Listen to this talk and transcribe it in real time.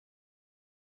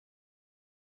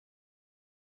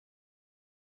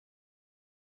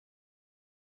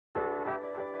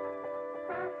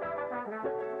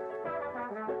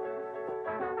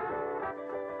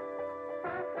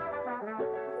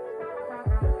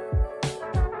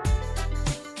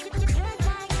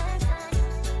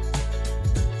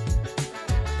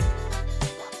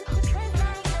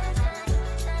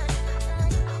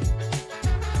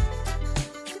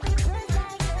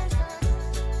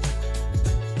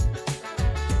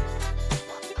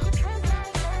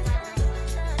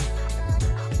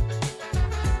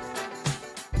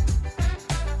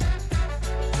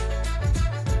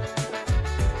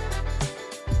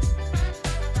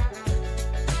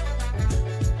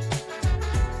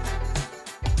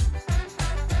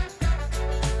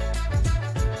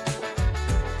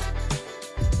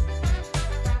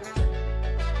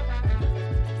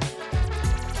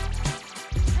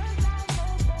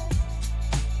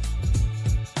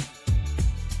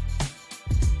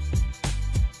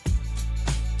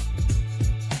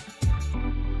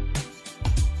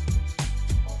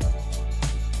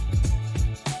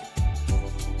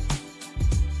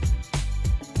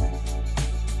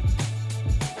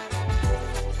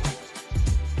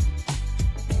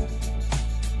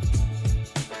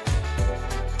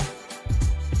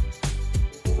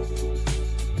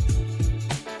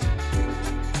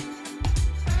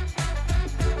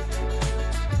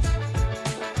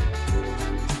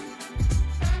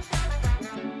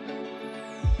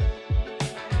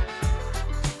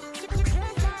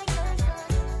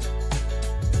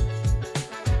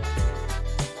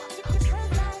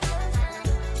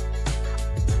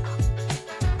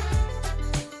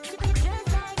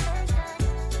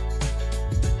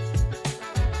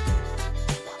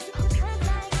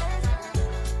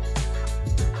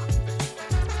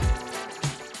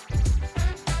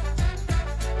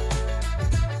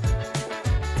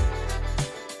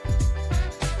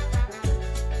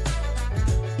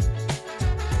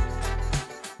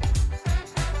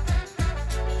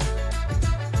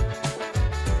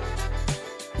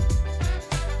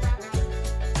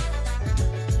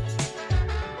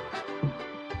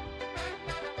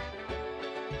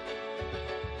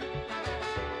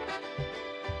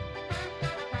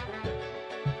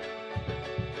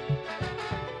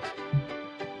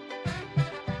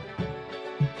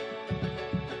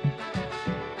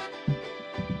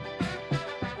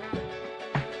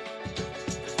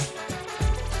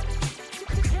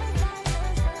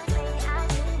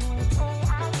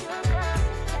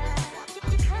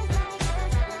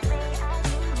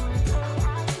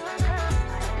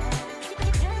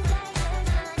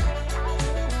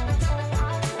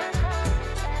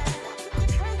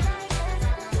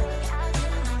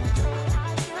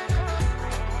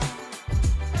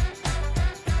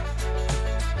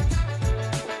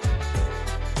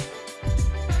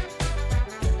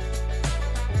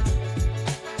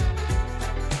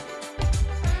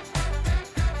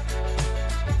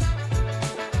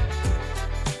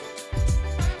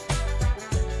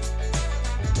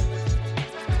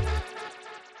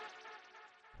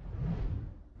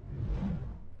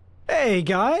Hey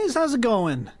guys, how's it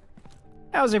going?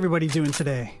 How's everybody doing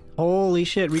today? Holy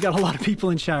shit, we got a lot of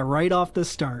people in chat right off the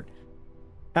start.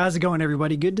 How's it going,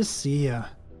 everybody? Good to see ya.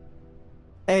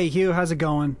 Hey Hugh, how's it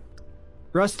going?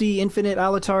 Rusty, Infinite,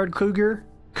 Alatard, Cougar?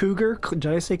 Did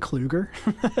I say Kluger?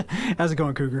 How's it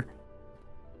going, Cougar?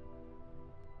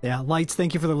 Yeah, Lights,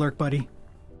 thank you for the lurk, buddy.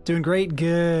 Doing great?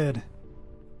 Good.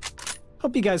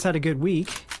 Hope you guys had a good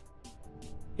week.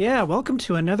 Yeah, welcome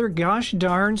to another gosh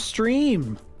darn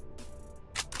stream.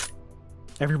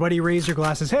 Everybody raise your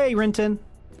glasses. Hey, Renton!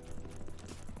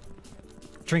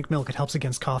 Drink milk, it helps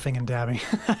against coughing and dabbing.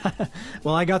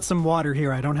 Well, I got some water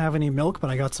here. I don't have any milk, but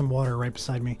I got some water right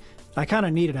beside me. I kind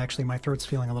of need it, actually. My throat's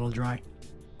feeling a little dry.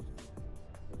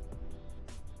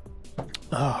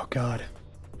 Oh, God.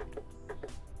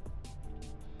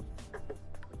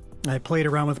 I played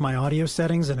around with my audio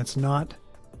settings, and it's not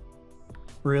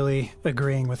really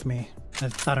agreeing with me.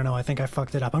 I don't know, I think I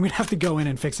fucked it up. I'm gonna have to go in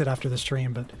and fix it after the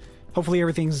stream, but hopefully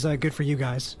everything's good for you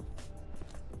guys.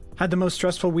 Had the most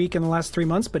stressful week in the last 3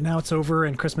 months, but now it's over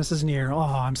and Christmas is near. Oh,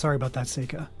 I'm sorry about that,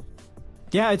 Seika.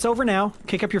 Yeah, it's over now.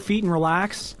 Kick up your feet and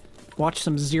relax. Watch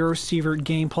some Zero Sievert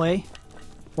gameplay.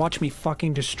 Watch me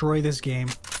fucking destroy this game.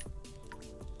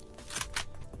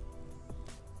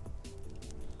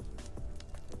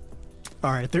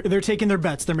 Alright, they're taking their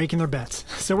bets. They're making their bets.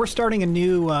 So we're starting a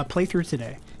new playthrough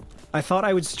today. I thought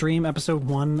I would stream episode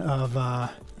 1 of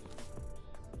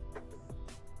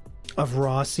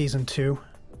Raw Season 2.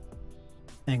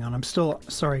 Hang on,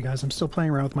 sorry guys, I'm still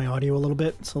playing around with my audio a little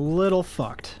bit. It's a little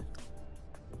fucked.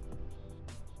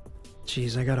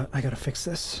 Jeez, I gotta fix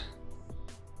this.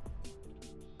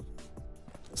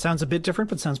 Sounds a bit different,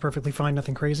 but sounds perfectly fine,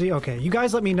 nothing crazy. Okay, you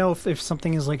guys let me know if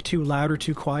something is like too loud or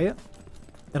too quiet,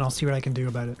 and I'll see what I can do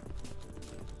about it.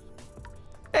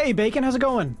 Hey, Bacon, how's it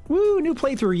going? Woo, new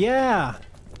playthrough, yeah!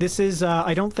 This is,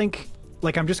 I don't think,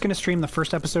 like, I'm just gonna stream the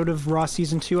first episode of Raw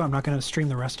Season 2, I'm not gonna stream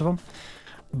the rest of them.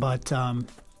 But,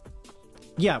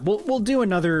 yeah, we'll do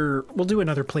another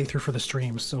playthrough for the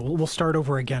stream, so we'll start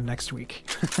over again next week.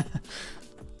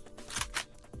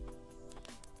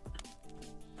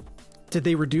 Did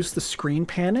they reduce the screen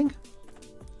panning?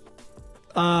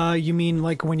 You mean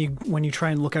like when you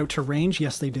try and look out to range?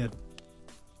 Yes, they did.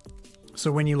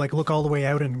 So when you like look all the way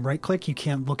out and right click, you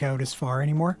can't look out as far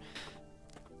anymore.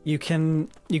 You can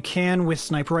with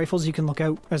sniper rifles, you can look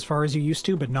out as far as you used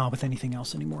to, but not with anything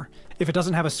else anymore. If it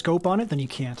doesn't have a scope on it, then you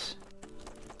can't.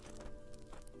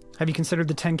 Have you considered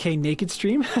the 10K naked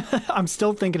stream? I'm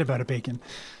still thinking about it, Bacon.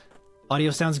 Audio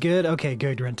sounds good? Okay,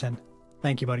 good, Renton.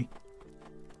 Thank you, buddy.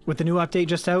 With the new update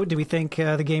just out, do we think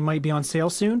the game might be on sale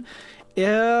soon?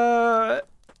 It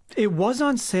was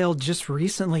on sale just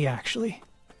recently, actually.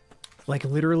 Like,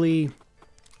 literally,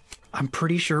 I'm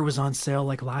pretty sure it was on sale,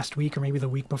 like, last week or maybe the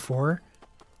week before.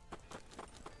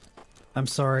 I'm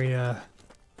sorry,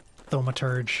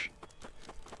 Thaumaturge.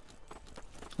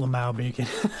 Lamau Bacon.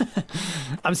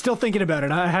 I'm still thinking about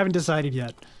it. I haven't decided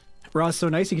yet. Raw's so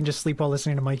nice you can just sleep while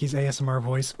listening to Mikey's ASMR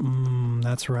voice.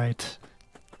 That's right.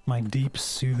 My deep,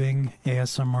 soothing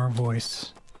ASMR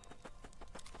voice.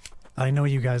 I know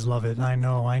you guys love it. I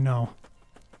know.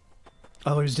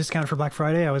 Oh, it was discounted for Black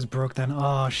Friday? I was broke then.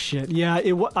 Oh, shit. Yeah,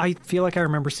 I feel like I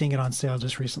remember seeing it on sale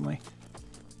just recently.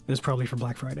 It was probably for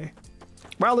Black Friday.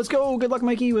 Well, let's go! Good luck,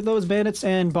 Mikey, with those bandits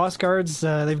and boss guards.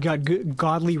 They've got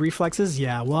godly reflexes.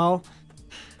 Yeah, well,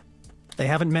 they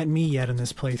haven't met me yet in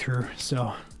this playthrough,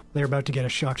 so they're about to get a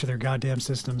shock to their goddamn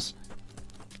systems.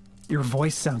 Your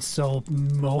voice sounds so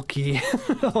milky.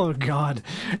 Oh, God.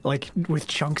 Like, with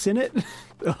chunks in it?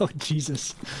 Oh,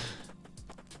 Jesus.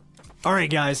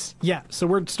 Alright, guys. Yeah, so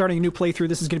we're starting a new playthrough.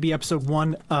 This is going to be episode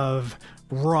 1 of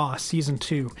Raw Season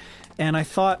 2. And I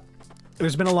thought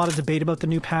there's been a lot of debate about the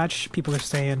new patch. People are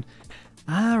saying,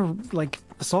 like,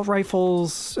 assault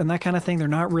rifles and that kind of thing, they're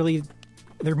not really...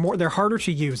 They're harder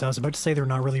to use. I was about to say they're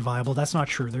not really viable. That's not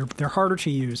true. They're harder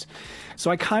to use. So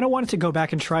I kind of wanted to go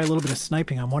back and try a little bit of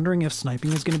sniping. I'm wondering if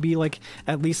sniping is going to be like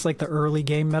at least like the early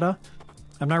game meta.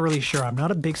 I'm not really sure. I'm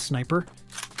not a big sniper.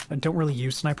 I don't really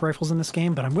use sniper rifles in this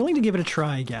game, but I'm willing to give it a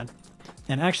try again.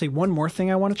 And actually, one more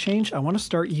thing I want to change. I want to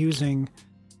start using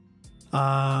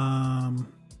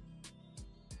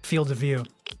field of view,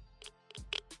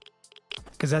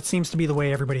 because that seems to be the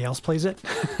way everybody else plays it,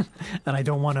 and I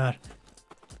don't want to.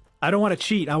 I don't want to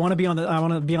cheat. I want to be on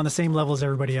the same level as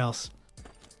everybody else.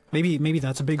 Maybe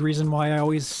that's a big reason why I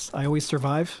always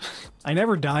survive. I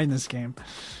never die in this game.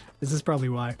 This is probably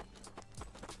why.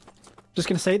 Just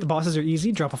gonna say, the bosses are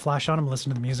easy. Drop a flash on them,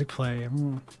 listen to the music play.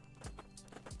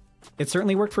 It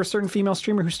certainly worked for a certain female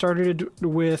streamer who started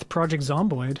with Project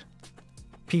Zomboid.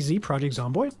 PZ Project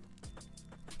Zomboid?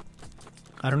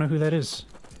 I don't know who that is.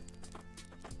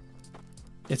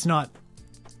 It's not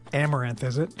Amaranth,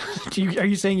 is it? Are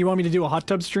you saying you want me to do a hot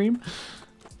tub stream?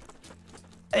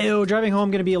 Ew, driving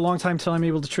home gonna be a long time till I'm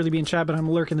able to truly be in chat, but I'm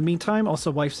a lurk in the meantime. Also,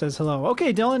 wife says hello.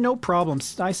 Okay, Dylan, no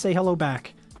problems. I say hello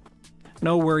back.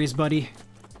 No worries, buddy.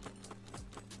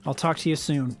 I'll talk to you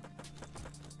soon.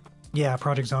 Yeah,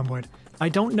 Project Zomboid. I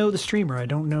don't know the streamer. I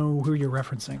don't know who you're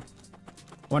referencing.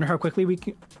 Wonder how quickly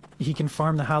he can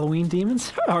farm the Halloween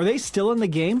demons? Are they still in the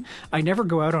game? I never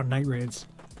go out on night raids.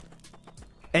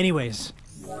 Anyways,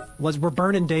 we're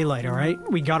burning daylight, alright?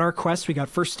 We got our quest, we got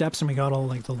first steps, and we got all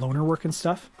like the loner work and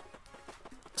stuff.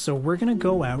 So we're gonna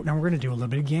go out and we're gonna do a little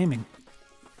bit of gaming.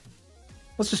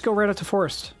 Let's just go right out to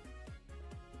Forest.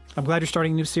 I'm glad you're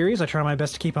starting a new series. I try my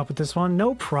best to keep up with this one.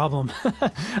 No problem.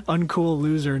 Uncool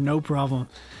loser, no problem.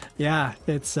 Yeah,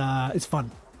 it's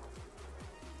fun.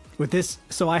 With this,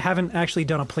 so I haven't actually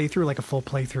done a playthrough, like a full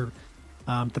playthrough.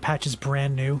 The patch is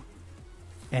brand new.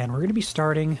 And we're going to be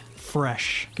starting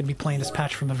fresh. Going to be playing this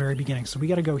patch from the very beginning. So we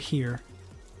got to go here.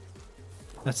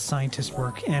 That's scientist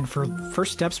work. And for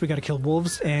first steps, we got to kill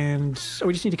wolves. And so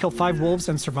we just need to kill 5 wolves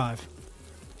and survive.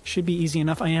 Should be easy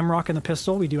enough. I am rocking the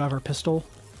pistol. We do have our pistol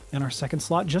in our second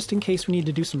slot. Just in case we need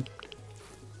to do some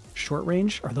short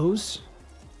range. Are those?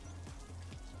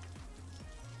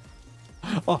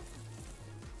 Oh.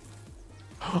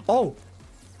 Oh.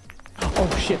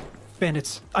 Oh, shit.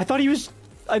 Bandits. I thought he was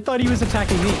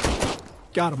attacking me.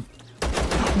 Got him.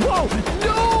 Whoa!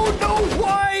 No! No!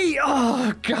 Why?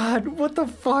 Oh, God. What the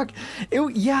fuck?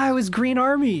 Yeah, it was Green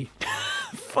Army.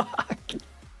 Fuck.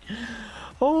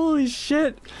 Holy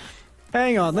shit.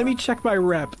 Hang on. Let me check my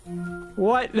rep.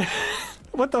 What?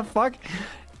 What the fuck?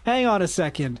 Hang on a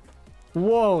second.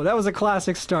 Whoa, that was a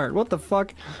classic start. What the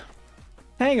fuck?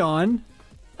 Hang on.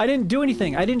 I didn't do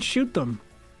anything. I didn't shoot them.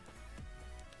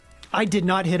 I did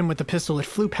not hit him with the pistol. It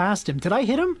flew past him. Did I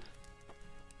hit him?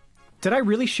 Did I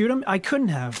really shoot him? I couldn't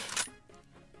have.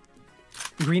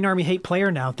 Green Army hate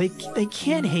player now. They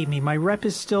can't hate me. My rep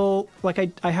is still like I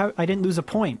didn't lose a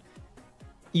point.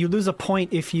 You lose a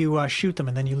point if you shoot them,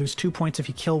 and then you lose 2 points if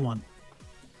you kill one.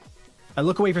 I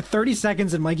look away for 30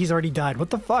 seconds and Mikey's already died. What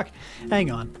the fuck?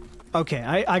 Hang on. Okay,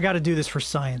 I gotta do this for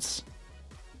science.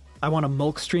 I want a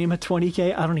milk stream at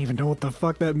 20k. I don't even know what the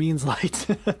fuck that means, Light.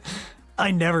 I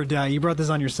never die. You brought this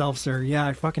on yourself, sir. Yeah,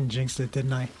 I fucking jinxed it,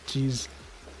 didn't I? Jeez.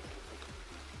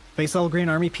 Base level Green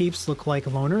Army peeps look like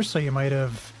loners, so you might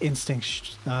have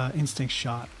instinct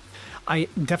shot. I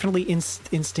definitely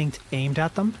instinct aimed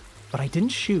at them, but I didn't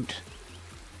shoot.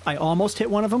 I almost hit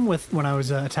one of them when I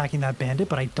was attacking that bandit,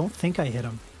 but I don't think I hit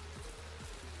him.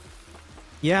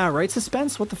 Yeah, right,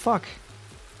 Suspense? What the fuck?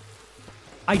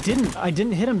 I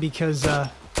didn't hit him because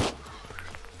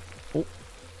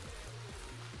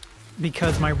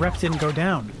because my rep didn't go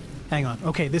down. Hang on.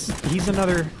 Okay, he's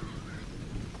another...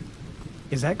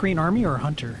 Is that Green Army or a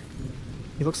Hunter?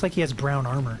 He looks like he has brown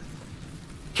armor.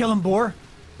 Kill him, boar!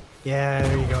 Yeah,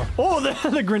 there you go. Oh,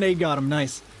 the grenade got him.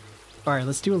 Nice. Alright,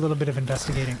 let's do a little bit of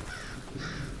investigating.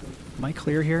 Am I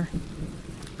clear here?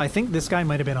 I think this guy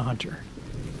might have been a Hunter.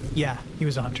 Yeah, he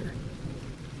was a Hunter.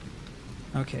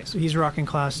 Okay, so he's rocking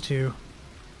class 2.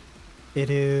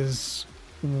 It is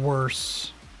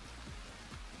worse.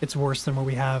 It's worse than what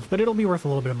we have, but it'll be worth a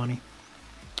little bit of money.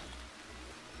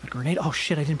 A grenade? Oh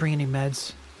shit, I didn't bring any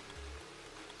meds.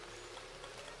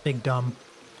 Big dumb.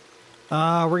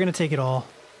 We're gonna take it all.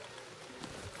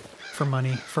 For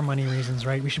money reasons,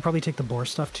 right? We should probably take the boar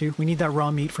stuff too. We need that raw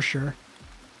meat for sure.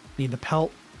 Need the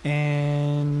pelt,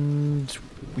 and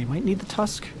we might need the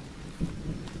tusk.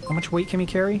 How much weight can we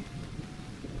carry?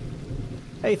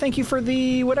 Hey, thank you for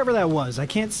the whatever that was. I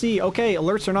can't see. Okay,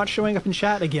 alerts are not showing up in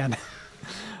chat again.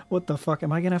 What the fuck?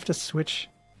 Am I gonna have to switch?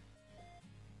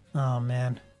 Oh,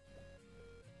 man.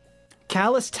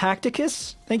 Callus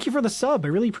Tacticus? Thank you for the sub. I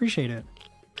really appreciate it.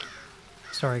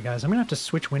 Sorry, guys. I'm gonna have to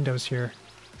switch windows here.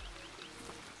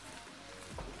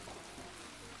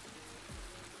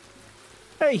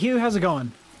 Hey, Hugh. How's it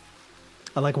going?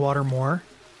 I like water more.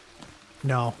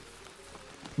 No.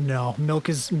 No. Milk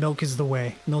is the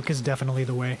way. Milk is definitely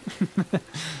the way.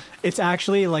 It's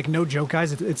actually, like, no joke,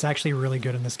 guys. It's actually really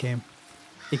good in this game.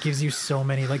 It gives you so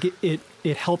many, like,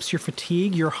 it helps your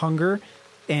fatigue, your hunger,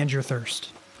 and your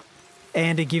thirst.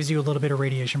 And it gives you a little bit of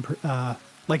radiation,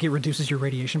 like, it reduces your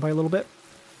radiation by a little bit.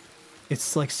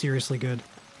 It's, like, seriously good.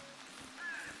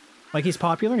 Like, he's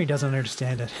popular and he doesn't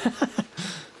understand it.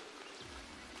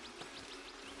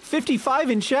 55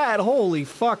 in chat, holy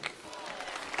fuck.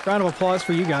 Round of applause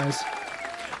for you guys.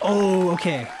 Oh,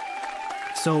 okay.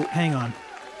 So, hang on.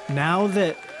 Now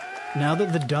that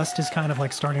the dust is kind of,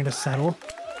 like, starting to settle...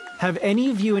 Have any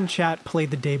of you in chat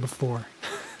played the day before?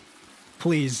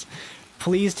 Please.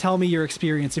 Please tell me your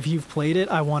experience. If you've played it,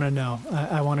 I want to know.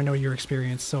 I want to know your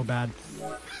experience so bad.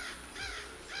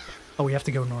 Oh, we have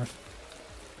to go north.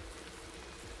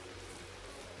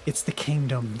 It's the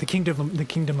kingdom. The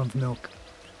kingdom of milk.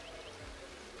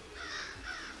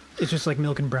 It's just like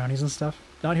milk and brownies and stuff.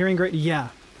 Not hearing great. Yeah,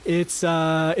 it's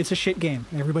a shit game.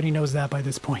 Everybody knows that by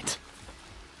this point.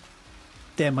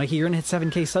 Damn, Mikey, you're gonna hit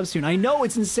 7K subs soon. I know,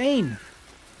 it's insane.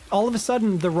 All of a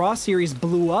sudden, the Raw series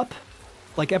blew up.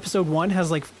 Like, episode 1 has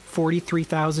like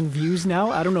 43,000 views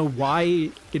now. I don't know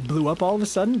why it blew up all of a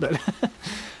sudden, but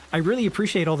I really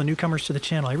appreciate all the newcomers to the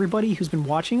channel. Everybody who's been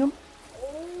watching them,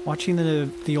 watching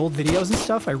the old videos and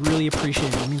stuff, I really appreciate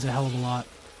it. It means a hell of a lot.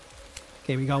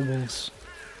 Okay, we got wolves.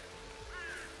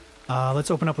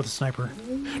 Let's open up with a sniper.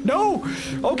 No!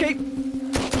 Okay!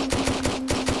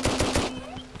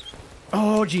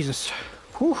 Oh, Jesus.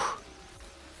 Whew.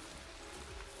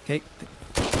 Okay.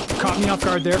 Caught me off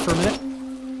guard there for a minute.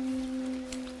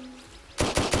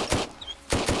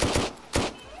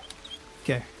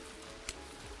 Okay.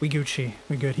 We Gucci.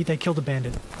 We good. They killed a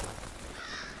bandit.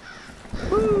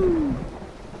 Woo!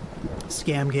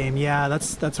 Scam game. Yeah,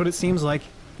 that's what it seems like.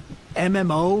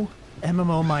 MMO?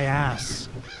 MMO my ass.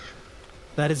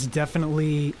 That is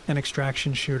definitely an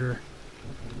extraction shooter.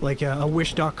 Like a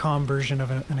Wish.com version of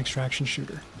an extraction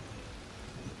shooter.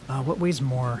 What weighs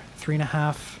more?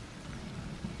 3.5.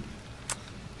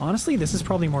 Honestly, this is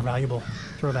probably more valuable.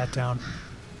 Throw that down.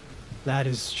 That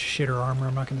is shitter armor.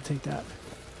 I'm not going to take that.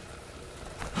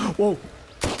 Whoa!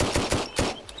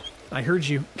 I heard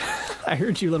you. I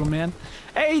heard you, little man.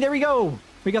 Hey, there we go!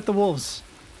 We got the wolves.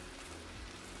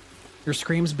 Your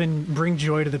screams bring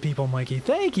joy to the people, Mikey.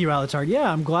 Thank you, Alatard.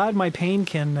 Yeah, I'm glad my pain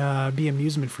can be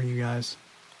amusement for you guys.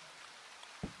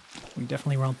 We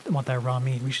definitely want that raw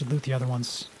meat. We should loot the other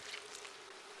ones.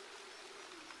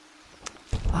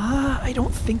 I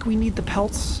don't think we need the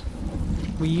pelts.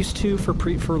 We used to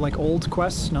for like old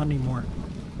quests, not anymore.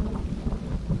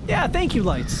 Yeah, thank you,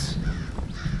 Lights.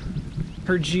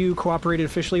 Heard you cooperated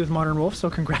officially with Modern Wolf, so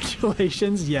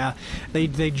congratulations. Yeah, they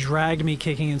dragged me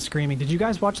kicking and screaming. Did you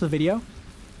guys watch the video?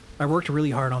 I worked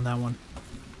really hard on that one.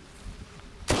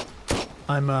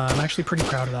 I'm actually pretty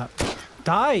proud of that.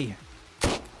 Die!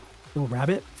 Little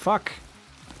rabbit? Fuck.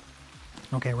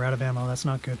 Okay, we're out of ammo. That's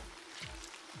not good.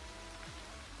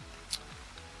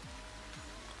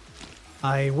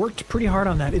 I worked pretty hard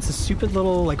on that. It's a stupid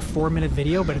little, like, 4-minute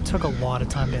video, but it took a lot of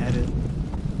time to edit.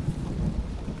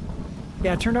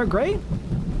 Yeah, it turned out great.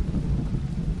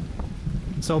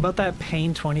 So about that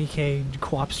Pain 20K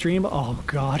co-op stream, oh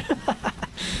god.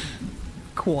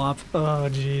 Co-op, oh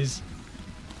jeez.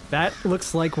 That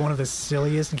looks like one of the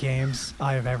silliest games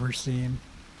I have ever seen.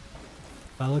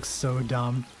 That looks so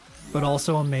dumb, but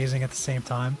also amazing at the same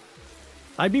time.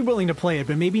 I'd be willing to play it,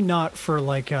 but maybe not for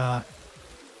like a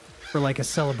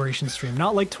celebration stream.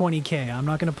 Not like 20K. I'm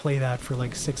not gonna play that for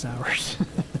like 6 hours.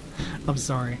 I'm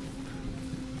sorry.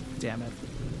 Damn it.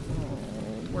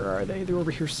 Oh, where are they? They're over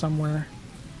here somewhere.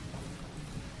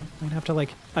 I'd have to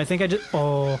like... I think I just...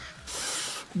 Oh.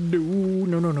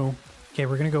 No. Okay,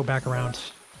 we're gonna go back around.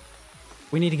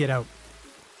 We need to get out.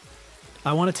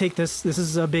 I want to take this. This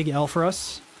is a big L for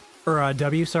us. Or a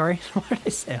W, sorry. Why did I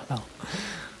say L?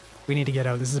 We need to get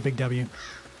out. This is a big W.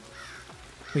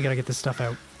 We gotta get this stuff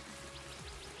out.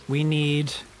 We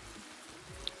need...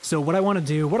 So what I want to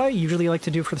do, what I usually like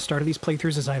to do for the start of these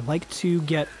playthroughs is I like to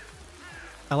get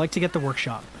the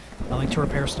workshop. I like to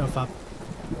repair stuff up.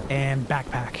 And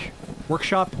backpack.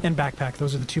 Workshop and backpack,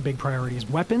 those are the two big priorities.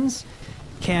 Weapons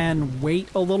can wait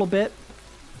a little bit.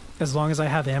 As long as I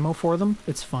have ammo for them,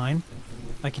 it's fine.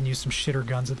 I can use some shitter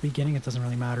guns at the beginning, it doesn't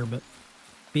really matter, but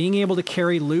being able to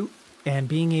carry loot and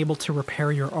being able to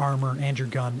repair your armor and your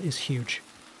gun is huge.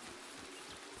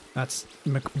 That's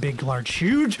big, large,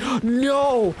 huge.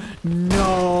 No!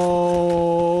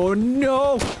 No!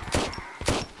 No!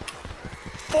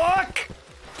 Fuck!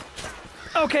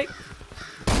 Okay.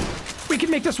 We can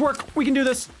make this work. We can do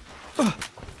this.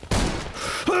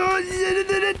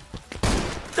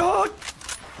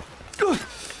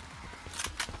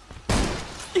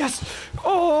 Yes!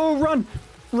 Oh, run!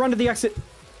 Run to the exit.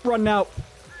 Run now.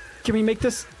 Can we make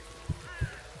this?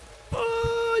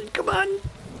 Come on.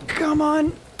 Come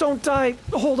on. Don't die.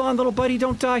 Hold on, little buddy.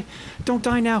 Don't die. Don't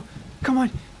die now. Come on.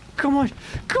 Come on.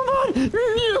 Come on.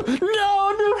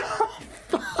 No.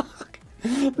 Fuck.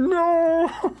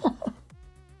 No.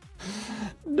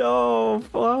 No.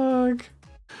 Fuck.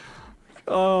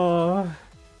 Oh.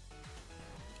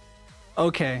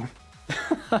 Okay.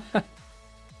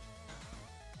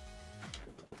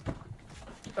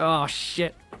 Oh,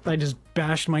 shit. I just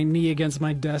bashed my knee against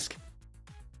my desk.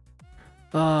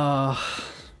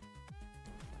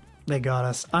 They got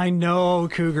us. I know,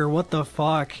 Cougar. What the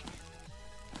fuck?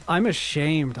 I'm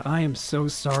ashamed. I am so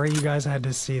sorry you guys had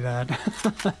to see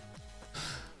that.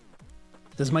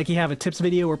 Does Mikey have a tips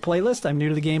video or playlist? I'm new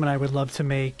to the game and I would love to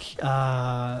make it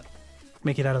out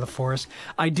of the forest.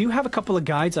 I do have a couple of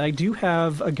guides. I do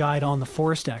have a guide on the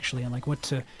forest, actually, on like what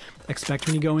to expect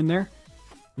when you go in there.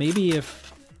 Maybe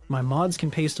if my mods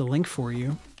can paste a link for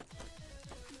you.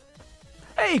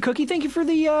 Hey, Cookie, thank you for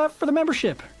the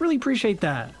membership. Really appreciate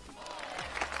that.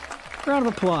 Round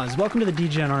of applause. Welcome to the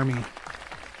DGen army.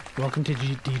 Welcome to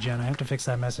DGen. I have to fix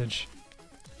that message.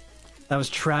 That was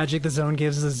tragic. The zone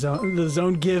gives, the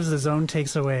zone gives, the zone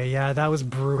takes away. Yeah, that was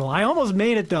brutal. I almost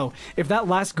made it, though. If that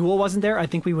last ghoul wasn't there, I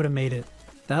think we would have made it.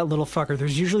 That little fucker.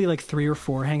 There's usually like 3 or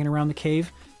 4 hanging around the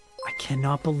cave. I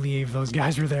cannot believe those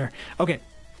guys were there. Okay,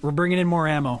 we're bringing in more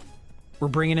ammo. We're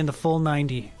bringing in the full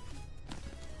 90.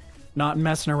 Not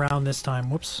messing around this time.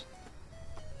 Whoops.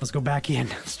 Let's go back in.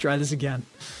 Let's try this again.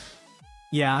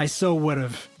 Yeah, I so would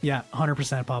have. Yeah,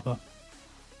 100% Papa.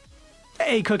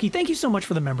 Hey, Cookie, thank you so much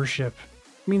for the membership.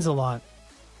 It means a lot.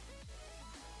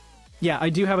 Yeah, I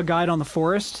do have a guide on the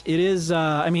forest. It is,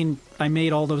 I mean, I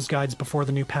made all those guides before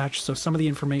the new patch, so some of the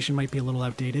information might be a little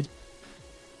outdated.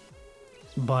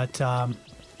 But,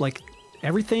 like,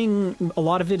 everything, a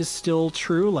lot of it is still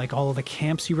true, like all of the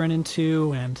camps you run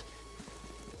into and,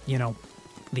 you know,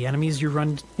 the enemies you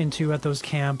run into at those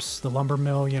camps, the lumber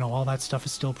mill, you know, all that stuff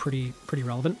is still pretty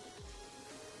relevant.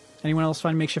 Anyone else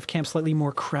find makeshift camp slightly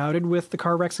more crowded with the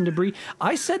car wrecks and debris?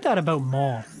 I said that about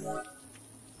mall.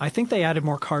 I think they added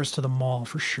more cars to the mall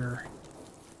for sure.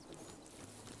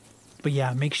 But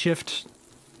yeah, makeshift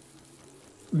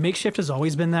has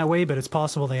always been that way, but it's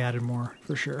possible they added more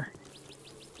for sure.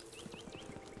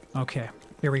 Okay,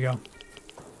 here we go.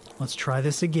 Let's try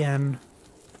this again.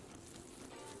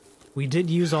 We did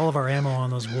use all of our ammo on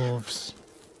those wolves.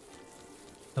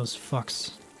 Those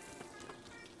fucks.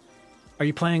 Are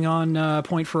you playing on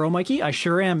ⴍᴏᴇ, Mikey? I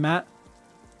sure am, Matt.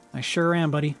 I sure am,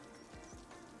 buddy.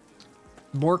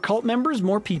 More cult members,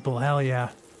 more people. Hell yeah.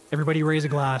 Everybody raise a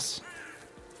glass.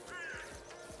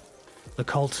 The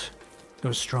cult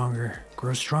goes stronger,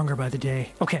 grows stronger by the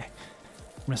day. Okay.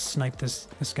 I'm gonna snipe this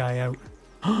guy out.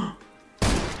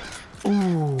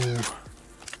 Ooh.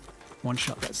 One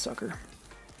shot that sucker.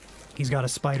 He's got a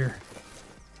spider.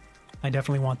 I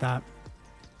definitely want that.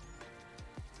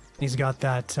 He's got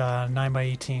that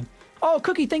 9x18. Oh,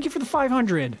 Cookie, thank you for the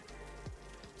 500.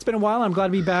 It's been a while. I'm glad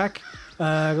to be back.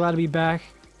 Glad to be back.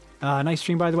 Nice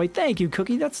stream, by the way. Thank you,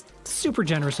 Cookie. That's super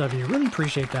generous of you. Really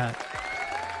appreciate that.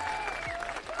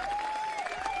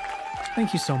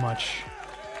 Thank you so much.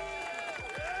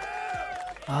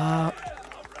 Yeah,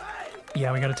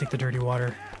 we gotta take the dirty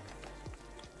water.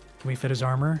 Can we fit his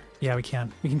armor? Yeah, we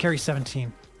can. We can carry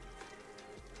 17.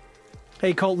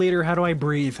 Hey, cult leader, how do I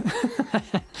breathe?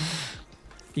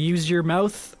 Use your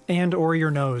mouth and or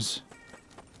your nose.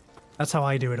 That's how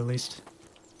I do it, at least.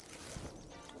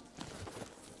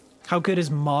 How good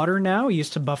is Modder now? He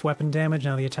used to buff weapon damage.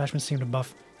 Now the attachments seem to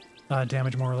buff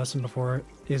damage more or less than before.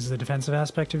 Is the defensive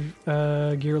aspect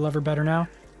of Gear Lover better now?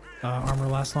 Armor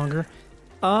lasts longer.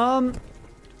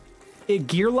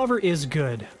 Gear Lover is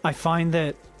good. I find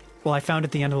that... Well, I found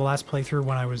at the end of the last playthrough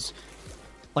when I was...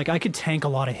 Like, I could tank a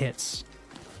lot of hits.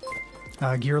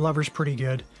 Gear Lover's pretty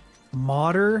good.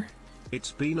 Modder...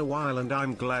 It's been a while and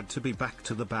I'm glad to be back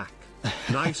to the back.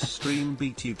 Nice stream,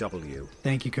 BTW.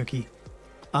 Thank you, Cookie.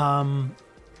 God,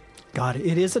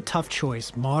 it is a tough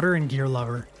choice. Modder and Gear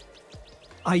Lover.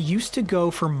 I used to go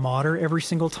for Modder every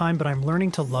single time, but I'm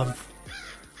learning to love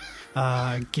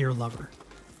Gear Lover.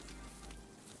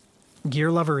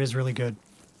 Gear Lover is really good.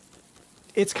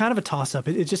 It's kind of a toss-up.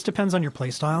 It just depends on your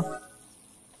playstyle.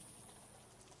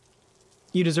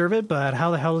 You deserve it, but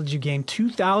how the hell did you gain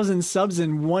 2,000 subs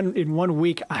in one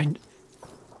week?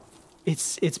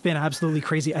 It's been absolutely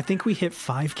crazy. I think we hit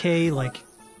 5K like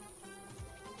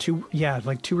 2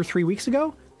 or 3 weeks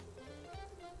ago.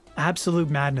 Absolute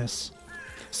madness.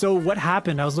 So what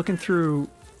happened? I was looking through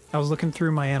my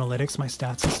analytics, my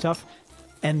stats and stuff,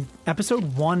 and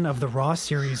episode 1 of the Raw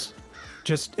series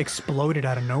just exploded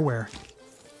out of nowhere.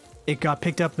 It got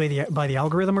picked up by the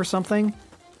algorithm or something,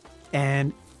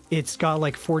 and it's got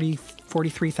like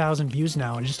 43,000 views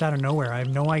now, and just out of nowhere. I have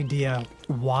no idea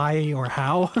why or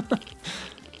how,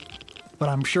 but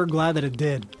I'm sure glad that it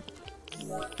did.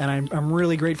 And I'm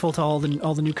really grateful to all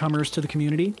the newcomers to the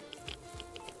community.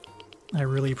 I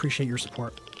really appreciate your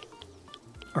support.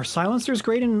 Are silencers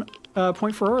great in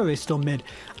ⴍⴏ or are they still mid?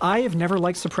 I have never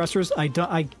liked suppressors.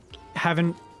 I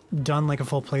haven't done like a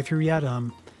full playthrough yet.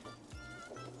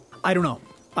 I don't know.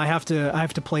 I have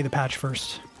to play the patch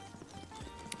first.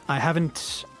 I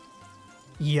haven't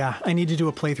Yeah, I need to do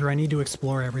a playthrough. I need to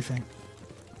explore everything.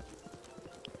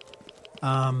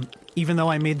 Even though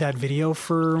I made that video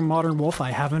for Modern Wolf,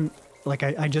 I haven't, like,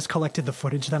 I just collected the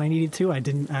footage that I needed to. I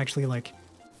didn't actually, like,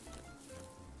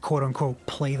 quote-unquote,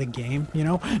 play the game, you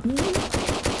know?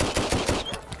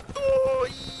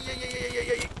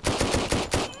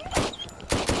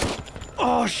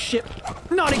 Oh, shit!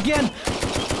 Not again!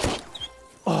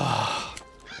 Oh,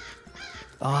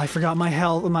 I forgot my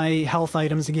health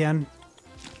items again.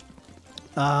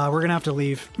 We're gonna have to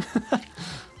leave.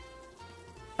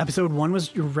 Episode 1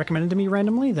 was recommended to me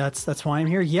randomly. That's why I'm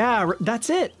here. Yeah, that's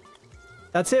it.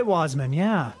 That's it, Wasman.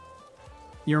 Yeah.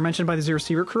 You were mentioned by the Zero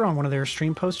Sievert crew on one of their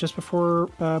stream posts just before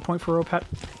 .40 pet.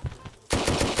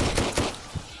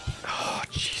 Oh,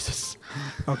 Jesus.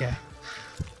 Okay.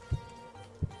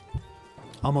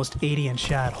 Almost 80 in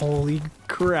chat. Holy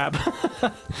crap.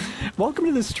 Welcome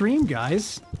to the stream,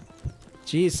 guys.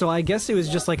 Jeez, so I guess it was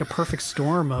just like a perfect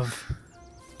storm of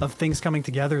things coming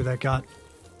together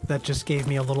that just gave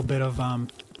me a little bit of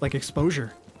like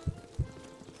exposure.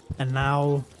 And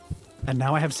now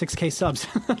I have 6k subs.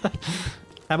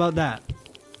 How about that?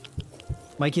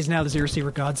 Mikey's now the Zero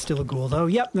Sievert God, still a ghoul though.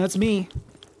 Yep, that's me.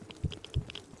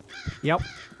 Yep.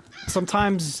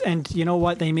 Sometimes, and you know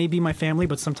what, they may be my family,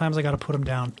 but sometimes I gotta put them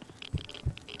down.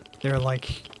 They're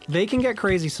like, they can get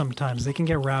crazy sometimes. They can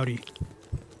get rowdy.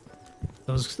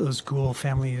 Those ghoul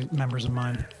family members of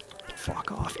mine.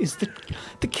 Fuck off. Is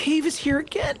the cave is here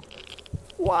again?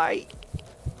 Why?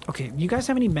 Okay, you guys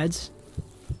have any meds?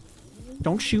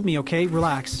 Don't shoot me, okay?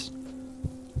 Relax.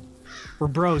 We're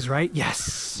bros, right?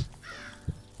 Yes.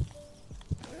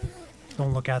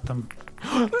 Don't look at them.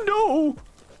 No!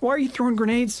 Why are you throwing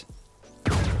grenades?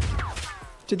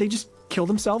 Did they just kill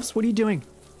themselves? What are you doing?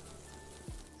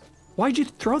 Why'd you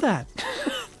throw that?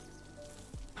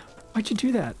 Why'd you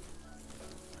do that?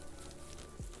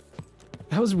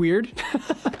 That was weird.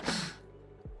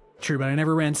 True, but I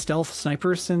never ran stealth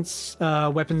sniper since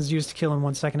weapons used to kill in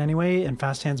 1 second anyway, and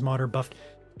fast hands mod are buffed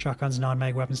shotguns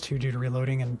non-mag weapons too due to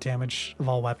reloading and damage of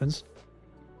all weapons.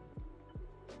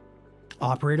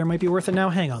 Operator might be worth it now.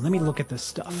 Hang on, let me look at this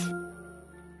stuff.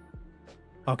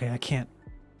 Okay, I can't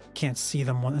see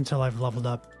them until I've leveled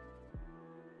up.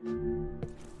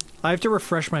 I have to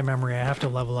refresh my memory. I have to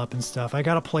level up and stuff. I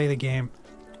gotta play the game.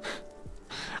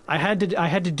 I had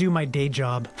to do my day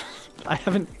job. I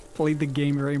haven't played the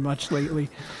game very much lately.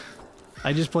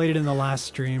 I just played it in the last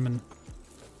stream and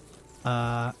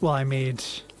well, I made...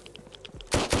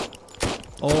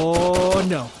 Oh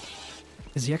no.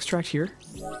 Is the extract here?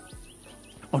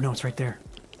 Oh no, it's right there.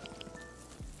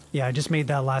 Yeah, I just made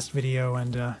that last video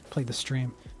and played the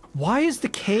stream. Why is the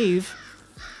cave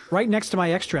right next to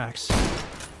my extracts?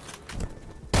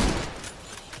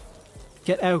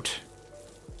 Get out.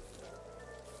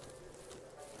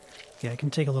 Yeah, I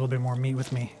can take a little bit more meat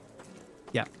with me.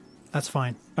 Yeah, that's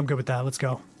fine. I'm good with that. Let's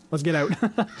go. Let's get out.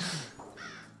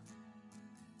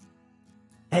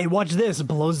 Hey, watch this.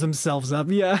 Blows themselves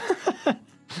up. Yeah.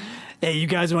 Hey, you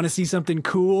guys want to see something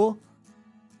cool?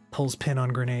 Pulls pin on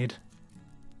grenade.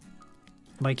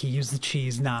 Mikey, use the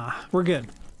cheese. Nah, we're good.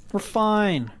 We're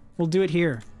fine. We'll do it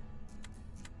here.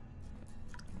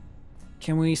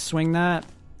 Can we swing that?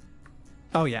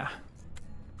 Oh, yeah.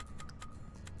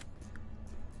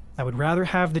 I would rather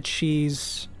have the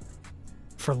cheese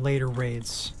for later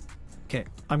raids. Okay,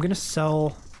 I'm gonna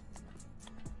sell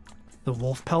the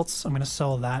wolf pelts. I'm gonna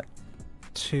sell that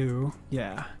too.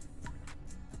 Yeah.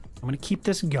 I'm gonna keep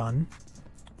this gun.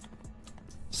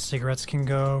 Cigarettes can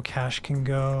go, cash can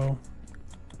go.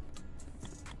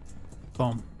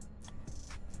 Boom.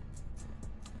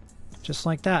 Just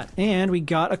like that. And we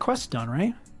got a quest done,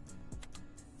 right?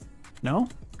 No?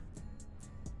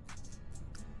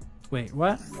 Wait,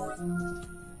 what?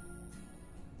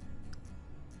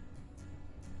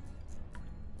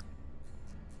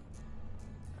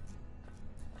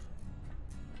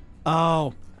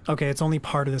 Oh, okay, it's only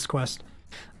part of this quest.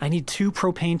 I need 2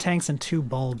 propane tanks and 2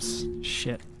 bulbs.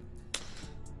 Shit.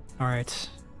 Alright,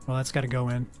 well that's gotta go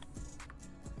in.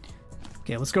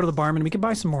 Okay, let's go to the barman. We can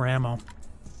buy some more ammo.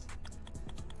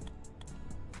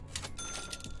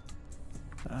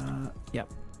 Yep.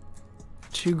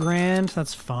 2 grand,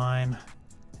 that's fine.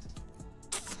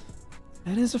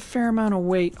 That is a fair amount of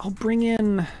weight. I'll bring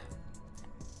in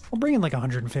like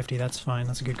 150, that's fine.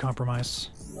 That's a good compromise.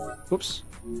 Whoops.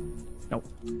 Nope.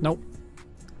 Nope.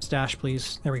 Stash,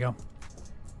 please. There we go.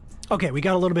 Okay, we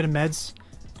got a little bit of meds.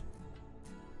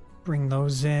 Bring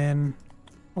those in.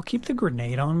 I'll keep the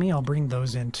grenade on me. I'll bring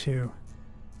those in too.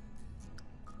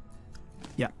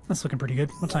 Yeah, that's looking pretty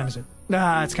good. What time is it?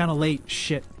 Ah, it's kind of late.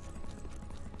 Shit.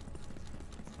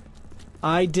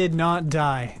 I did not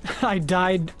die. I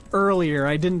died earlier.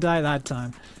 I didn't die that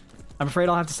time. I'm afraid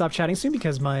I'll have to stop chatting soon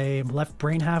because my left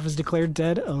brain half is declared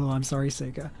dead. Oh, I'm sorry,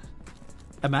 Seika.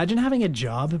 Imagine having a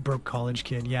job, broke college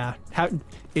kid. Yeah,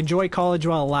 enjoy college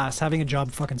while it lasts. Having a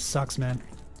job fucking sucks, man.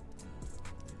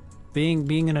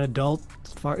 Being an adult,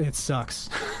 it sucks.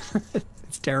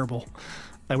 It's terrible.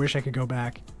 I wish I could go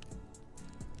back.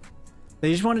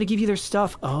 They just wanted to give you their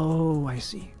stuff. Oh, I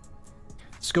see.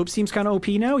 Scope seems kind of OP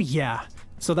now? Yeah.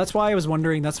 So that's why I was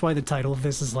wondering, that's why the title of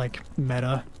this is like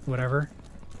meta, whatever.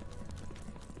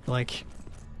 Like,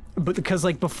 but because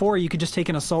like before you could just take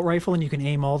an assault rifle and you can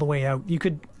aim all the way out. You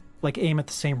could like aim at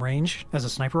the same range as a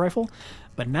sniper rifle.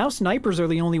 But now snipers are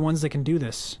the only ones that can do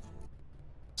this.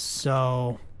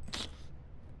 So,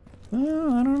 I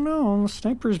don't know.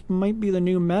 Snipers might be the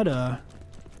new meta.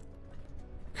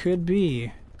 Could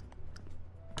be.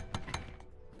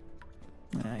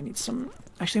 I need some...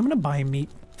 Actually, I'm gonna buy meat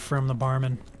from the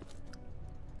barman.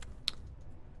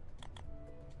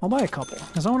 I'll buy a couple,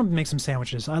 because I want to make some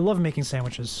sandwiches. I love making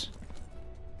sandwiches.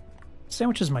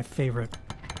 Sandwiches is my favorite.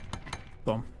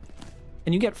 Boom.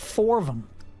 And you get 4 of them.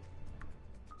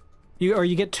 Or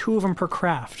you get 2 of them per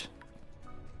craft.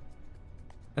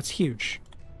 That's huge.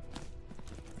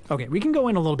 Okay, we can go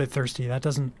in a little bit thirsty. That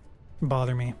doesn't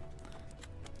bother me.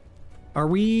 Are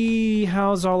we...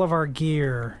 How's all of our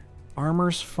gear?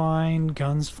 Armor's fine,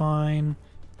 gun's fine.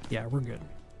 Yeah, we're good.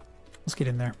 Let's get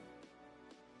in there.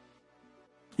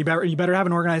 You better have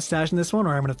an organized stash in this one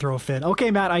or I'm gonna throw a fit.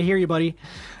 Okay, Matt, I hear you, buddy.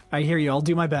 I hear you. I'll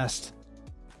do my best.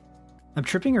 I'm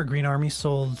tripping or Green Army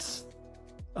sold is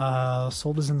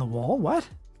in the wall? What?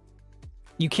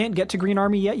 You can't get to Green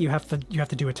Army yet? You have to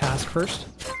do a task first?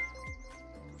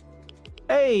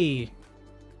 Hey!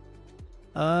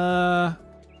 What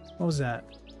was that?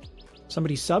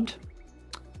 Somebody subbed?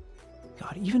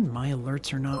 God, even my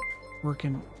alerts are not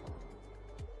working.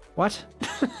 What?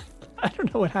 I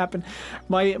don't know what happened.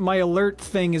 My alert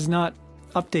thing is not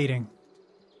updating.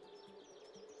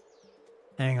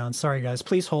 Hang on, sorry guys.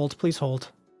 Please hold, please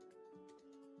hold.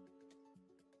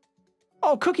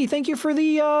 Oh, Cookie, thank you for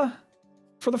the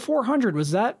 400.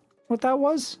 Was that what that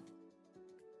was?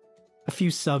 A few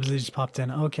subs that just popped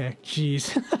in. Okay,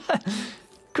 jeez.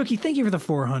 Cookie, thank you for the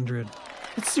 400.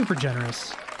 It's super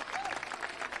generous.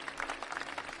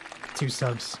 2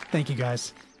 subs. Thank you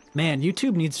guys. Man,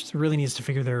 YouTube really needs to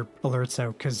figure their alerts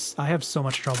out because I have so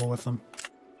much trouble with them.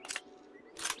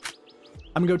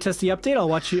 I'm gonna go test the update. I'll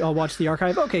watch the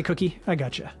archive. Okay, Cookie, I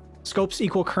gotcha. Scopes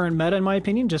equal current meta in my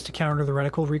opinion, just to counter the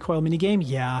reticle recoil minigame.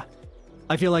 Yeah,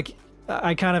 I feel like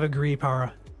I kind of agree,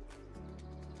 Para.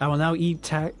 I will now eat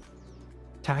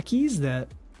takis that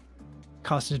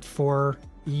costed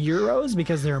 €4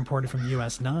 because they're imported from the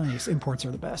US. Nice, imports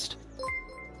are the best.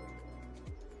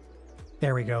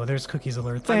 There we go. There's Cookie's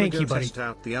alert. Thank you, buddy. Test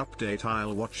out the update.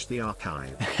 I'll watch the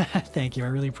archive. Thank you. I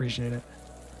really appreciate it.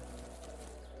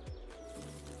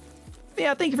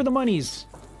 Yeah, thank you for the monies.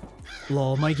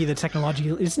 Lol, Mikey, the technology.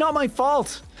 It's not my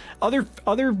fault. Other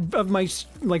of my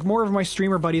more of my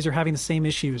streamer buddies are having the same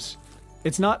issues.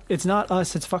 It's not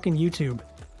us. It's fucking YouTube.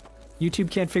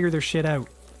 YouTube can't figure their shit out.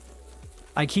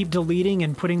 I keep deleting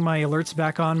and putting my alerts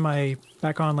back on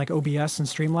like OBS and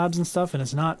Streamlabs and stuff, and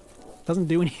doesn't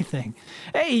do anything.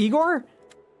 Hey, Igor!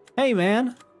 Hey,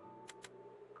 man!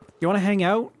 You want to hang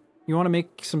out? You want to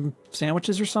make some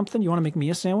sandwiches or something? You want to make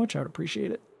me a sandwich? I would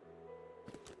appreciate it.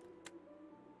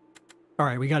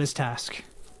 Alright, we got his task.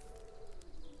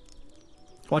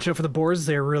 Watch out for the boars.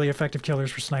 They're really effective killers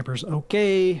for snipers.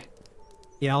 Okay.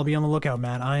 Yeah, I'll be on the lookout,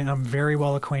 man. I am very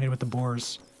well acquainted with the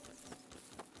boars.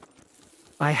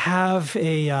 I have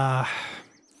a,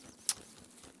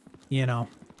 you know...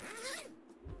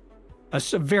 a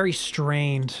very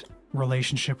strained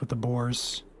relationship with the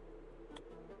boars.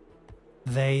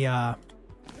 They, yeah,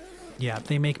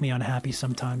 they make me unhappy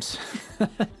sometimes.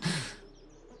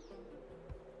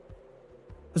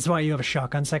 That's why you have a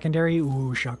shotgun secondary?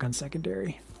 Ooh, shotgun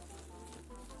secondary.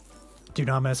 Do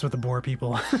not mess with the boar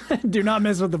people. Do not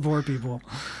mess with the boar people.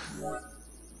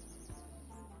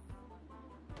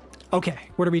 Okay,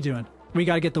 what are we doing? We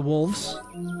gotta get the wolves.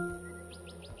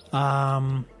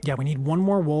 Yeah, we need one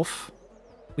more wolf.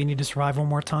 We need to survive one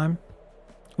more time.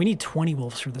 We need 20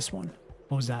 wolves for this one.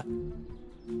 What was that?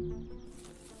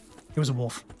 It was a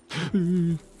wolf.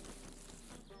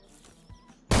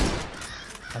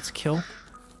 That's a kill.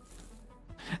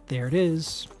 There it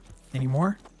is. Any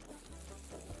more?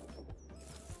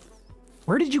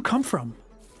 Where did you come from?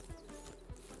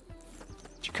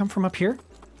 Did you come from up here?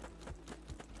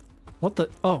 What the?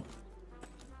 Oh.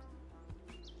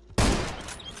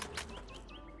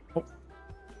 Oh.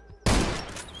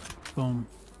 Boom.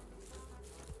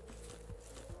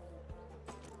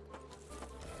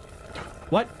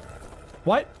 What?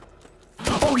 What?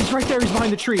 Oh, he's right there. He's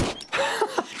behind the tree.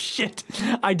 Shit.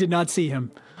 I did not see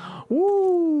him.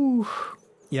 Woo.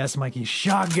 Yes, Mikey.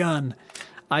 Shotgun.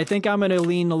 I think I'm going to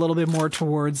lean a little bit more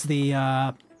towards the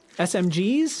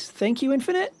SMGs. Thank you,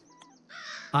 Infinite.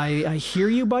 I hear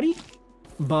you, buddy.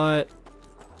 But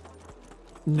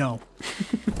no.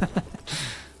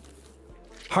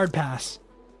 Hard pass.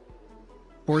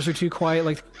 Boars are too quiet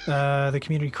like the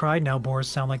community cried. Now boars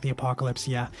sound like the apocalypse.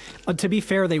 Yeah. To be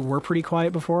fair, they were pretty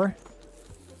quiet before.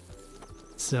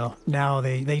 So now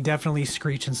they definitely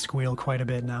screech and squeal quite a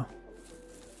bit now.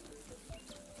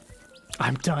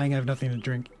 I'm dying. I have nothing to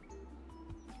drink.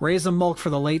 Raise a mulk for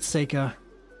the late Seika.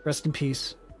 Rest in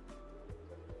peace.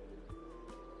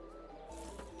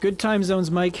 Good time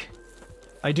zones, Mike.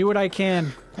 I do what I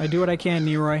can. I do what I can,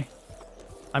 Neroy.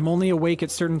 I'm only awake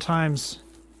at certain times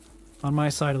on my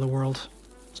side of the world.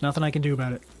 There's nothing I can do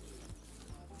about it.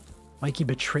 Mikey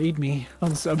betrayed me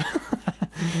on sub.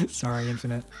 Sorry,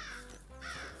 Infinite.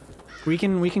 We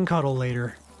can cuddle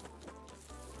later.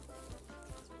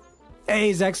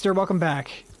 Hey, Zexter, welcome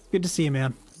back. Good to see you,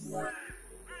 man.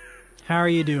 How are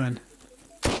you doing?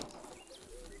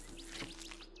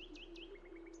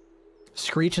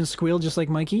 Screech and squeal just like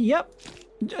Mikey? Yep.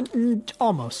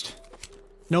 Almost.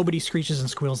 Nobody screeches and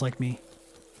squeals like me.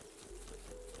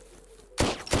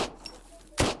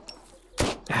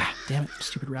 Ah, damn it,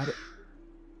 stupid rabbit.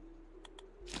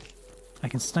 I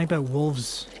can snipe at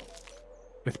wolves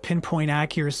with pinpoint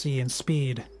accuracy and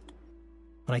speed,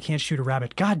 but I can't shoot a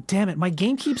rabbit. God damn it, my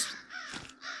game keeps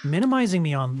minimizing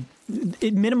me on...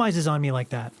 It minimizes on me like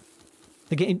that.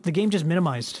 The game just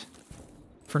minimized.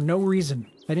 For no reason.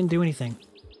 I didn't do anything.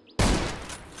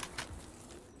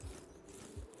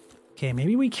 Okay,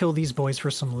 maybe we kill these boys for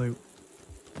some loot.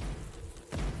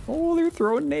 Oh, they're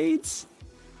throwing nades.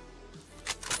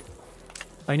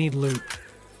 I need loot.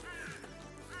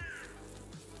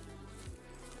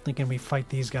 Thinking we fight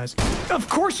these guys. Of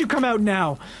course you come out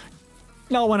now!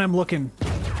 Not when I'm looking.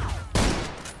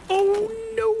 Oh,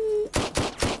 no!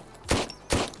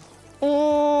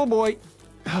 Oh, boy.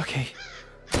 Okay.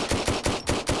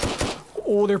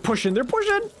 Oh, they're pushing. They're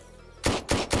pushing!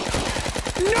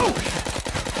 No!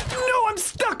 No, I'm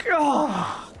stuck!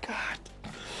 Oh, God.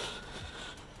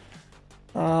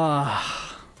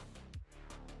 Ah.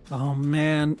 Oh,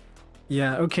 man.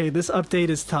 Yeah, okay, this update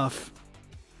is tough.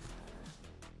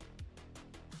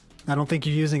 I don't think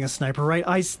you're using a sniper, right?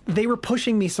 They were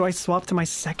pushing me, so I swapped to my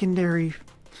secondary.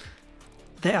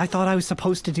 I thought I was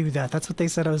supposed to do that. That's what they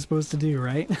said I was supposed to do,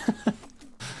 right?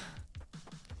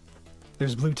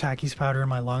 There's blue Takis powder in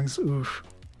my lungs. Oof.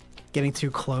 Getting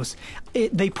too close.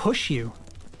 They push you.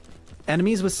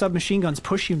 Enemies with submachine guns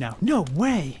push you now. No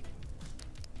way!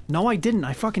 No, I didn't.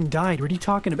 I fucking died. What are you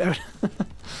talking about?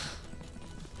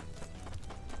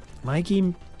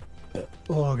 Mikey...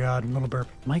 Oh god, little burp.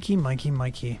 Mikey, Mikey,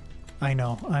 Mikey. I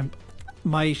know.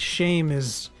 My shame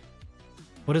is...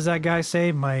 What does that guy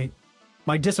say? My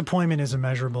disappointment is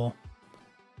immeasurable.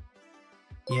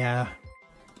 Yeah.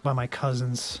 By my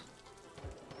cousins.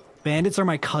 Bandits are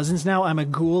my cousins now? I'm a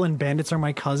ghoul and bandits are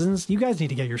my cousins? You guys need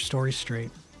to get your story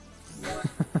straight.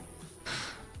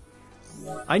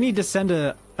 I need to send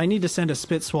a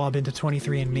spit swab into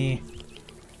 23andMe.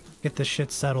 Get this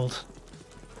shit settled.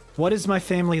 What is my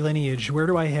family lineage? Where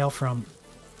do I hail from?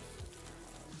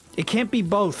 It can't be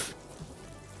both.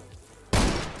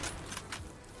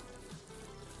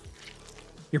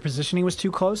 Your positioning was too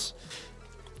close?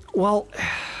 Well,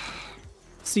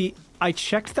 see, I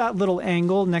checked that little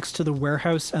angle next to the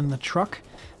warehouse and the truck.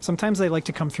 Sometimes they like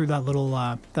to come through that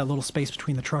little space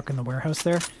between the truck and the warehouse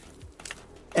there.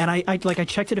 And I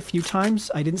checked it a few times.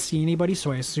 I didn't see anybody,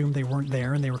 so I assumed they weren't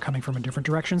there and they were coming from a different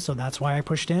direction, so that's why I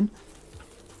pushed in.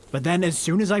 But then as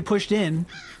soon as I pushed in,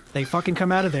 they fucking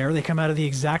come out of there. They come out of the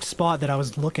exact spot that I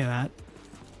was looking at.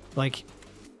 Like,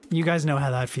 you guys know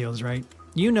how that feels, right?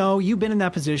 You know, you've been in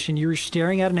that position. You're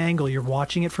staring at an angle. You're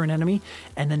watching it for an enemy.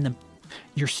 And then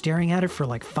you're staring at it for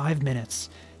like 5 minutes.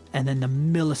 And then the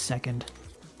millisecond,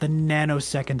 the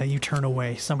nanosecond that you turn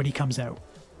away, somebody comes out.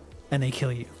 And they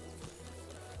kill you.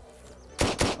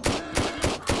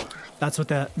 That's what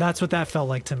that felt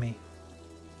like to me.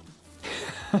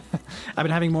 I've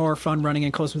been having more fun running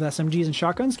in close with SMGs and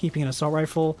shotguns, keeping an assault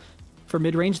rifle for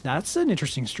mid-range. That's an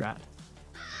interesting strat.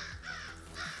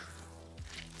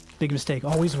 Big mistake.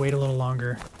 Always wait a little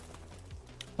longer.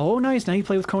 Oh, nice. Now you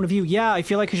play with Cone of View. Yeah, I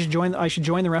feel like I should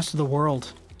join the rest of the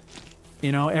world.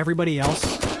 You know, everybody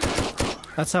else.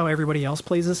 That's how everybody else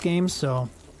plays this game, so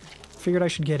figured I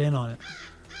should get in on it.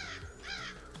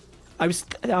 I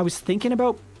was thinking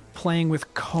about playing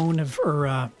with Cone of,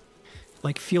 or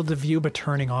like Field of View, but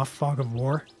turning off Fog of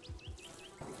War.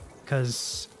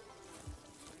 because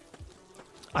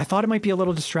I thought it might be a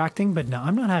little distracting, but no,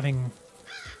 I'm not having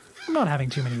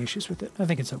too many issues with it. I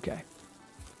think it's okay.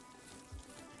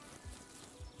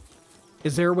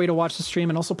 Is there a way to watch the stream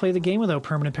and also play the game without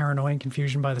permanent paranoia and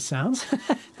confusion by the sounds?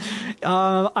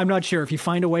 I'm not sure. If you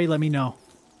find a way, let me know.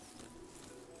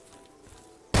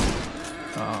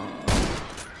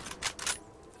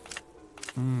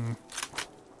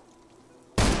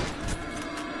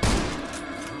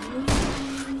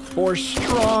 Force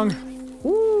strong.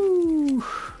 Woo!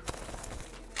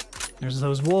 There's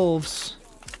those wolves.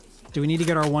 Do we need to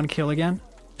get our 1 kill again?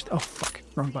 Oh, fuck.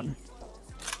 Wrong button.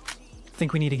 I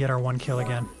think we need to get our 1 kill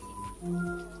again.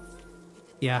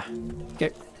 Yeah.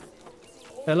 Okay.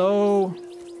 Hello,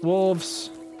 wolves.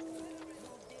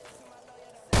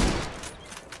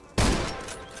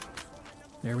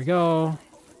 There we go.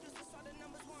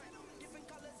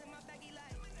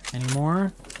 Any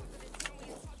more?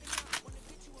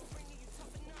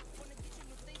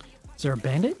 Is there a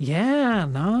bandit? Yeah,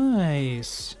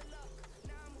 nice.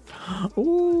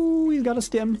 Ooh, he's got a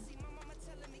stim.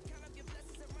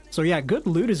 So yeah, good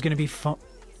loot is going to be fun.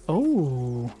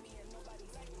 Oh.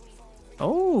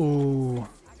 Oh.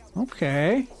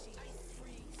 Okay.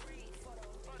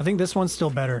 I think this one's still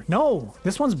better. No,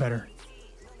 this one's better.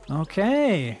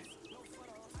 Okay.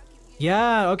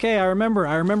 Yeah, okay, I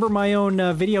remember my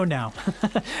own video now.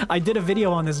 I did a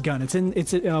video on this gun.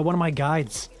 It's one of my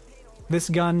guides. This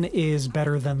gun is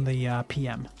better than the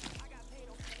PM.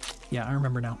 Yeah, I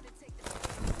remember now.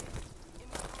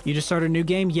 You just started a new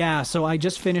game? Yeah, so I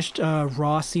just finished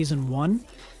Raw Season 1.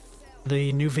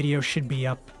 The new video should be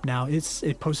up now.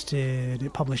 It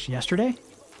published yesterday.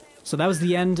 So that was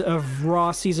the end of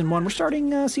Raw Season 1. We're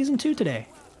starting Season 2 today.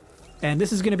 And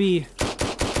this is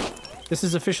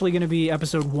officially going to be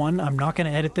Episode 1. I'm not going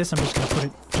to edit this. I'm just going to put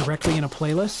it directly in a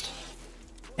playlist.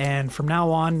 And from now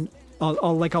on,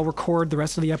 I'll record the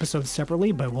rest of the episodes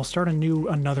separately, but we'll start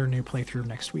another new playthrough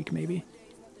next week, maybe.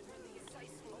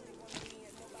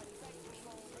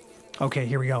 Okay,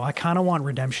 here we go. I kind of want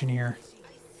redemption here.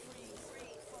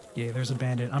 Yeah, there's a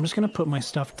bandit. I'm just going to put my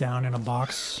stuff down in a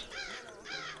box.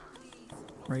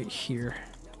 Right here.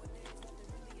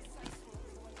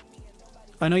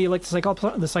 I know you like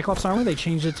the Cyclops armor. They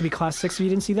changed it to be Class 6 if you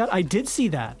didn't see that. I did see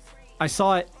that. I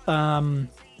saw it.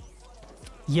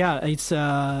 Yeah, it's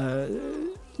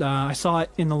I saw it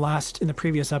in the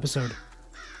previous episode.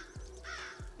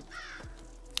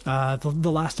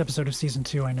 The last episode of Season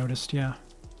 2, I noticed, yeah.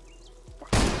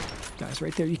 Guys,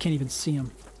 right there, you can't even see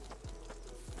him.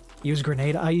 Use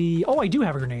grenade. Oh, I do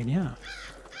have a grenade, yeah.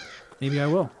 Maybe I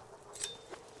will.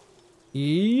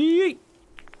 Yeet!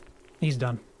 He's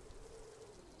done.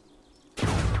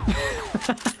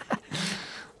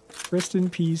 Rest in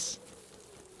peace.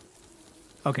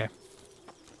 Okay.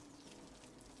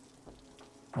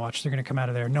 Watch, they're gonna come out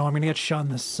of there. No, I'm gonna get shot on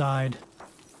this side.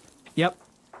 Yep.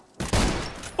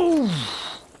 Oh!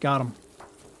 Got him.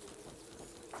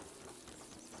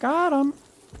 Got him.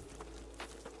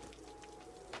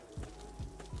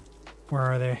 Where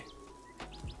are they?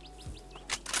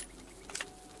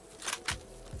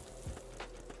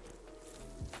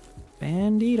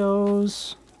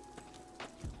 Banditos.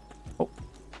 Oh.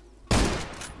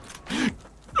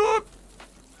 Oh!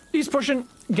 He's pushing.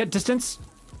 Get distance.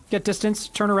 Get distance.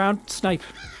 Turn around. Snipe.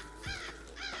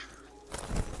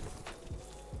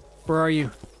 Where are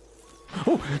you?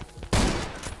 Oh!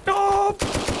 Oh!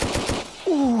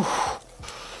 Ooh.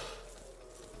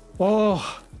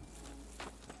 Oh!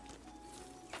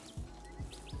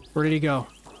 Where did he go?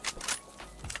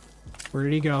 Where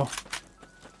did he go?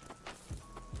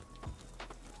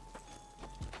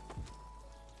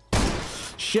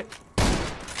 Shit.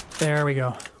 There we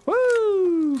go.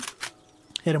 Woo!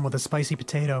 Hit him with a spicy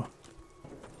potato.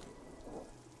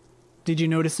 Did you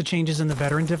notice the changes in the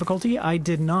veteran difficulty? I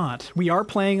did not. We are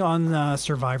playing on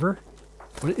Survivor.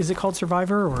 What is it called,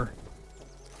 Survivor, or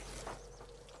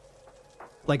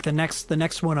like the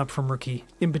next one up from Rookie,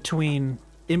 in between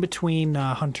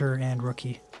Hunter and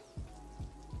Rookie.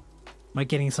 Mike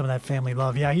getting some of that family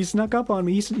love. Yeah, he snuck up on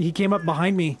me. He came up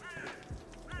behind me.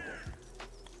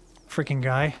 Freaking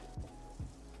guy.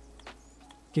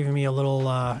 Giving me a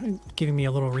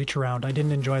little reach around. I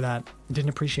didn't enjoy that. I didn't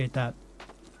appreciate that.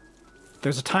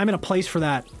 There's a time and a place for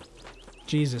that.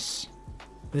 Jesus.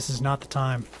 This is not the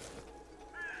time.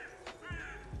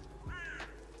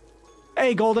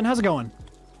 Hey, Golden, how's it going?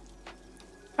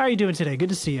 How are you doing today? Good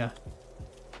to see you.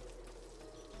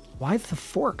 Why the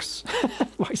forks?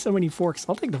 Why so many forks?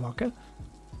 I'll take the vodka.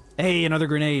 Hey, another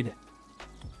grenade.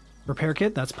 Repair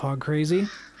kit, that's pog crazy.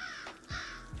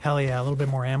 Hell yeah, a little bit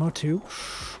more ammo too.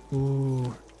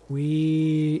 Ooh,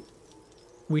 we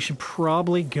we should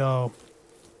probably go.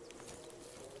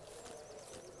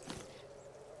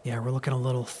 Yeah, we're looking a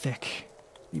little thick.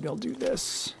 Maybe I'll do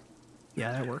this.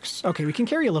 Yeah, that works. Okay, we can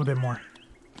carry a little bit more.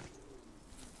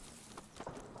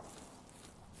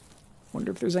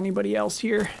 Wonder if there's anybody else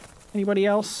here. Anybody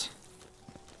else?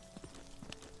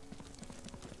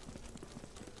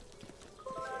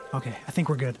 Okay, I think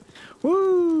we're good.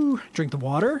 Woo! Drink the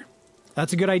water.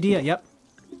 That's a good idea, yep.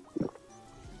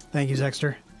 Thank you,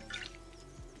 Zexter.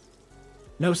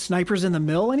 No snipers in the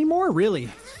mill anymore? Really?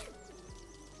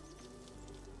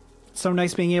 So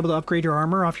nice being able to upgrade your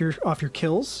armor off your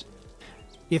kills.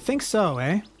 You think so,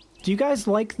 eh? Do you guys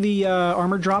like the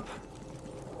armor drop?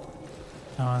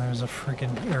 Oh, there's a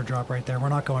freaking airdrop right there. We're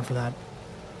not going for that.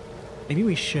 Maybe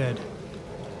we should.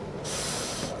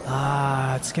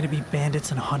 Ah, it's gonna be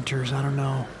bandits and hunters. I don't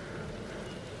know.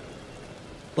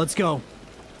 Let's go.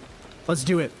 Let's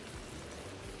do it.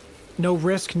 No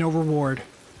risk, no reward.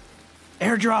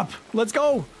 Airdrop! Let's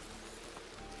go!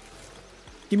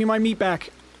 Give me my meat back.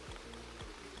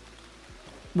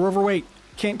 We're overweight.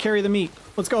 Can't carry the meat.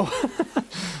 Let's go.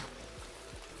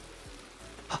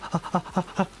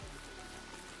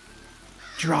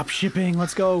 Drop shipping.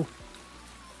 Let's go.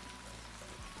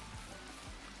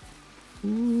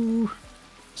 Ooh.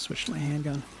 Switch to my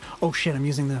handgun. Oh shit, I'm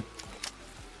using the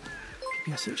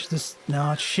PSH. This,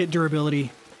 no, it's shit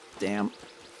durability. Damn.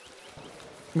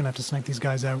 I'm gonna have to snipe these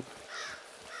guys out.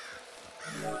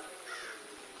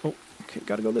 Oh, okay,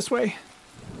 gotta go this way.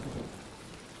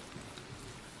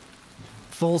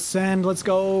 Full send, let's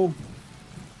go.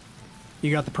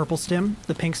 You got the purple stim?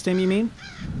 The pink stim, you mean?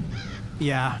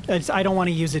 Yeah, I don't want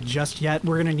to use it just yet.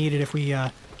 We're gonna need it if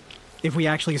we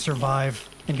actually survive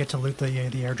and get to loot the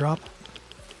airdrop.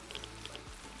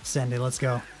 Send it, let's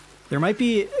go.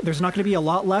 There's not gonna be a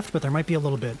lot left, but there might be a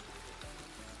little bit.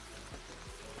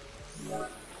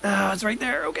 Ah, it's right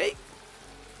there, okay.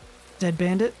 Dead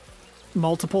bandit.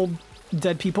 Multiple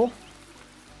dead people.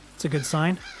 It's a good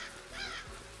sign.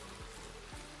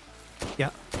 Yeah.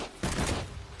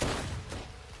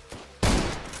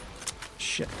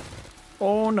 Shit.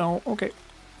 Oh no, okay.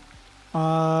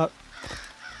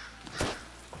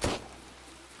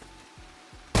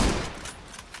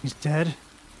 He's dead.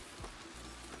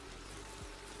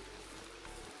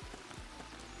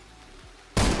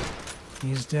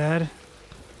 He's dead.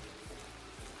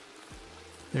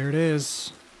 There it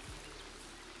is.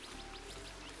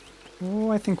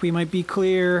 Oh, I think we might be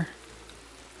clear.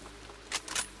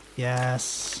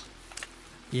 Yes.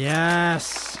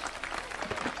 Yes.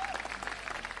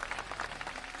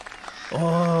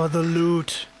 Oh, the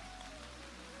loot.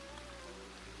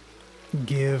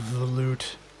 Give the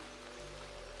loot.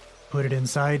 Put it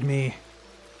inside me.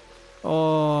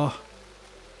 Oh.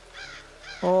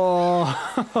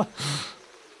 Oh.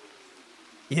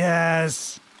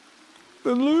 Yes.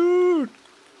 The loot.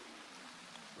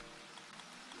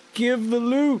 Give the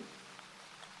loot.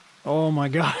 Oh my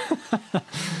god.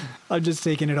 I'm just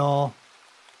taking it all.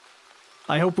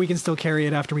 I hope we can still carry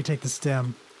it after we take the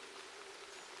stem.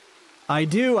 I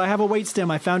do. I have a weight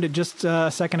stem. I found it just a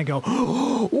second ago.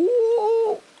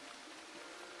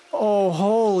 Oh,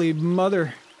 holy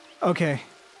mother. Okay.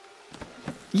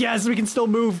 Yes, we can still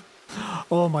move.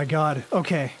 Oh my god.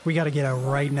 Okay, we gotta get out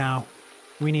right now.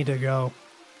 We need to go.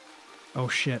 Oh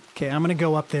shit. Okay, I'm gonna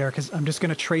go up there because I'm just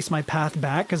gonna trace my path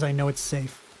back because I know it's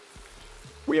safe.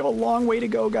 We have a long way to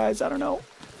go, guys. I don't know.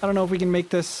 I don't know if we can make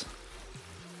this.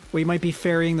 We might be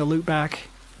ferrying the loot back.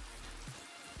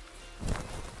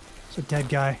 It's a dead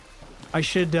guy. I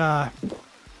should, no,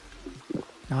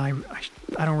 I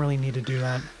don't really need to do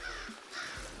that.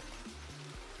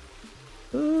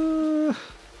 I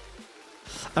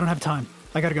don't have time.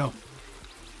 I gotta go.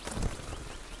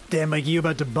 Damn, Mikey, you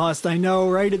about to bust. I know,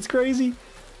 right? It's crazy.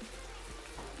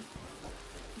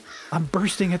 I'm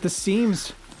bursting at the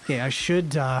seams. Okay, I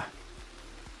should,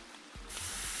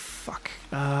 fuck.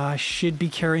 I should be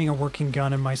carrying a working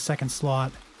gun in my second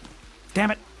slot.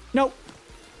 Damn it! No!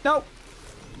 No!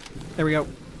 There we go.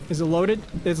 Is it loaded?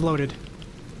 It's loaded.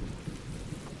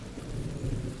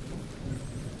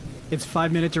 It's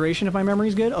 5-minute duration if my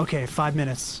memory's good? Okay, 5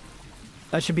 minutes.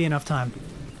 That should be enough time.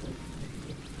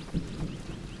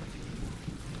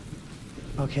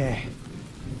 Okay.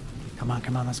 Come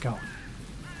on, let's go.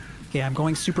 Okay, I'm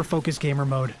going super focused gamer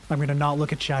mode. I'm gonna not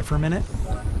look at chat for a minute.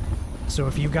 So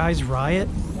if you guys riot,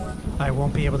 I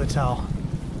won't be able to tell.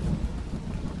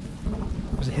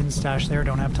 There's a hidden stash there,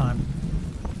 don't have time.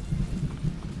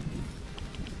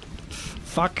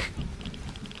 Fuck.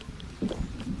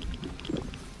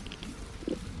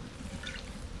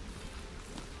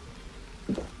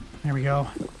 There we go.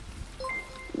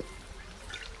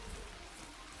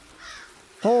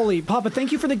 Holy, Papa,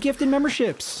 thank you for the gifted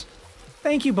memberships.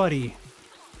 Thank you, buddy.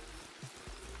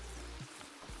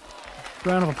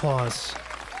 Round of applause.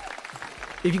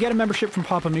 If you get a membership from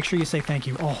Papa, make sure you say thank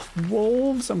you. Oh,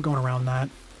 wolves. I'm going around that.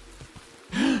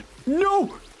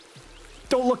 No!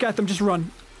 Don't look at them, just run.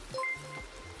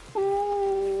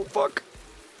 Oh, fuck.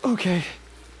 Okay.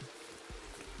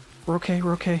 We're okay,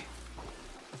 we're okay.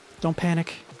 Don't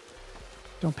panic.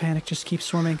 Don't panic, just keep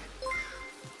swimming.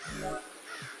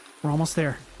 We're almost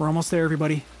there. We're almost there,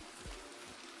 everybody.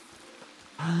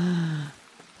 Oh,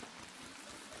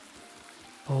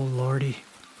 lordy.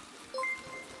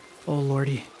 Oh,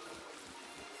 lordy.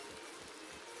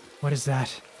 What is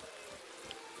that?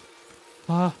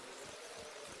 Oh.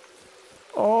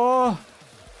 Oh.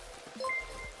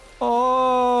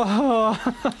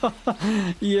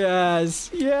 Yes.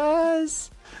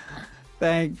 Yes.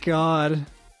 Thank God.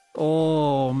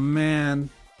 Oh, man.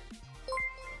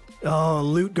 Oh,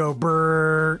 loot go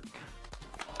brrr.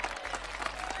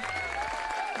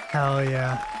 Hell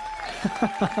yeah.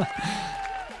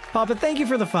 Papa, thank you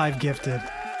for the 5 gifted.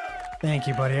 Thank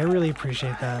you, buddy. I really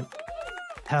appreciate that.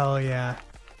 Hell yeah.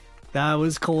 That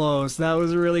was close. That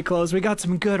was really close. We got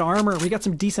some good armor. We got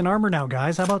some decent armor now,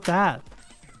 guys. How about that?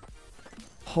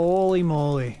 Holy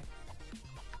moly.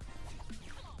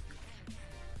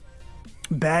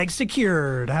 Bag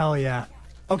secured. Hell yeah.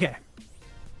 Okay.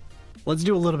 Let's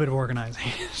do a little bit of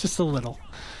organizing. Just a little.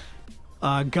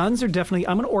 Guns are definitely...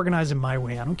 I'm going to organize it my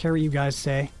way. I don't care what you guys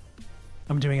say.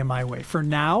 I'm doing it my way. For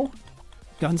now,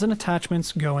 guns and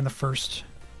attachments go in the first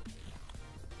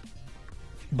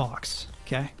box.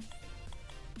 Okay?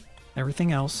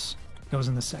 Everything else goes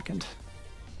in the second.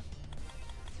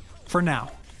 For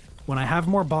now. When I have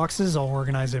more boxes, I'll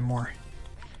organize it more.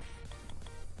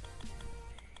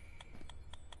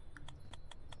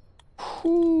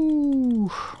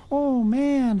 Whew. Oh,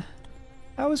 man.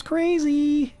 That was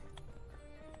crazy.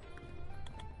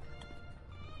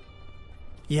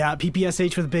 Yeah,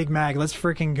 PPSH with Big Mag. Let's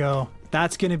freaking go.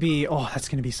 That's gonna be... Oh, that's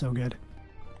gonna be so good.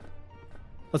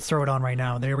 Let's throw it on right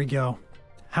now. There we go.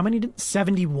 How many did...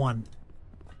 71.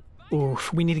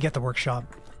 Oof, we need to get the workshop.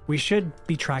 We should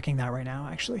be tracking that right now,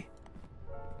 actually.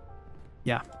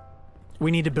 Yeah.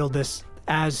 We need to build this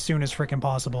as soon as freaking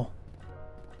possible.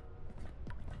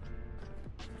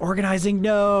 Organizing?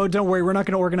 No, don't worry. We're not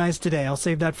going to organize today. I'll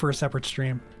save that for a separate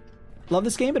stream. Love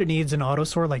this game, but it needs an auto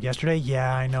sort like yesterday.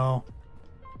 Yeah, I know.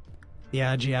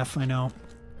 Yeah, GF, I know.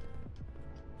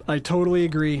 I totally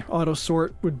agree. Auto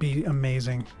sort would be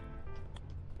amazing.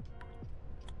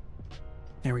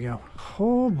 There we go.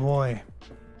 Oh boy.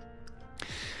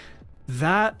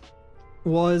 That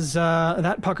was,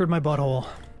 that puckered my butthole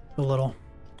a little.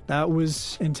 That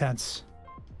was intense.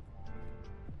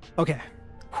 Okay.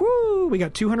 Whoo! We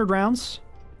got 200 rounds.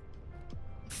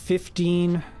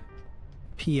 15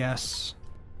 PS.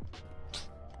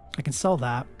 I can sell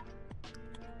that.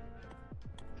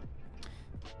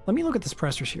 Let me look at the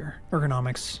suppressors here.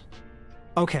 Ergonomics.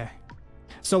 Okay.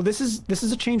 So this is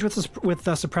a change with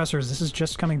suppressors. This is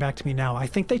just coming back to me now. I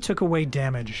think they took away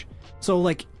damage. So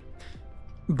like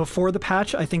before the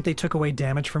patch, I think they took away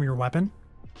damage from your weapon,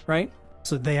 right?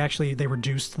 So they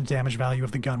reduced the damage value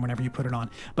of the gun whenever you put it on.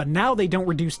 But now they don't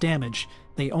reduce damage.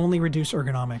 They only reduce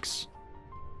ergonomics.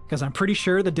 Because I'm pretty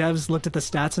sure the devs looked at the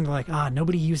stats and they're like,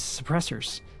 nobody uses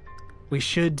suppressors. We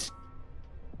should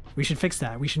fix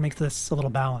that. We should make this a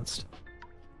little balanced.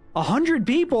 100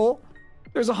 people?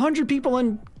 There's 100 people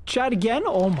in chat again?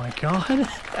 Oh my god.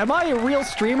 Am I a real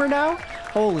streamer now?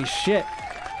 Holy shit.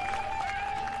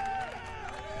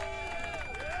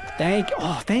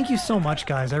 Thank you so much,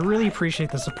 guys. I really appreciate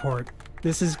the support.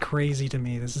 This is crazy to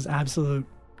me. This is absolute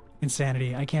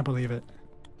insanity. I can't believe it.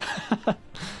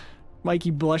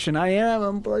 Mikey blushing.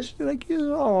 I'm blushing. Like,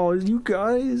 oh, you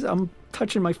guys. I'm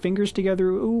touching my fingers together.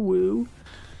 Ooh, woo.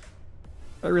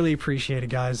 I really appreciate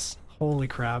it, guys. Holy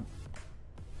crap.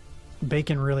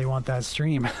 Bacon really want that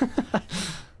stream.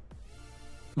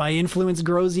 My influence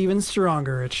grows even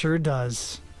stronger. It sure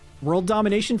does. World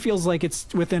domination feels like it's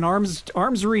within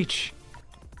arm's reach.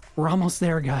 We're almost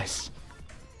there, guys.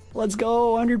 Let's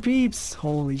go, 100 peeps.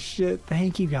 Holy shit.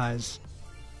 Thank you, guys.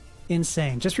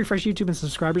 Insane. Just refresh YouTube and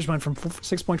subscribers went from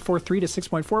 6.43 to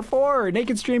 6.44.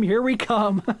 Naked stream, here we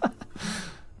come.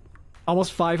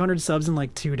 Almost 500 subs in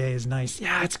like 2 days. Nice.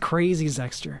 Yeah, it's crazy,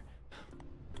 Zexter.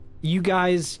 You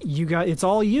guys, it's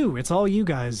all you. It's all you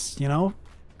guys, you know?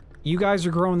 You guys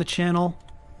are growing the channel,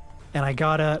 and I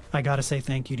gotta say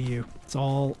thank you to you.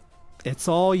 It's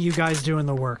all you guys doing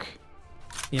the work,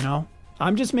 you know?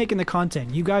 I'm just making the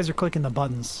content. You guys are clicking the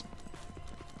buttons.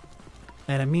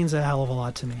 And it means a hell of a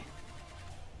lot to me.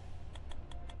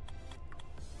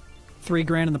 $3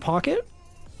 grand in the pocket?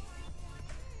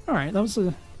 Alright, that was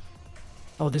a...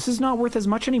 Oh, this is not worth as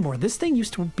much anymore. This thing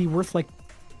used to be worth like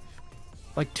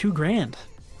 $2 grand.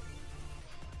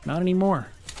 Not anymore.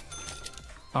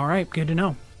 Alright, good to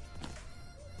know.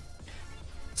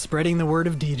 Spreading the word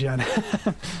of degen.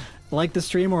 Like the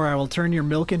stream or I will turn your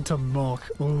milk into milk.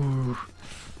 Ooh.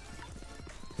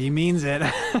 He means it.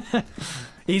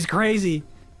 He's crazy.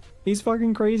 He's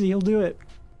fucking crazy. He'll do it.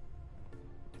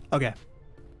 Okay.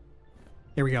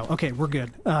 Here we go. Okay, we're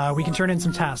good. We can turn in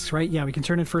some tasks, right? Yeah, we can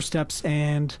turn in first steps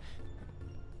and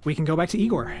we can go back to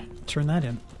Igor. Turn that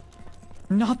in.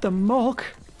 Not the milk.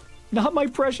 Not my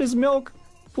precious milk.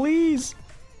 Please.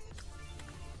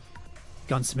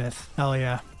 Gunsmith. Hell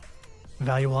yeah.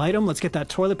 Valuable item. Let's get that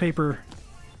toilet paper.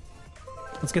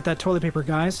 Let's get that toilet paper,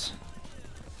 guys.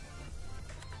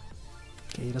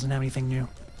 Okay, he doesn't have anything new.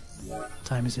 What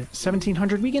time is it?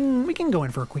 1700. We can go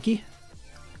in for a quickie.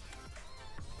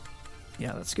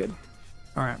 Yeah, that's good.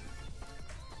 All right.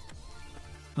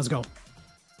 Let's go.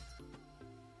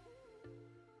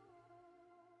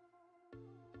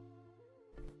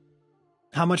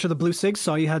 How much are the blue cigs?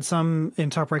 Saw you had some in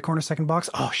top right corner, second box.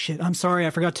 Oh shit! I'm sorry. I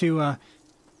forgot to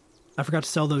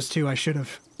sell those too. I should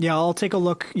have. Yeah, I'll take a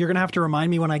look. You're gonna have to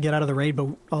remind me when I get out of the raid, but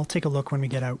I'll take a look when we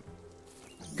get out.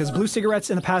 Because blue cigarettes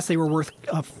in the past, they were worth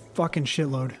a fucking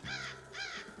shitload.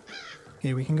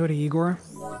 Okay, we can go to Igor.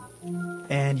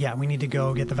 And yeah, we need to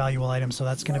go get the valuable item, so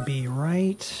that's gonna be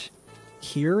right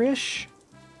here-ish.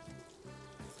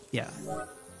 Yeah.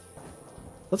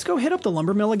 Let's go hit up the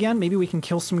lumber mill again. Maybe we can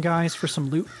kill some guys for some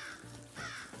loot.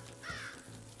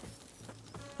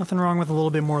 Nothing wrong with a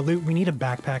little bit more loot. We need a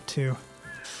backpack too.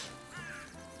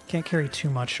 Can't carry too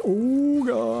much. Oh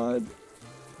god.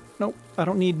 Nope, I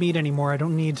don't need meat anymore. I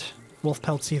don't need wolf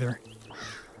pelts either.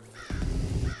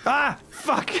 Ah!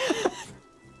 Fuck!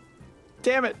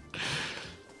 Damn it!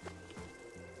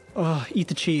 Oh, eat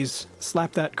the cheese.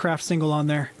 Slap that craft single on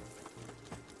there.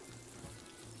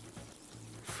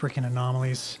 Freaking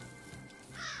anomalies.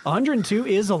 102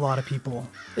 is a lot of people.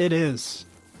 It is.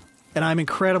 And I'm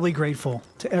incredibly grateful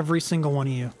to every single one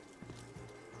of you.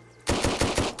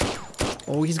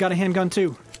 Oh, he's got a handgun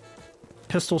too.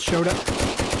 Pistol showed up.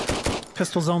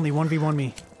 Pistols only, 1v1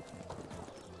 me.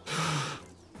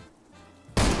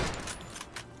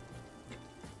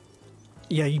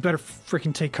 Yeah, you better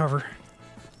freaking take cover.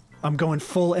 I'm going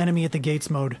full enemy at the gates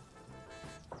mode.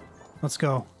 Let's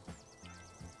go.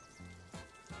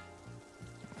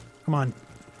 Come on.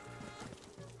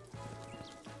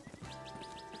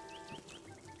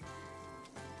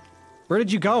 Where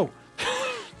did you go?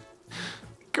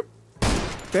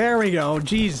 There we go.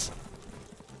 Jeez.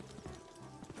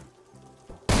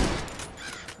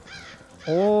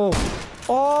 Oh.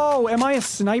 Oh, am I a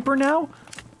sniper now?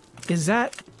 Is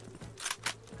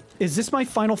this my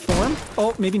final form?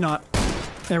 Oh, maybe not.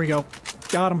 There we go.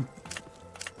 Got him.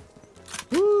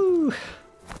 Woo.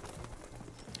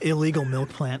 Illegal milk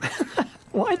plant.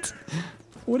 What?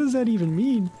 What does that even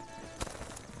mean?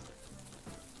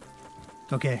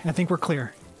 Okay, I think we're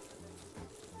clear.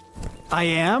 I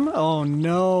am? Oh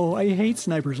no, I hate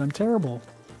snipers. I'm terrible.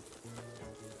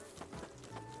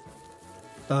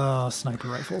 Sniper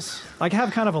rifles. I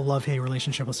have kind of a love-hate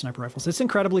relationship with sniper rifles. It's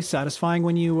incredibly satisfying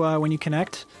when you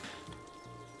connect,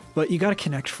 but you gotta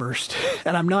connect first,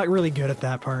 and I'm not really good at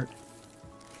that part.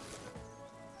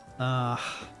 But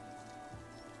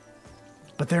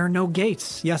there are no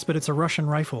gates. Yes, but it's a Russian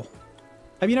rifle.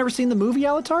 Have you never seen the movie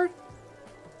Alatard?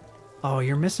 Oh,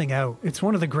 you're missing out. It's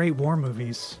one of the great war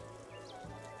movies.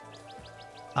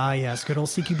 Ah, yes, good old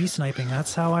CQB sniping.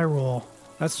 That's how I roll.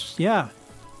 That's, yeah.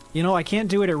 You know, I can't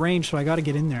do it at range, so I gotta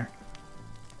get in there.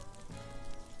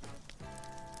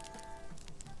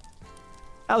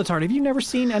 Alatard, have you never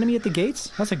seen Enemy at the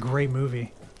Gates? That's a great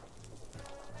movie.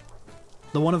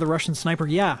 The one of the Russian sniper?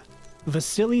 Yeah.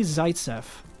 Vasily Zaitsev.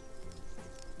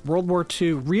 World War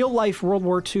II. Real-life World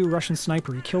War II Russian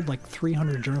sniper. He killed like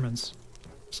 300 Germans.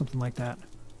 Something like that.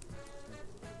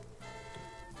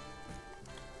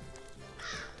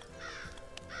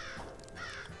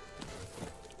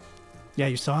 Yeah,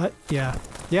 you saw it? Yeah.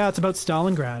 Yeah, it's about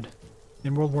Stalingrad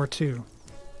in World War II.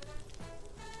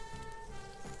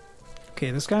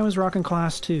 Okay, this guy was rocking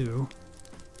class 2.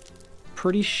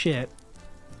 Pretty shit.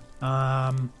 Hey,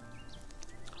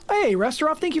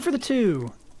 Restorov, thank you for the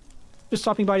 2. Just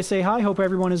stopping by to say hi. Hope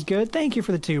everyone is good. Thank you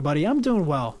for the 2, buddy. I'm doing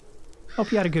well.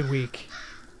 Hope you had a good week.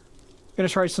 Gonna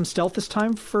try some stealth this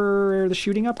time for the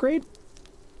shooting upgrade?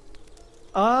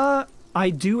 I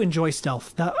do enjoy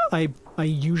stealth. I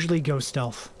usually go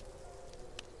stealth.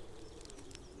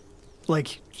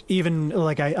 Like, even,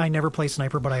 like, I never play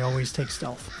sniper, but I always take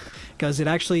stealth. Because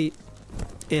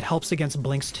it helps against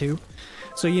blinks too.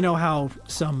 So you know how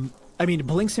some... I mean,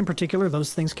 blinks in particular,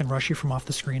 those things can rush you from off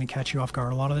the screen and catch you off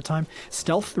guard a lot of the time.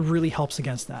 Stealth really helps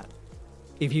against that.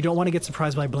 If you don't want to get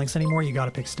surprised by blinks anymore, you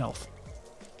gotta pick stealth.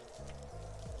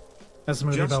 That's the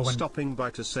movie Just about when... stopping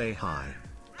by to say hi.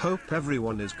 Hope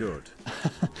everyone is good.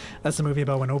 That's the movie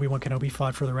about when Obi-Wan Kenobi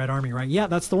fought for the Red Army, right? Yeah,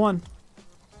 that's the one.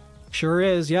 Sure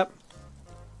is, yep.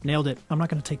 Nailed it. I'm not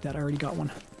gonna take that, I already got one.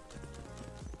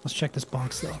 Let's check this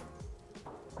box, though.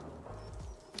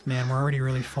 Man, we're already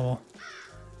really full.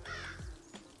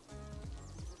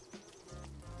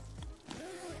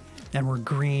 And we're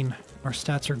green. Our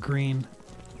stats are green.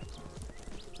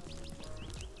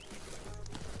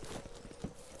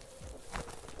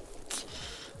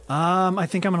 I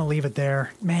think I'm gonna leave it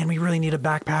there. Man, we really need a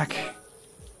backpack.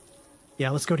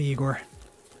 Yeah, let's go to Igor.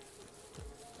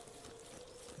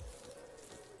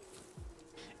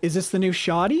 Is this the new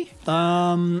shoddy?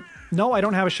 No, I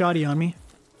don't have a shoddy on me.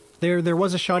 There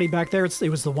was a shoddy back there. It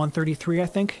was the 133, I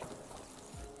think.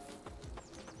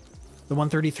 The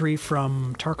 133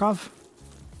 from Tarkov.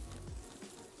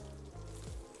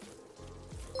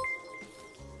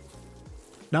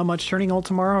 Not much turning old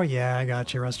tomorrow? Yeah, I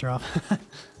got you, Restrov.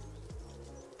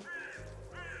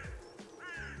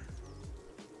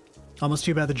 Almost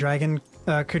too bad the dragon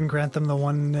couldn't grant them the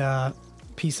one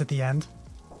piece at the end.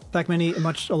 In fact,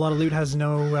 a lot of loot has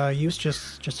no use,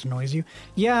 just annoys you.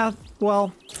 Yeah,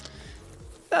 well,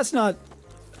 that's not...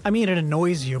 I mean, it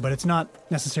annoys you, but it's not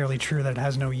necessarily true that it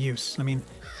has no use. I mean,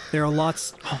 there are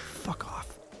lots... Oh, fuck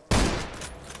off.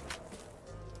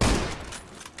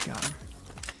 Got him.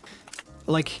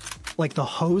 Like the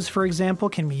hose, for example,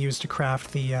 can be used to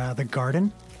craft the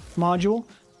garden module,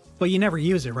 but you never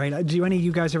use it, right? Do any of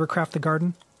you guys ever craft the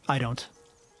garden? I don't.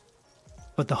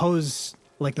 But the hose,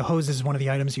 like the hose is one of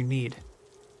the items you need.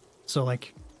 So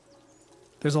like,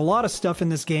 there's a lot of stuff in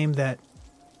this game that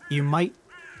you might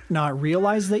not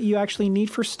realize that you actually need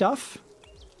for stuff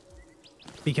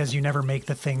because you never make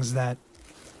the things that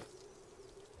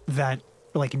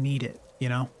like need it, you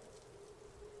know?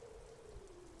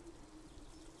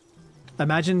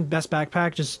 Imagine best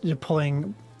backpack just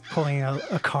pulling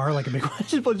a car like a big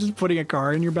one, just putting a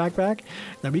car in your backpack.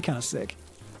 That'd be kind of sick.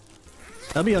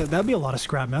 That'd be a lot of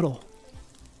scrap metal.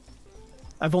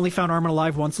 I've only found Armin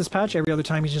alive once this patch. Every other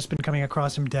time he's just been coming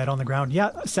across him dead on the ground.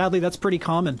 Yeah, sadly that's pretty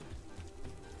common.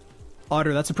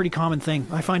 Otter, that's a pretty common thing.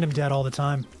 I find him dead all the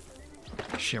time.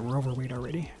 Shit, we're overweight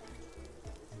already.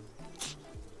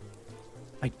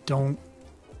 I don't...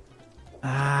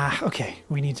 okay.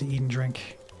 We need to eat and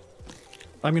drink.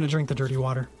 I'm gonna drink the dirty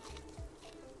water.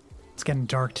 It's getting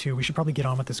dark too. We should probably get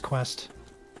on with this quest.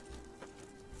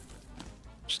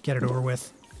 Just get it over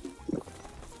with.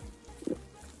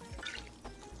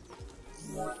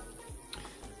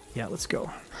 Yeah, let's go.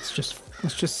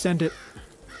 Let's just send it.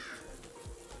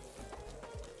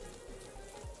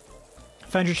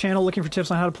 Found your channel, looking for tips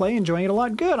on how to play, enjoying it a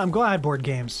lot. Good, I'm glad, board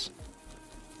games.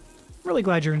 Really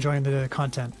glad you're enjoying the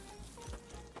content.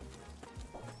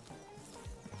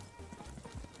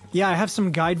 Yeah, I have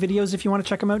some guide videos if you want to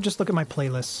check them out. Just look at my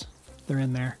playlists. They're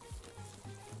in there.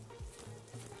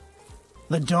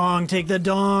 The dong, take the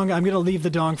dong. I'm going to leave the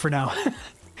dong for now.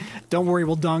 Don't worry,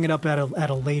 we'll dong it up at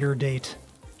a later date.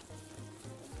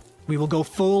 We will go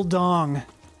full dong.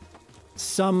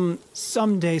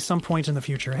 Someday, some point in the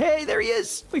future. Hey, there he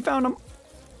is! We found him!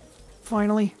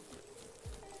 Finally.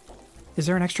 Is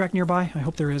there an extract nearby? I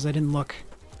hope there is. I didn't look.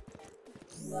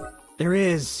 There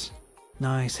is.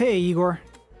 Nice. Hey, Igor.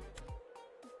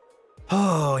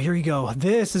 Oh, here we go.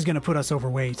 This is gonna put us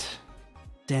overweight.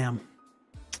 Damn.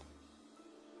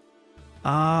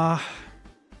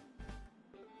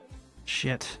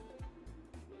 Shit.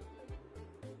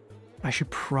 I should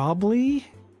probably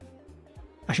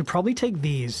take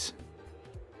these.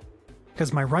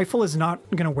 Because my rifle is not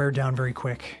gonna wear down very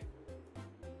quick.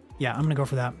 Yeah, I'm gonna go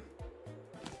for that.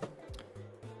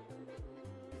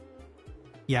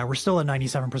 Yeah, we're still at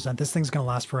 97%. This thing's gonna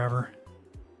last forever.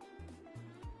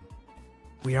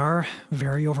 We are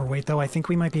very overweight, though. I think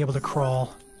we might be able to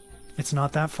crawl. It's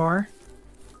not that far.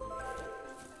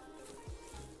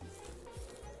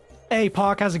 Hey,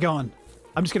 Pock, how's it going?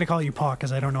 I'm just gonna call you Pock,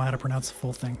 because I don't know how to pronounce the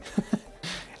full thing.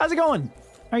 How's it going?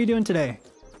 How are you doing today?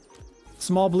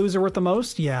 Small blues are worth the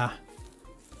most? Yeah.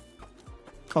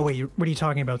 Oh, wait, what are you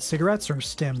talking about? Cigarettes or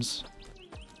stims?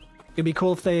 It'd be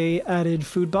cool if they added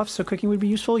food buffs so cooking would be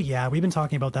useful? Yeah, we've been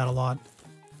talking about that a lot.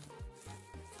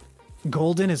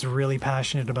 Golden is really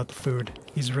passionate about the food.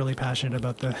 He's really passionate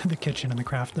about the kitchen and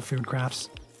the food crafts.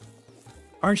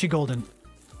 Aren't you, Golden?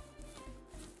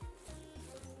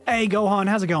 Hey, Gohan,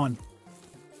 how's it going?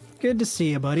 Good to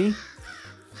see you, buddy.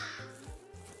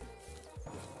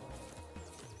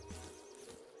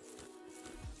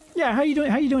 Yeah, how you doing?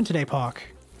 How you doing today, Pock?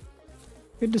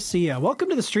 Good to see you. Welcome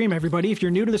to the stream, everybody. If you're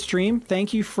new to the stream,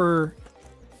 thank you for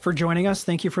joining us.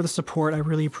 Thank you for the support. I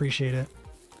really appreciate it.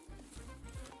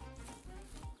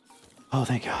 Oh,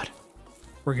 thank God.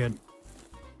 We're good.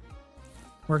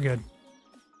 We're good.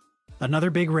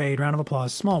 Another big raid. Round of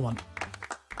applause. Small one.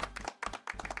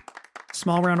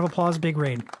 Small round of applause, big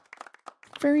raid.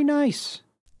 Very nice.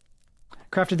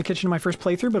 Crafted the kitchen in my first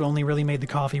playthrough, but only really made the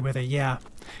coffee with it. Yeah.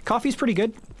 Coffee's pretty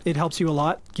good. It helps you a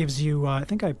lot. Gives you, I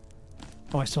think I...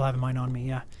 Oh, I still have mine on me,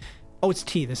 yeah. Oh, it's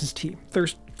tea. This is tea.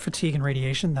 Thirst, fatigue, and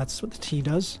radiation. That's what the tea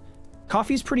does.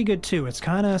 Coffee's pretty good, too. It's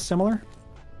kind of similar.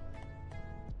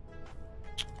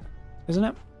 Isn't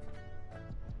it?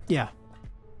 Yeah.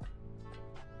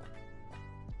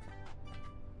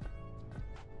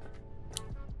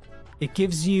 It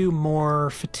gives you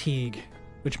more fatigue,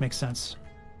 which makes sense.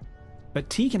 But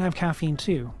tea can have caffeine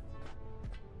too.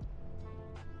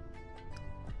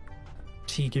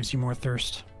 Tea gives you more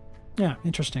thirst. Yeah,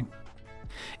 interesting.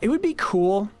 It would be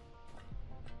cool.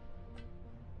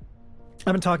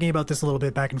 I've been talking about this a little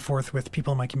bit back and forth with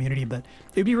people in my community, but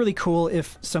it'd be really cool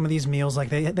if some of these meals, like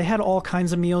they had all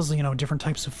kinds of meals, you know, different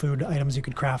types of food items you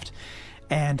could craft.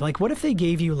 And like, what if they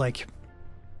gave you like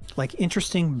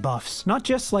interesting buffs, not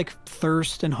just like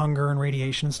thirst and hunger and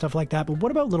radiation and stuff like that, but what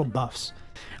about little buffs?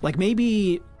 Like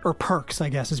maybe, or perks, I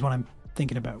guess is what I'm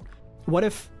thinking about. What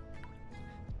if,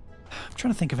 I'm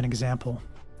trying to think of an example.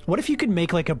 What if you could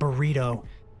make like a burrito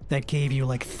that gave you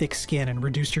like thick skin and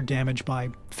reduced your damage by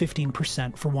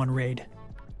 15% for one raid?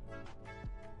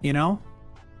 You know?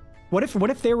 What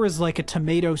if there was like a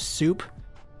tomato soup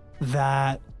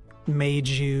that made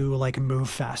you like move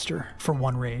faster for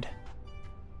one raid?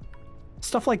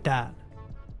 Stuff like that.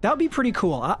 That would be pretty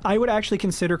cool. I would actually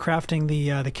consider crafting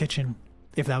the kitchen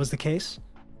if that was the case.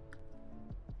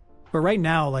 But right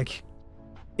now, like,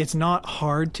 it's not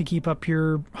hard to keep up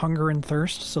your hunger and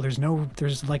thirst, so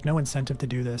there's like no incentive to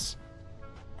do this.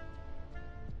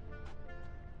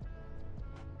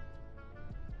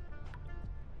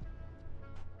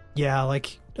 Yeah,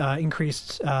 like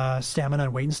increased stamina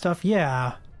and weight and stuff.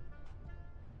 Yeah.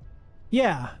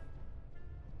 Yeah.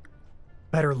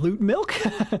 Better loot milk?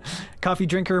 Coffee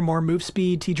drinker, more move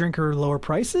speed. Tea drinker, lower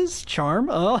prices. Charm.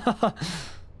 Oh.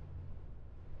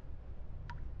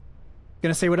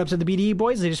 Gonna say what up to the BDE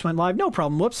boys. They just went live. No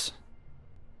problem. Whoops.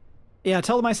 Yeah,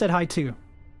 tell them I said hi too.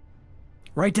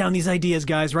 Write down these ideas,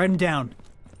 guys. Write them down.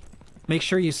 Make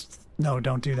sure you... No,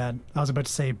 don't do that. I was about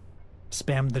to say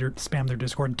spam their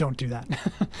Discord. Don't do that.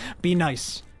 Be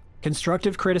nice.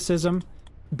 Constructive criticism.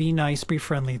 Be nice. Be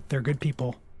friendly. They're good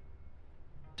people.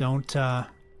 Don't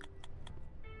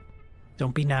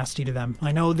be nasty to them.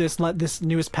 I know this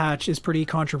newest patch is pretty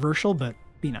controversial, but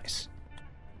be nice.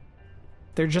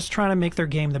 They're just trying to make their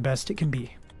game the best it can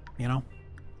be, you know?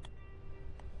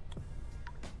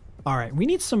 Alright, we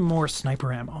need some more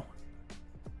sniper ammo.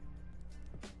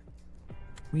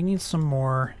 We need some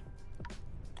more...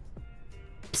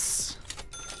 Psst.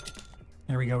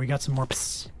 There we go, we got some more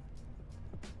psst.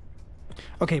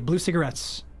 Okay, blue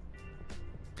cigarettes.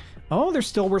 Oh, they're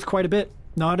still worth quite a bit.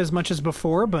 Not as much as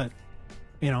before, but,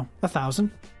 you know, 1,000.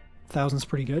 1,000's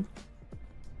pretty good.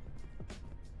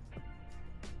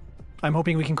 I'm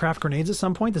hoping we can craft grenades at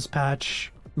some point. This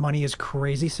patch money is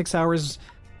crazy. 6 hours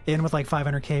in with like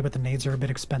 500k, but the nades are a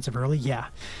bit expensive early. Yeah.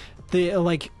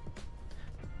 Like,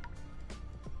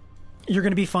 you're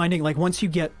going to be finding, like, once you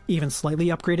get even slightly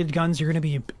upgraded guns, you're going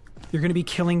to be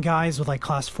killing guys with like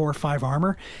class 4 or 5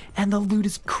 armor, and the loot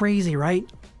is crazy, right?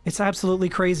 It's absolutely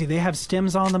crazy. They have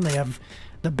stims on them. They have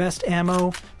the best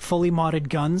ammo, fully modded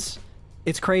guns.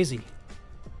 It's crazy.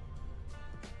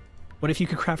 What if you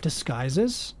could craft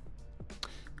disguises?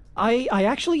 I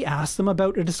actually asked them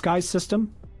about a disguise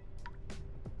system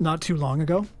not too long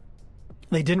ago.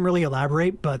 They didn't really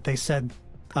elaborate, but they said,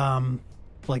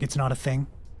 like, it's not a thing.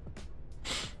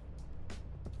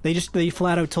 They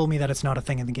flat out told me that it's not a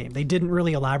thing in the game. They didn't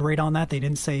really elaborate on that. They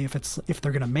didn't say if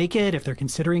they're gonna make it, if they're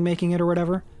considering making it or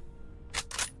whatever.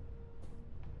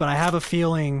 But I have a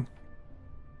feeling,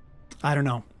 I don't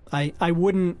know. I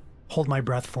wouldn't hold my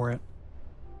breath for it.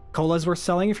 Cola's worth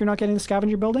selling if you're not getting the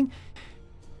scavenger building?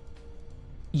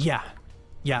 Yeah.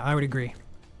 Yeah, I would agree.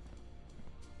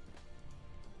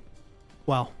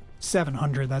 Well,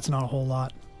 700, that's not a whole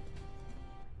lot.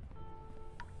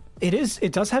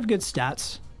 It does have good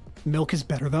stats. Milk is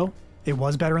better though. It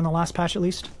was better in the last patch at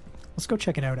least. Let's go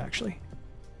check it out actually.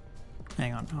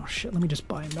 Hang on. Oh shit, let me just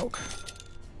buy milk.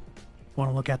 Want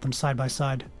to look at them side by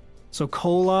side. So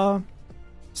cola,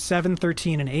 7,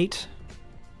 13, and 8.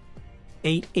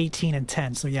 8, 18, and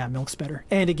 10. So yeah, milk's better.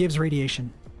 And it gives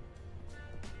radiation.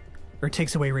 or it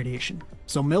takes away radiation.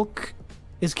 So milk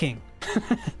is king.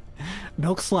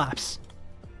 Milk slaps.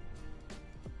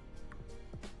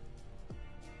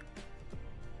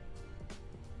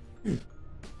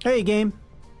 Hey, game.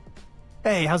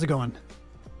 Hey, how's it going?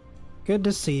 Good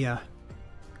to see ya.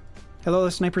 Hello,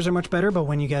 the snipers are much better, but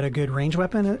when you get a good range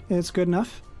weapon, it's good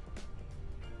enough.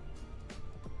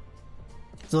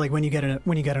 So like when you get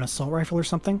an assault rifle or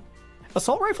something.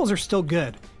 Assault rifles are still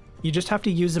good. You just have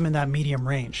to use them in that medium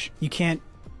range. You can't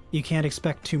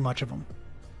expect too much of them.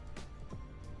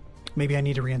 Maybe I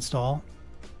need to reinstall.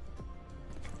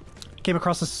 Came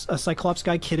across a Cyclops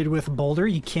guy kitted with Boulder.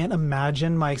 You can't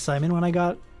imagine my excitement when I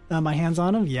got my hands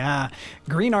on him. Yeah,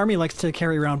 Green Army likes to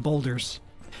carry around boulders.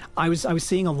 I was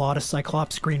seeing a lot of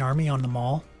Cyclops Green Army on the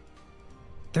mall.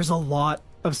 There's a lot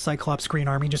of Cyclops Green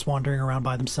Army just wandering around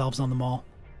by themselves on the mall.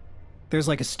 There's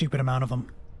like a stupid amount of them.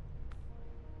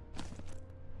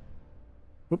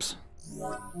 Whoops.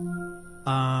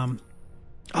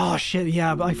 Oh shit,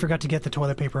 yeah, I forgot to get the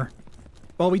toilet paper.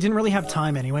 Well, we didn't really have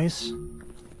time anyways.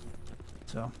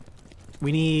 So,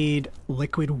 we need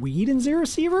liquid weed in Zero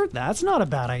Sievert? That's not a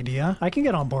bad idea. I can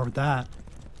get on board with that.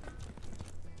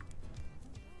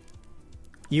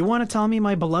 You want to tell me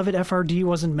my beloved FRD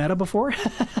wasn't meta before?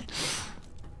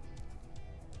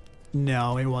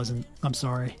 No, it wasn't. I'm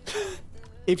sorry.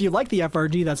 If you like the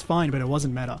FRD, that's fine, but it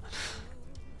wasn't meta.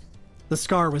 The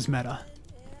Scar was meta.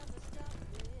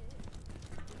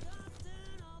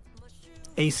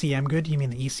 ACM good? You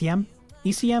mean the ECM?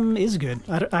 ECM is good.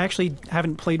 I actually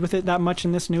haven't played with it that much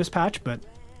in this newest patch, but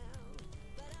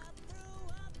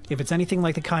if it's anything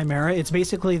like the Chimera, it's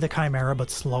basically the Chimera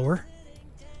but slower.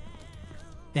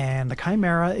 And the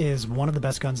Chimera is one of the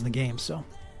best guns in the game, so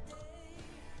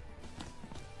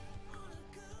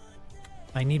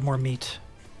I need more meat.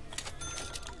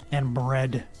 And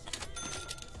bread.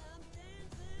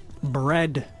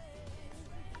 Bread.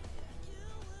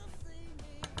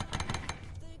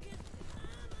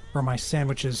 For my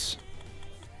sandwiches.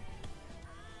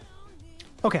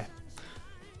 Okay.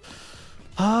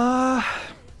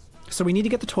 So we need to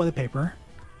get the toilet paper.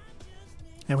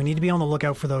 And we need to be on the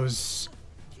lookout for those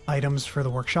items for the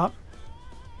workshop.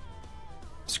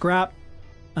 Scrap.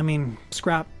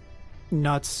 Scrap.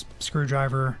 Nuts.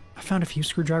 Screwdriver. I found a few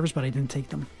screwdrivers, but I didn't take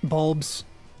them. Bulbs.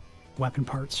 Weapon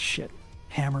parts. Shit.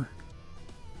 Hammer.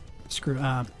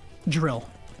 Drill.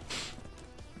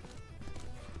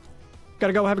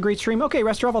 Gotta go. Have a great stream. Okay,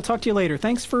 Restrov, I'll talk to you later.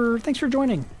 Thanks for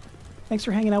joining. Thanks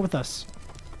for hanging out with us.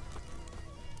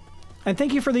 And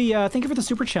thank you for the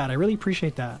super chat. I really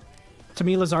appreciate that. To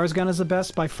me, Lazar's gun is the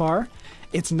best by far.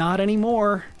 It's not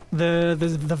anymore. The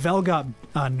Vel got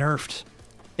nerfed.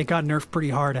 It got nerfed pretty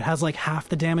hard. It has like half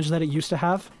the damage that it used to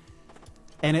have,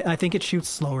 and I think it shoots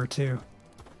slower too.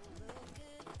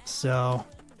 So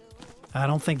I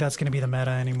don't think that's gonna be the meta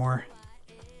anymore.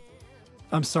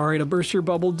 I'm sorry to burst your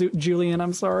bubble, Julian.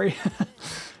 I'm sorry.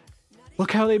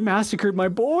 Look how they massacred my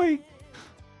boy.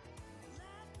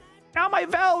 Now my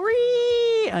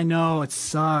Valry! I know, it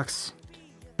sucks.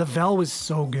 The Vel was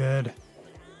so good.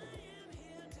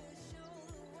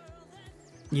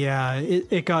 Yeah,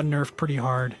 it got nerfed pretty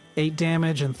hard. 8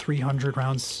 damage and 300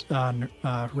 rounds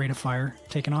rate of fire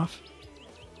taken off.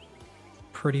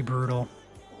 Pretty brutal.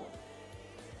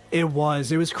 It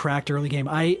was cracked early game.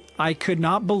 I could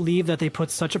not believe that they put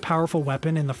such a powerful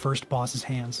weapon in the first boss's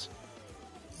hands.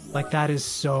 Like, that is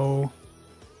so...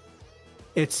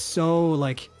 It's so,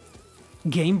 like,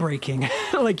 game-breaking.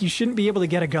 Like, you shouldn't be able to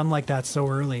get a gun like that so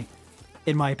early,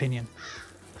 in my opinion.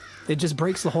 It just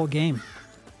breaks the whole game.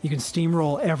 You can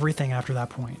steamroll everything after that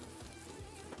point.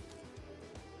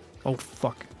 Oh,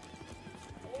 fuck.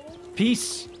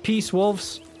 Peace! Peace,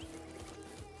 wolves!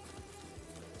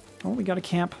 Oh, we got a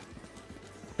camp.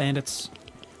 Bandits.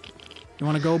 You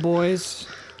wanna go, boys?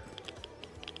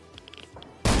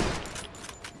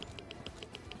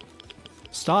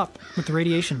 Stop with the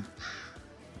radiation.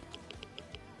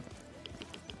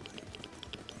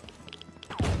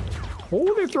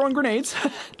 Oh, they're throwing grenades.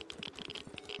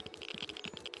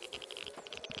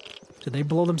 Did they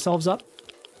blow themselves up?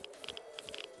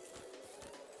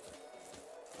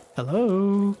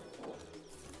 Hello?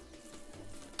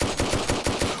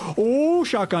 Oh,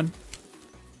 shotgun.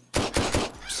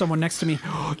 Someone next to me.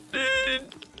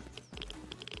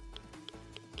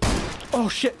 Oh,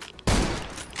 shit.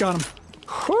 Got him.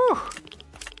 Whew.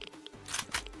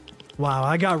 Wow,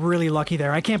 I got really lucky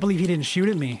there. I can't believe he didn't shoot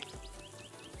at me.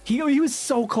 He was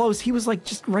so close. He was like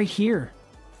just right here.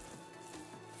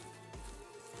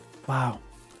 Wow.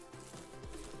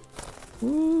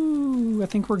 Ooh, I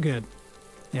think we're good.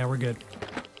 Yeah, we're good.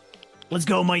 Let's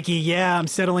go, Mikey. Yeah, I'm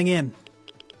settling in.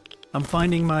 I'm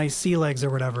finding my sea legs or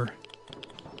whatever.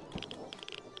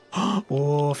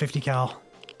 Oh, 50 cal.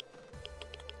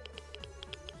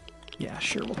 Yeah,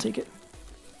 sure, we'll take it.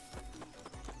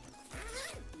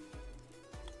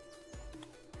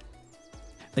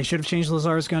 They should have changed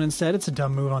Lazar's gun instead. It's a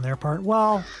dumb move on their part.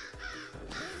 Well,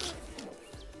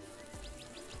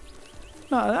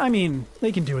 no, I mean,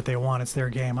 they can do what they want. It's their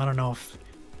game. I don't know if,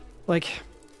 like,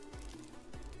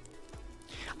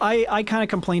 I kind of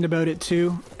complained about it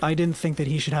too. I didn't think that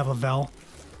he should have a Vel.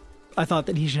 I thought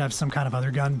that he should have some kind of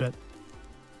other gun, but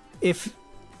if,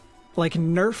 like,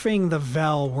 nerfing the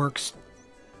Vel works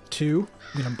too,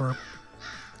 I'm gonna burp.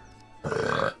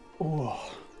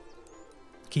 Oh,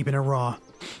 keeping it raw.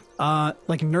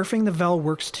 Like, nerfing the Vel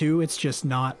works too, it's just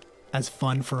not as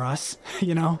fun for us,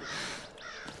 you know?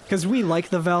 Because we like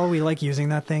the Vel, we like using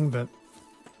that thing, but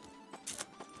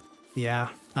yeah,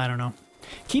 I don't know.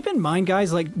 Keep in mind,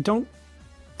 guys, like, don't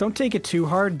take it too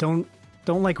hard. Don't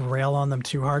like rail on them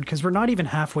too hard, because we're not even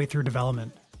halfway through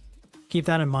development. Keep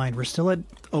that in mind. We're still at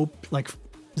like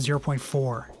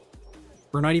 0.4.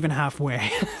 We're not even halfway,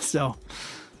 so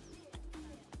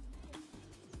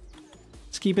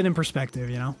let's keep it in perspective,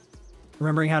 you know?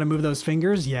 Remembering how to move those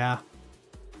fingers, yeah.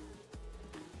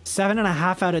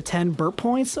 7.5 out of 10 burp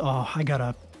points. Oh, I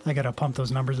gotta pump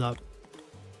those numbers up.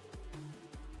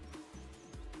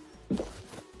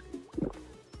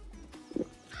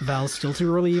 Val's still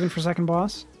too early even for second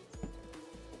boss.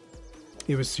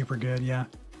 It was super good, yeah.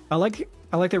 I like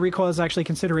that recoil is actually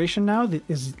consideration now.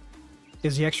 Is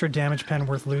the extra damage pen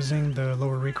worth losing? The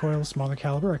lower recoil, smaller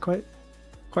caliber. I quite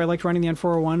liked running the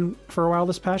N401 for a while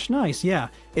this patch. Nice, yeah.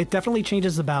 It definitely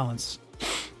changes the balance.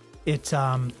 It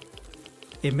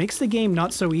makes the game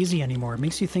not so easy anymore. It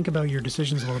makes you think about your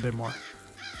decisions a little bit more.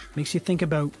 It makes you think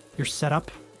about your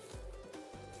setup.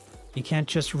 You can't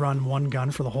just run one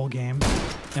gun for the whole game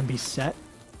and be set.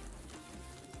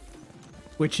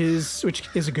 Which is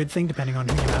a good thing depending on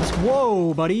who you ask.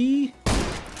 Whoa, buddy!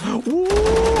 Whoa!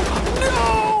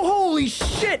 No! Holy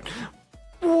shit!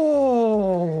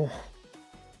 Whoa!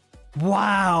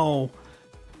 Wow!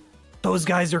 Those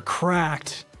guys are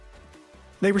cracked.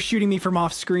 They were shooting me from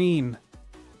off screen.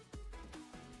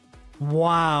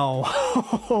 Wow.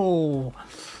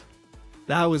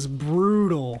 That was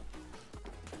brutal.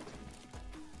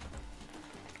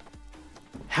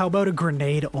 How about a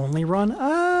grenade only run?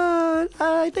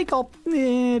 I think I'll...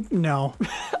 no.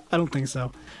 I don't think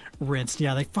so. Rinsed.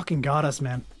 Yeah, they fucking got us,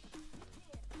 man.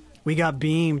 We got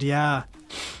beamed, yeah.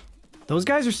 Those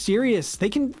guys are serious. They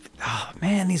can... oh,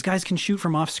 man, these guys can shoot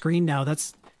from off screen now.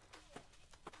 That's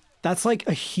like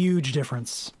a huge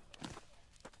difference.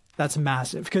 That's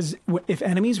massive. Because if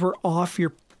enemies were off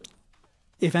your...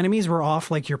 if enemies were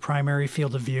off, like, your primary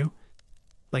field of view,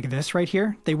 like this right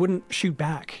here, they wouldn't shoot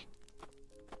back.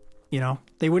 You know?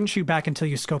 They wouldn't shoot back until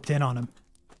you scoped in on them.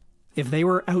 If they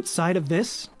were outside of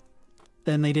this,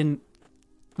 then they didn't...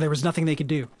 there was nothing they could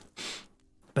do.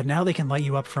 But now they can light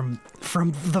you up from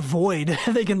the void.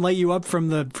 They can light you up from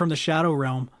the shadow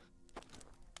realm.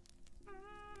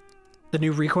 The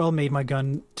new recoil made my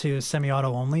gun to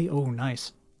semi-auto only. Oh,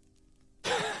 nice.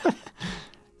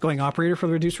 Going operator for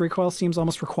the reduced recoil seems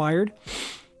almost required.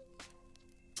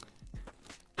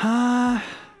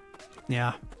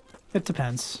 Yeah. It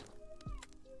depends.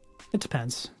 It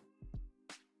depends.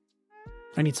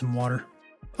 I need some water.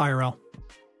 IRL.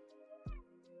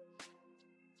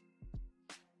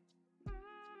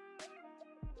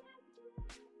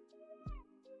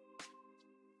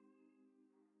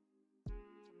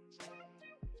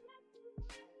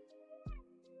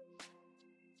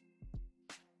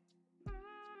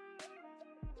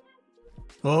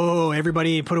 Oh,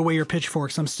 everybody put away your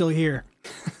pitchforks. I'm still here.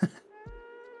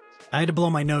 I had to blow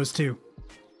my nose too.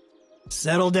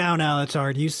 Settle down,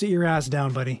 Alatard. You sit your ass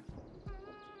down, buddy.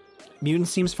 Mutant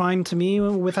seems fine to me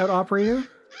without operator.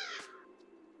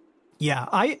 Yeah,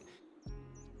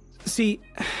 see,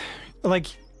 like,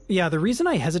 yeah, the reason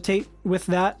I hesitate with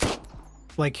that,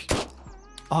 like,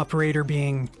 operator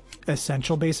being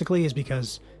essential basically, is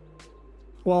because,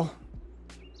 well,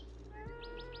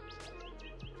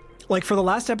 like, for the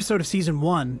last episode of Season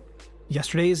 1,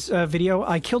 yesterday's video,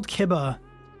 I killed Kibba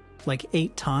like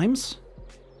 8 times,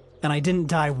 and I didn't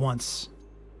die once.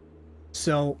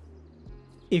 So,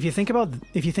 if you think about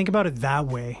it that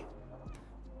way,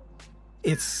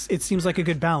 it seems like a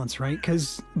good balance, right?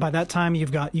 Because by that time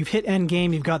you've hit end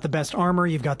game, you've got the best armor,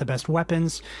 you've got the best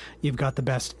weapons, you've got the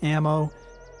best ammo,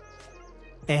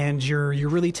 and you're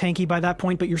really tanky by that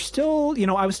point. But you're still, you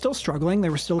know, I was still struggling.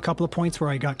 There were still a couple of points where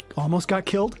I almost got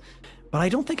killed, but I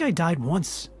don't think I died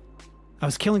once. I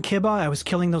was killing Kibba, I was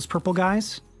killing those purple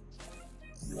guys,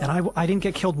 and I didn't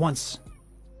get killed once.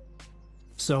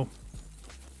 So,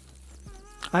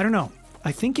 I don't know.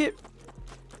 I think it's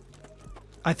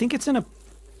in a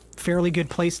fairly good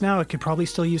place now. It could probably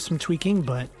still use some tweaking,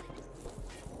 but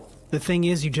the thing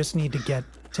is, you just need to get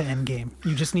to endgame.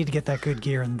 You just need to get that good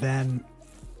gear, and then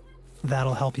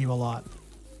that'll help you a lot.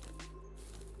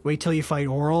 Wait till you fight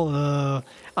Oral.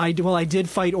 I did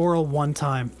fight Oral one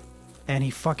time, and he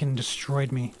fucking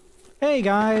destroyed me. Hey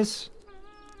guys,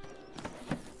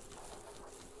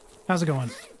 how's it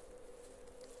going?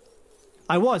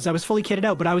 I was fully kitted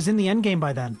out, but I was in the endgame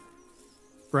by then,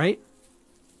 right?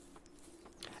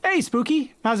 Hey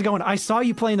Spooky, how's it going? I saw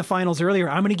you playing the finals earlier.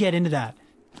 I'm gonna get into that.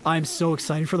 I'm so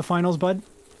excited for the finals, bud.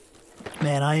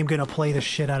 Man, I am gonna play the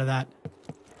shit out of that.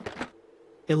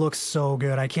 It looks so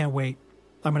good. I can't wait.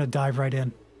 I'm gonna dive right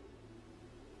in.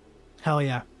 Hell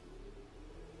yeah.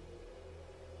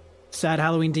 Sad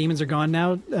Halloween demons are gone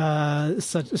now.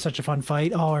 Such a fun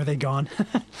fight. Oh, are they gone?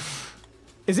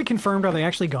 Is it confirmed? Are they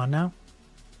actually gone now?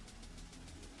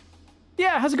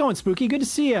 Yeah, how's it going, Spooky? Good to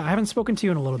see you. I haven't spoken to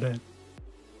you in a little bit.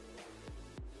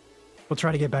 We'll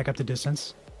try to get back up to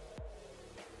distance.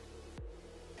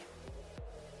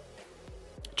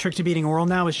 Trick to beating Oral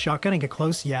now is shotgun and get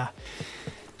close. Yeah.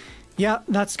 Yeah,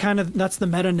 that's the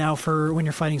meta now for when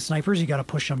you're fighting snipers. You gotta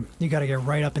push them. You gotta get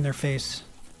right up in their face.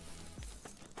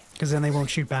 Because then they won't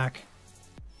shoot back.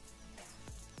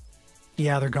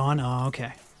 Yeah, they're gone? Oh,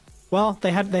 okay. Well,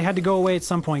 they had to go away at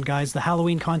some point, guys. The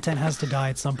Halloween content has to die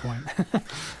at some point.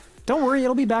 Don't worry,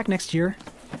 it'll be back next year.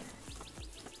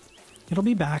 It'll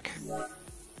be back.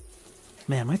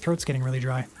 Man, my throat's getting really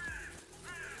dry.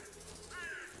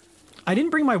 I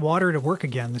didn't bring my water to work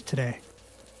again today.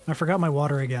 I forgot my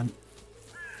water again.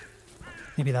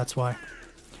 Maybe that's why.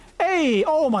 Hey!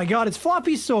 Oh my god, it's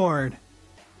Floppy Sword!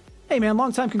 Hey man,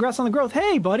 long time, congrats on the growth.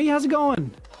 Hey buddy, how's it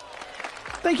going?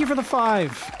 Thank you for the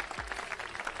 5.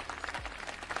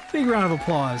 Big round of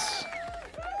applause.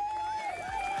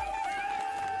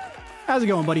 How's it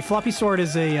going, buddy? Floppy Sword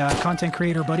is a content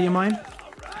creator buddy of mine.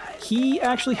 He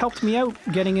actually helped me out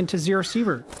getting into Zero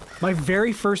Sievert. My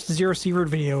very first Zero Sievert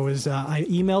video was, I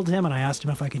emailed him and I asked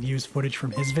him if I could use footage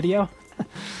from his video.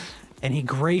 And he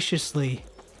graciously...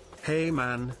 Hey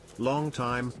man, long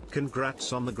time,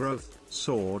 congrats on the growth,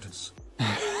 swords.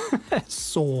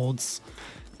 Swords.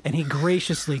 And he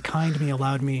graciously kindly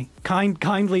allowed me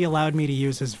to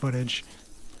use his footage.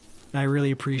 And I really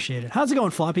appreciate it. How's it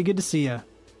going, Floppy? Good to see you.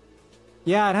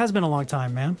 Yeah, it has been a long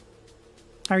time, man.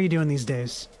 How are you doing these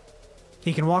days?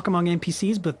 He can walk among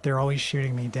NPCs, but they're always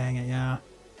shooting me. Dang it, yeah.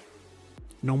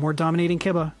 No more dominating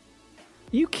Kibba.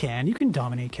 You can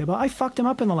dominate Kibba. I fucked him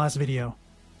up in the last video.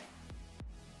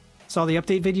 Saw the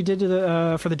update vid you did to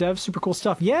the, for the devs. Super cool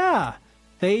stuff. Yeah!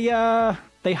 They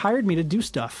hired me to do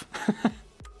stuff.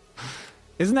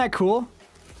 Isn't that cool?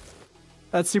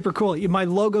 That's super cool. My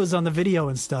logo's on the video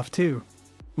and stuff, too.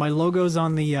 My logo's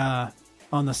on the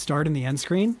start and the end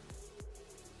screen.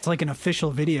 It's like an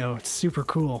official video. It's super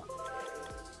cool.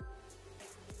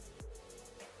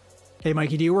 Hey,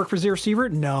 Mikey, do you work for Zero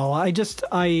Sievert? No, I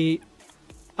do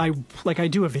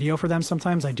a video for them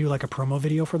sometimes. I do like a promo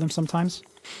video for them sometimes.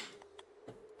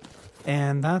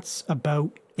 And that's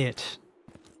about it.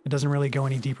 It doesn't really go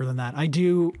any deeper than that.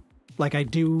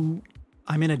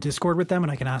 I'm in a Discord with them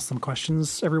and I can ask them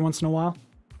questions every once in a while.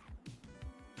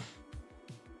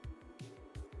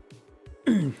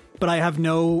 But I have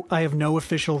no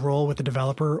official role with the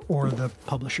developer or the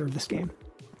publisher of this game.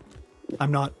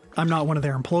 I'm not one of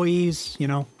their employees, you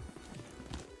know.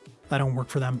 I don't work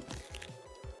for them.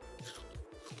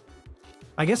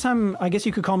 I guess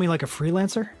you could call me like a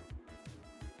freelancer.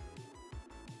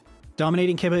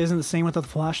 Dominating Kibba isn't the same without the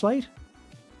flashlight.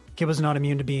 Kibba's not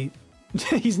immune to be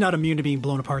he's not immune to being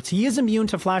blown apart. He is immune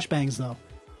to flashbangs though.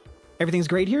 Everything's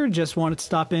great here. Just wanted to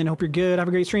stop in. Hope you're good. Have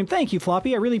a great stream. Thank you,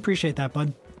 Floppy. I really appreciate that,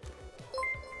 bud.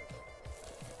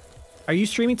 Are you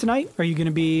streaming tonight? Are you going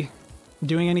to be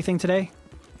doing anything today?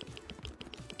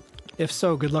 If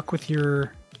so, good luck with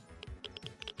your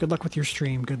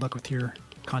stream. Good luck with your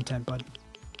content, bud.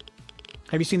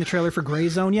 Have you seen the trailer for Gray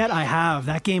Zone yet? I have.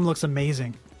 That game looks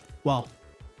amazing. Well,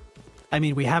 I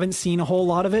mean, we haven't seen a whole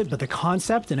lot of it, but the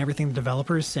concept and everything the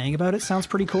developer is saying about it sounds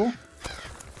pretty cool.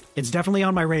 It's definitely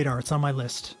on my radar. It's on my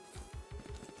list.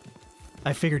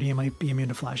 I figured he might be immune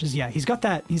to flashes. Yeah, he's got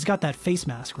that face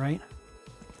mask, right?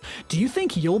 Do you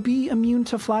think you'll be immune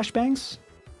to flashbangs?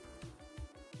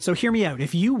 So hear me out.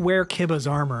 If you wear Kibba's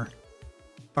armor,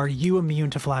 are you immune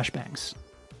to flashbangs?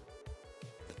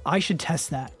 I should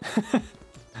test that.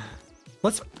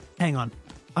 Hang on.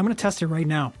 I'm going to test it right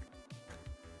now.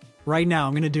 Right now,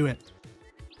 I'm going to do it.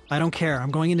 I don't care. I'm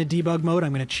going into debug mode.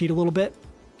 I'm going to cheat a little bit.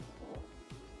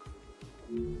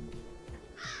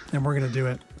 And we're going to do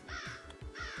it.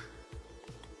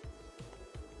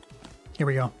 Here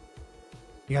we go.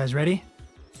 You guys ready?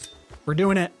 We're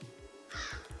doing it.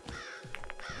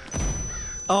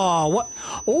 Oh, what?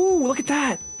 Oh, look at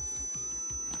that.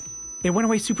 It went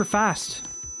away super fast.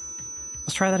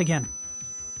 Let's try that again.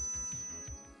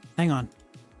 Hang on.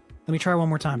 Let me try one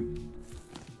more time.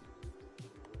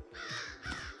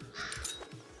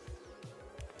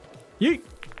 Yeet.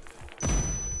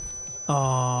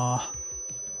 Aww.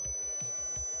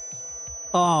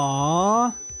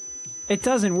 Aww. It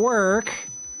doesn't work.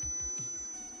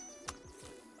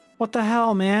 What the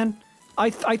hell, man? I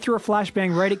threw a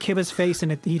flashbang right at Kibba's face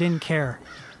and he didn't care.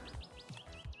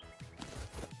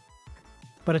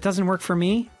 But it doesn't work for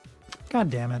me? God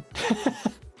damn it.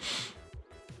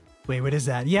 Wait, what is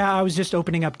that? Yeah, I was just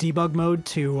opening up debug mode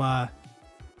to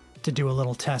do a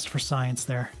little test for science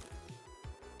there.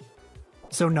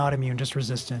 So not immune, just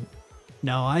resistant.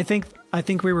 No, I think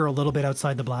we were a little bit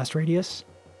outside the blast radius.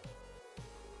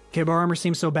 Kibba armor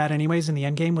seems so bad anyways in the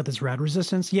endgame with its rad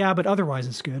resistance. Yeah, but otherwise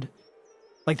it's good.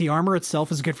 Like, the armor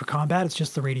itself is good for combat, it's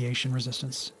just the radiation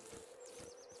resistance.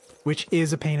 Which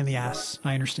is a pain in the ass,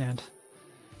 I understand.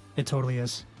 It totally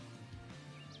is.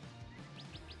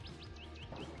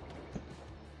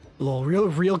 Lol,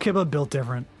 real Kibba built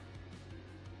different.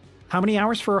 How many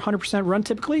hours for a 100% run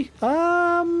typically?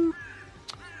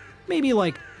 Maybe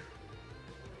like...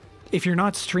 If you're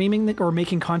not streaming or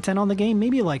making content on the game,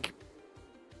 maybe like...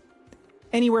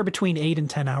 anywhere between 8 and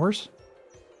 10 hours.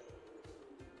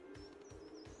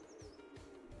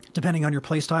 Depending on your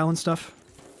playstyle and stuff.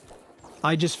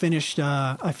 I just finished,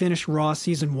 I finished Raw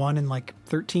Season 1 in like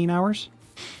 13 hours.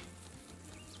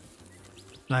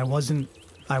 And I wasn't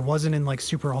in like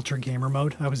super ultra gamer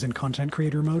mode. I was in content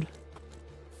creator mode.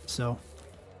 So.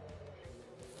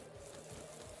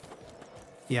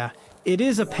 Yeah. It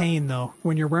is a pain though.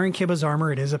 When you're wearing Kibba's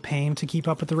armor, it is a pain to keep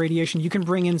up with the radiation. You can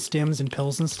bring in stims and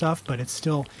pills and stuff, but it's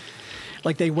still...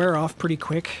 like, they wear off pretty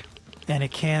quick. And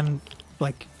it can,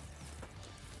 like...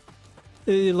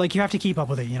 like, you have to keep up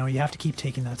with it, you know? You have to keep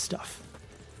taking that stuff.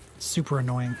 It's super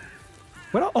annoying.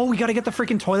 What? Oh, we gotta get the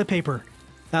freaking toilet paper.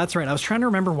 That's right. I was trying to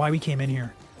remember why we came in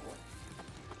here.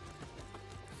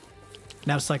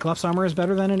 Now Cyclops armor is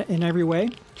better than in every way?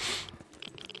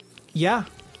 Yeah.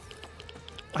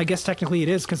 I guess technically it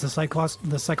is, because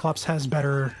the Cyclops has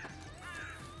better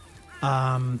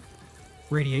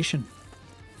radiation.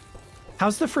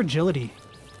 How's the fragility?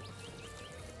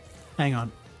 Hang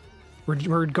on.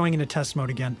 We're going into test mode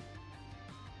again.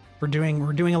 We're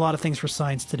doing a lot of things for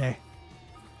science today.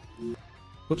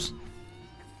 Whoops.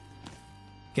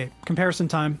 Okay, comparison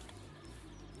time.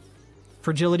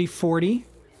 Fragility 40,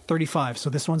 35. So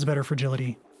this one's better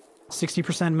fragility.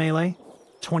 60% melee,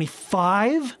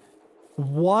 25?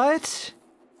 What?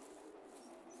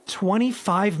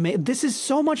 25 melee? This is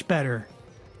so much better.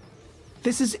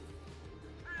 This is...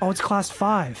 oh, it's class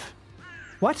 5.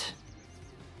 What?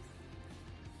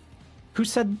 Who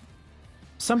said...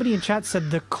 somebody in chat said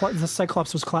the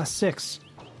Cyclops was class 6.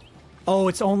 Oh,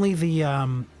 it's only the,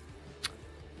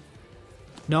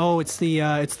 no, it's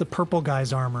the purple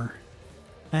guy's armor.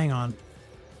 Hang on.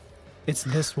 It's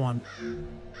this one.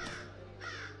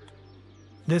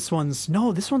 This one's...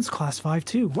 no, this one's class 5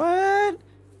 too. What?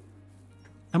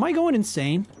 Am I going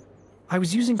insane? I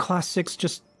was using class 6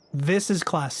 just... this is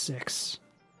class 6.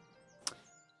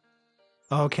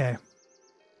 Okay.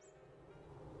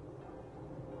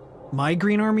 My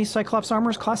Green Army Cyclops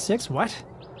armor is class 6? What?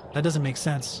 That doesn't make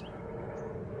sense.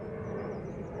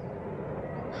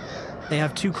 They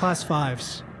have 2 class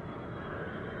 5s.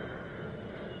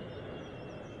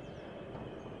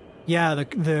 Yeah,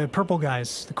 the purple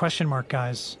guys, the question mark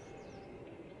guys.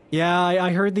 Yeah,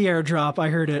 I heard the airdrop. I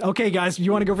heard it. Okay, guys,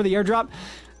 you want to go for the airdrop?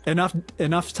 Enough.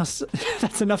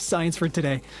 That's enough science for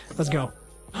today. Let's go.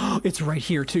 It's right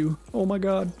here too. Oh my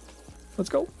god. Let's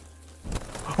go.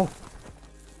 Oh.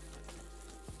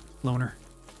 Loner.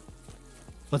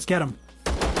 Let's get him.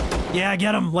 Yeah,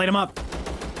 get him. Light him up.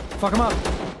 Fuck him up.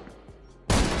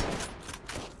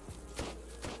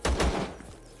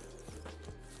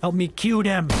 Help me cue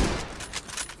them.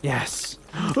 Yes.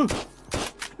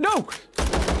 No!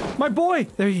 My boy!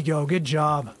 There you go. Good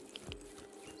job.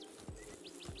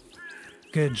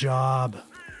 Good job.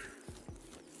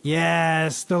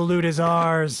 Yes, the loot is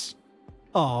ours.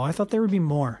 Oh, I thought there would be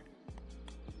more.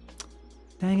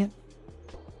 Dang it.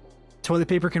 Toilet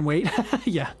paper can wait?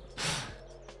 Yeah.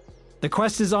 The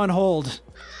quest is on hold.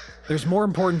 There's more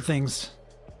important things.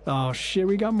 Oh shit,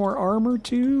 we got more armor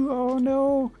too? Oh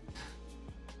no.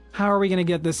 How are we gonna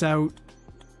get this out?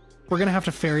 We're gonna have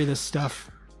to ferry this stuff.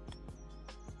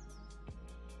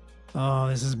 Oh,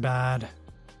 this is bad.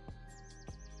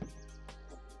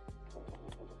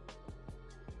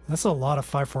 That's a lot of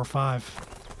 545.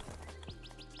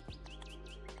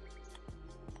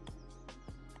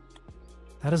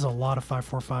 That is a lot of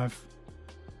 545.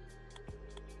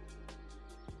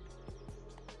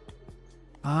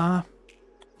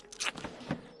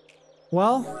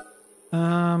 Well,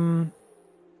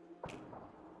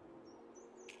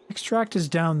 extract is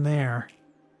down there.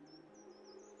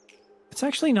 It's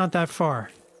actually not that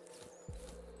far.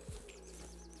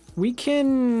 We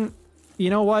can, you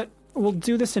know what? We'll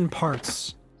do this in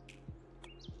parts.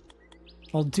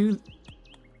 I'll do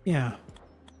that.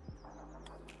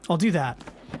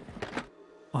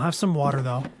 I'll have some water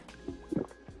though.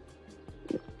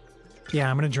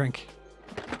 Yeah, I'm gonna drink.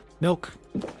 Milk.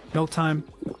 Milk time.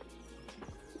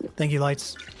 Thank you,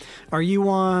 Lights. Are you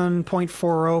on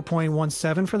 0.40,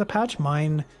 0.17 for the patch?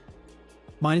 Mine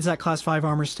is at class 5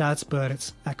 armor stats, but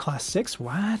it's at class 6?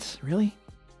 What? Really?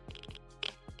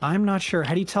 I'm not sure.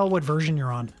 How do you tell what version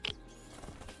you're on?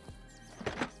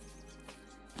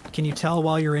 Can you tell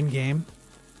while you're in game?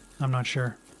 I'm not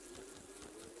sure.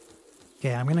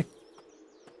 Okay, I'm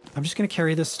just gonna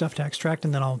carry this stuff to extract,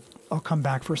 and then I'll come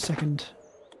back for a second.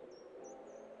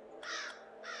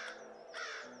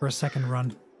 For a second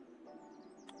run.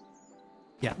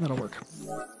 Yeah, that'll work.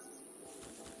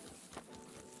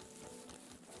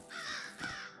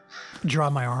 Draw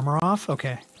my armor off?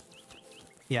 Okay.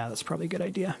 Yeah, that's probably a good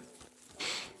idea.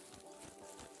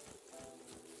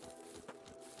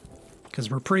 Because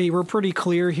we're pretty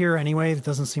clear here anyway. It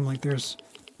doesn't seem like there's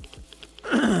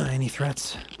any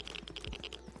threats.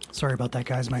 Sorry about that,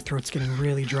 guys. My throat's getting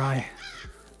really dry.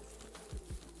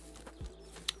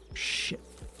 Shit.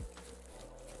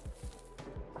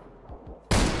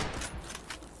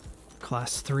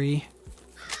 Class 3.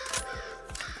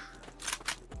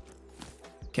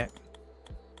 Okay.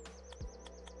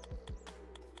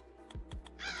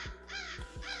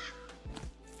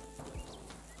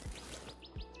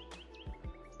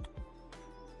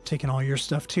 Taking all your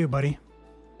stuff too, buddy.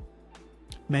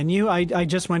 Menu? I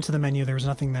just went to the menu. There was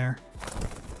nothing there.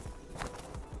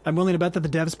 I'm willing to bet that the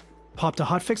devs popped a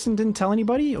hotfix and didn't tell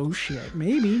anybody? Oh shit,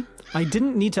 maybe. I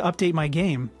didn't need to update my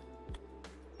game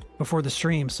before the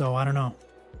stream, so I don't know.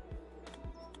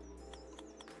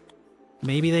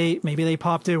 Maybe they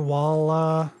popped it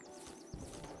while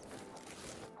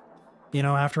you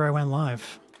know, after I went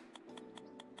live.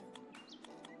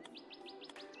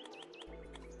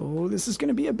 Oh, this is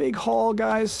gonna be a big haul,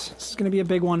 guys. This is gonna be a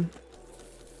big one.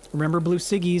 Remember blue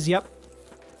ciggies? Yep.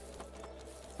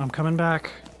 I'm coming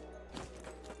back.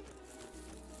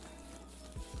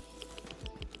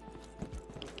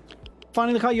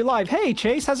 Finally caught you live. Hey,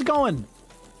 Chase, how's it going?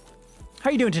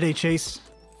 How you doing today, Chase?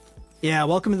 Yeah,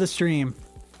 welcome to the stream.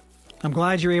 I'm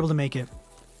glad you're able to make it.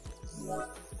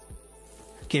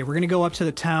 Okay, we're gonna go up to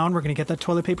the town. We're gonna get that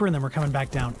toilet paper, and then we're coming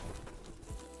back down.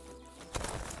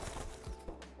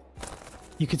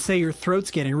 You could say your throat's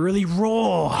getting really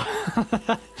raw.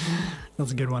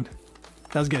 That's a good one.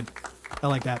 That was good. I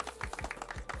like that.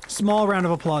 Small round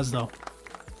of applause, though.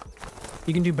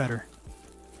 You can do better.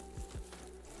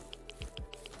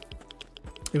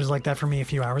 It was like that for me a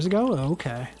few hours ago?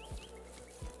 Okay.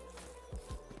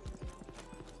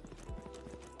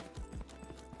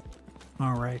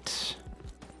 Alright.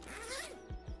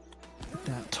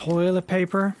 That toilet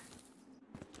paper.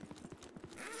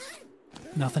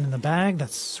 Nothing in the bag.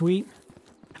 That's sweet.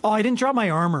 Oh, I didn't drop my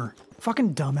armor.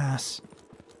 Fucking dumbass.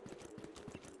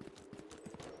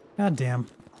 God damn.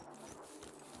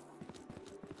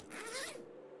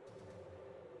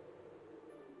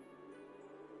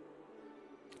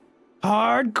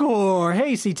 Hardcore!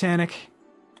 Hey, Satanic.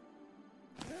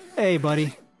 Hey,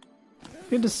 buddy.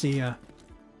 Good to see ya.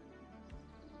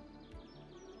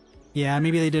 Yeah,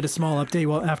 maybe they did a small update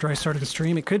well after I started the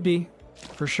stream. It could be.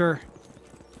 For sure.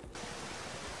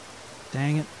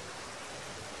 Dang it.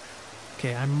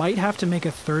 Okay, I might have to make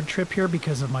a third trip here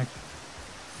because of my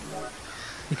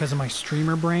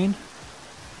streamer brain.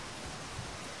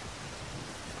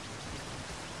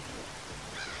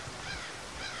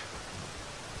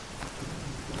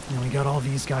 And we got all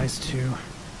these guys too.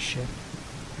 Shit.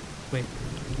 Wait.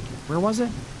 Where was it?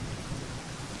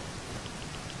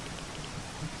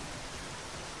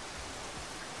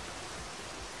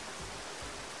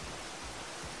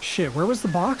 Shit, where was the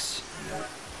box?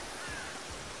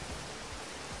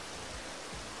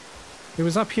 It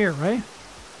was up here, right?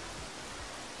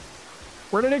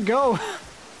 Where did it go?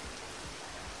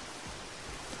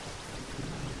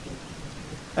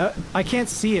 I can't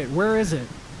see it. Where is it?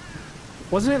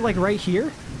 Wasn't it like right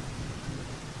here?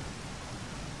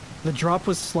 The drop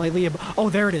was slightly above. Oh,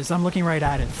 there it is. I'm looking right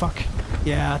at it. Fuck.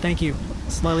 Yeah, thank you.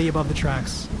 Slightly above the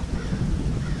tracks.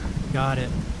 Got it.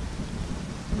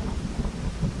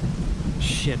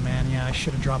 Shit, man. Yeah, I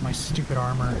should have dropped my stupid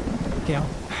armor. Okay,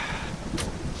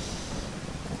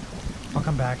 I'll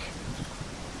come back.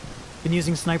 Been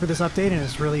using sniper this update and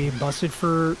it's really busted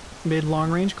for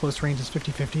mid-long range. Close range is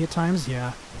 50-50 at times.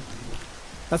 Yeah.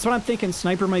 That's what I'm thinking.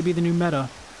 Sniper might be the new meta.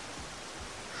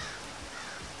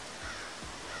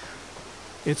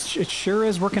 It sure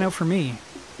is working out for me.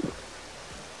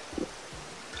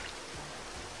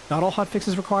 Not all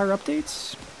hotfixes require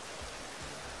updates.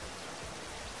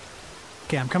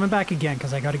 Okay, I'm coming back again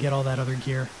because I got to get all that other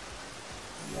gear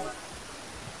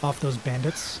off those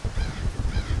bandits.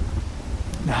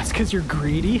 No, it's because you're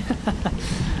greedy.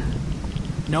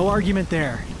 No argument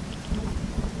there.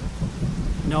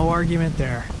 No argument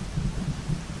there.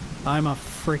 I'm a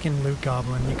freaking loot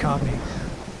goblin. You caught me.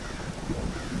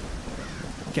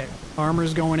 Okay,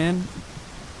 armor's going in.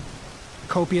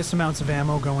 Copious amounts of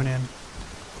ammo going in.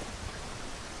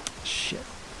 Shit.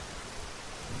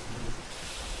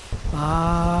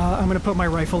 I'm gonna put my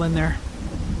rifle in there.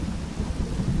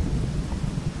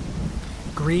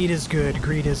 Greed is good.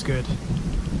 Greed is good.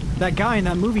 That guy in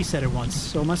that movie said it once,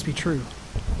 so it must be true.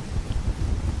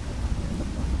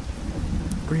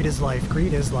 Greed is life.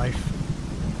 Greed is life.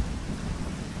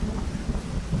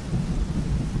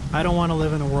 I don't want to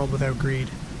live in a world without greed.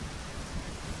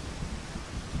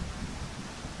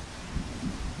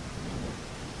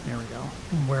 There we go.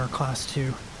 Wear class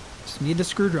 2. Just need the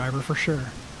screwdriver for sure.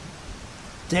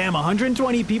 Damn,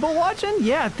 120 people watching?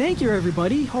 Yeah, thank you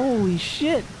everybody. Holy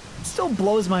shit. It still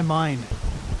blows my mind.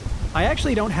 I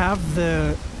actually don't have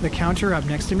the counter up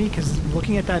next to me because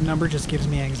looking at that number just gives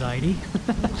me anxiety.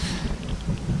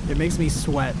 It makes me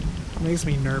sweat. It makes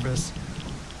me nervous.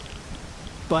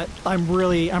 But I'm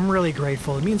really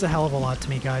grateful. It means a hell of a lot to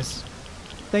me, guys.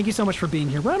 Thank you so much for being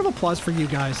here. Round of applause for you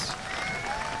guys.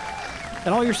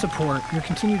 And all your support, your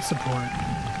continued support.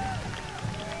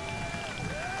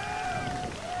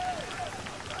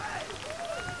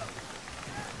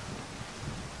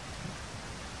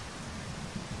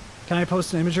 Can I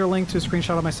post an image or link to a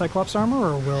screenshot of my Cyclops armor,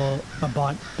 or will a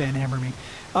bot banhammer me?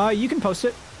 You can post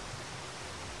it.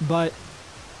 But,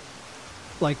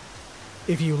 like,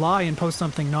 if you lie and post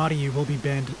something naughty, you will be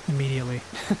banned immediately.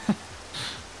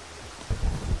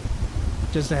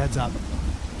 Just a heads up.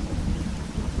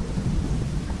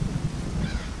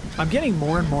 I'm getting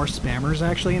more and more spammers,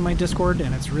 actually, in my Discord,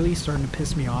 and it's really starting to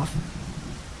piss me off.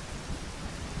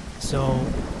 So,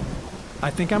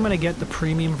 I think I'm going to get the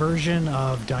premium version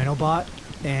of Dinobot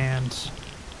and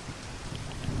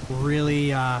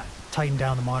really tighten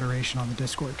down the moderation on the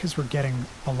Discord because we're getting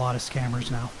a lot of scammers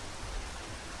now.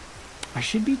 I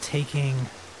should be taking...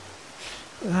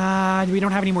 we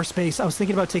don't have any more space. I was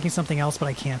thinking about taking something else, but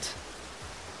I can't.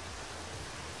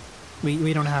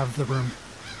 We don't have the room.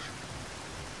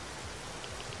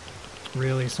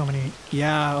 Really, so many...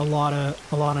 Yeah, a lot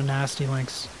of nasty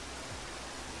links.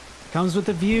 Comes with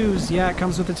the views. Yeah, it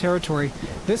comes with the territory.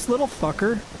 This little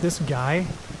fucker, this guy,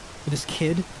 this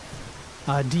kid,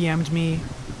 DM'd me.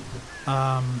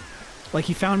 Like,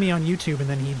 he found me on YouTube and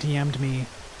then he DM'd me.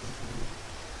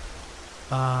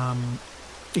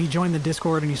 He joined the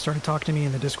Discord and he started talking to me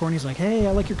in the Discord and he's like, hey,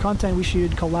 I like your content. We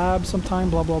should collab sometime,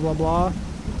 blah, blah, blah, blah.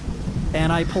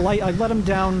 And I let him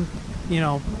down, you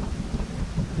know,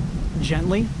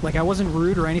 gently. Like, I wasn't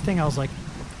rude or anything. I was like,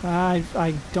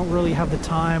 I don't really have the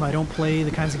time. I don't play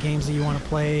the kinds of games that you want to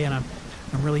play, and I'm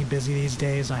really busy these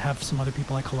days. I have some other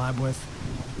people I collab with,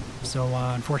 so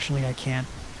unfortunately I can't.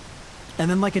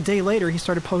 And then like a day later, he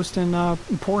started posting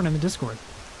porn in the Discord.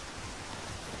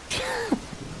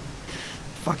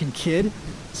 Fucking kid,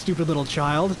 stupid little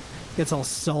child, gets all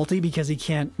salty because he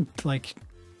can't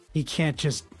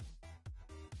just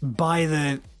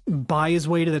buy his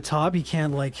way to the top. He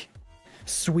can't like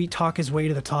sweet talk his way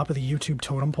to the top of the YouTube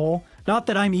totem pole. Not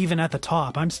that I'm even at the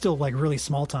top. I'm still like really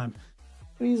small time.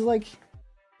 But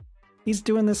he's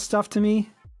doing this stuff to me.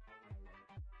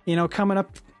 You know, coming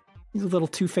up, he's a little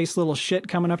two-faced little shit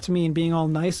coming up to me and being all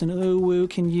nice and, oh, woo,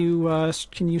 can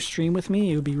you stream with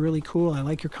me? It would be really cool. I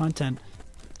like your content.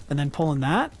 And then pulling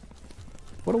that?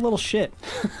 What a little shit.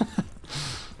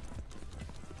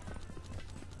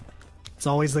 It's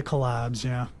always the collabs,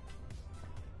 yeah.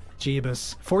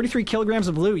 Jeebus. 43 kilograms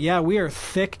of loot. Yeah, we are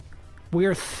thick. We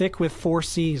are thick with 4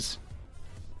 Cs.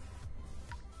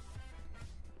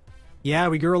 Yeah,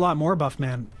 we grew a lot more, Buff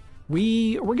Man.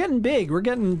 We're getting big. We're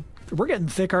getting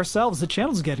thick ourselves. The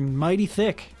channel's getting mighty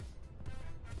thick.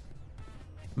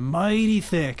 Mighty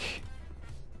thick.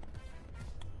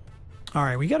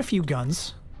 Alright, we got a few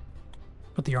guns.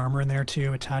 Put the armor in there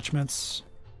too. Attachments.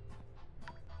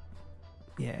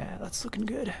 Yeah, that's looking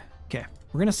good. Okay.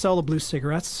 We're gonna sell the blue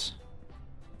cigarettes.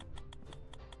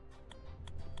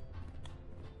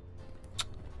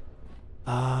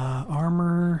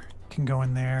 Armor can go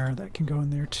in there. That can go in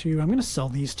there too. I'm gonna sell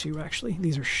these two actually.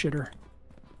 These are shitter.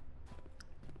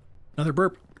 Another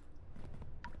burp.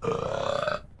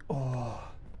 Oh.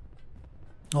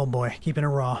 Oh boy, keeping it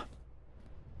raw.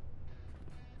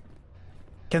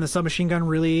 Can the submachine gun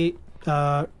really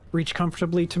reach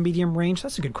comfortably to medium range?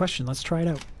 That's a good question. Let's try it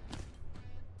out.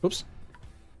 Oops.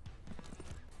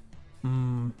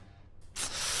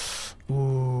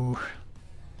 Ooh.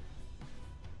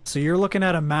 So you're looking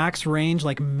at a max range,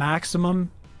 like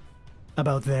maximum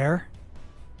about there,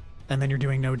 and then you're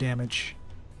doing no damage.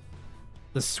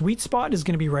 The sweet spot is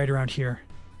going to be right around here.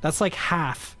 That's like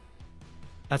half.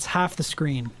 That's half the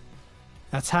screen.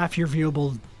 That's half your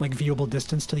viewable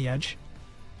distance to the edge.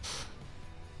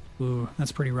 Ooh,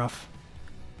 that's pretty rough.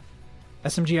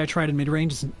 SMG I tried in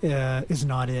mid-range is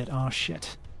not it. Oh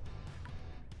shit.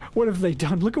 What have they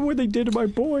done? Look at what they did to my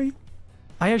boy.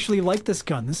 I actually like this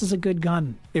gun. This is a good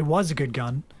gun. It was a good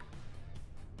gun.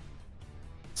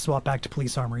 Swap back to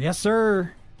police armor. Yes,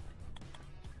 sir.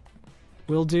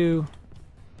 Will do.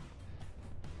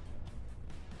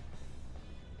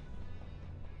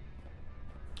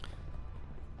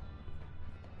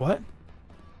 What?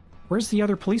 Where's the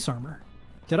other police armor?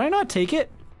 Did I not take it?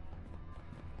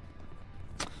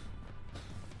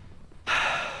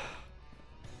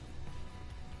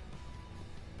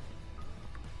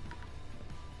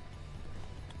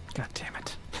 God damn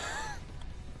it.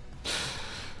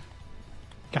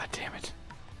 God damn it.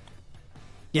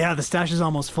 Yeah, the stash is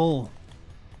almost full.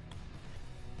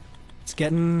 It's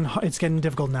getting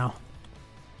difficult now.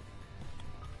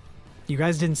 You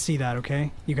guys didn't see that,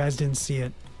 okay? You guys didn't see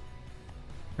it.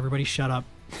 Everybody shut up.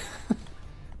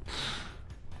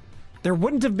 There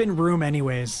wouldn't have been room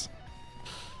anyways.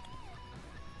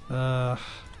 Yeah,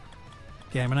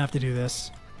 I'm gonna have to do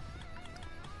this.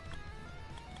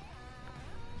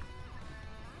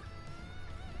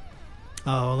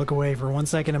 Oh, look away for 1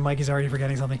 second and Mikey's already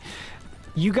forgetting something.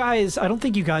 You guys, I don't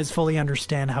think you guys fully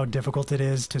understand how difficult it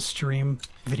is to stream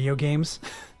video games.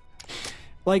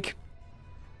 like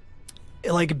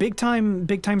big time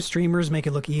streamers make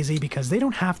it look easy because they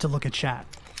don't have to look at chat,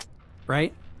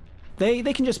 right?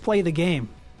 They can just play the game.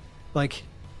 Like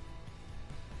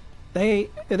they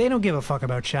don't give a fuck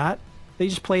about chat. They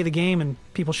just play the game and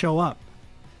people show up.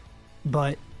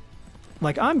 But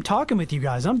like I'm talking with you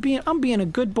guys. I'm being a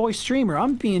good boy streamer.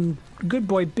 I'm being a good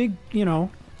boy, big, you know.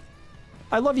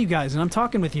 I love you guys and I'm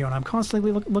talking with you and I'm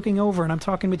constantly looking over and I'm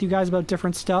talking with you guys about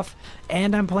different stuff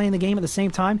and I'm playing the game at the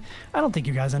same time. I don't think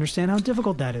you guys understand how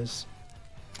difficult that is.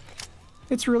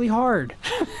 It's really hard.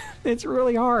 It's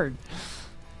really hard.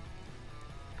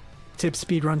 Tip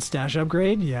speedrun stash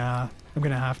upgrade? Yeah, I'm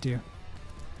gonna have to.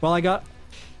 Well, I gotta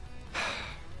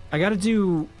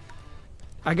do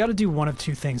one of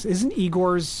two things. Isn't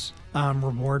Igor's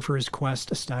reward for his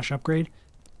quest a stash upgrade?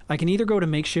 I can either go to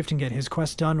makeshift and get his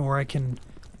quest done, or I can...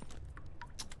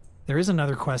 There is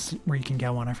another quest where you can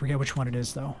get one. I forget which one it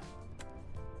is, though.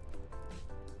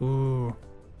 Ooh.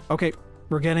 Okay,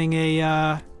 we're getting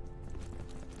a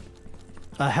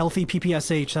healthy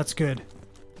PPSH. That's good.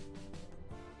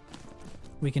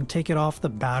 We can take it off the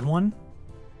bad one.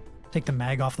 Take the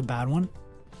mag off the bad one.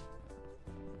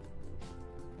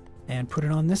 And put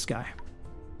it on this guy.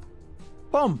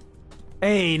 Boom!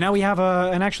 Hey, now we have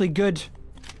an actually good...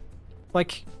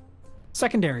 like,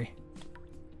 secondary.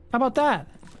 How about that?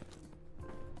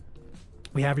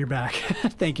 We have your back.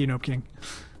 Thank you, Nope King.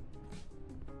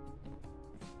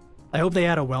 I hope they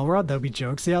add a well rod. That would be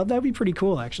jokes. Yeah, that would be pretty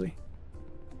cool, actually.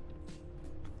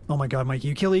 Oh my god, Mike,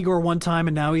 you kill Igor one time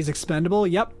and now he's expendable?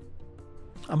 Yep.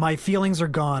 My feelings are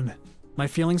gone. My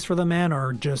feelings for the man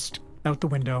are just out the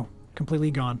window.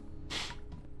 Completely gone.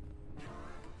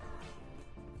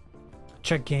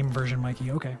 Check game version,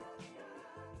 Mikey. Okay.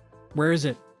 Where is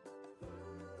it?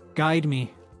 Guide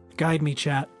me. Guide me,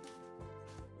 chat.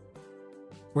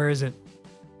 Where is it?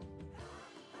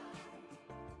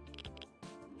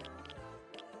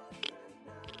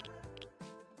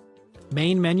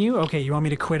 Main menu? Okay, you want me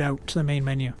to quit out to the main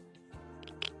menu.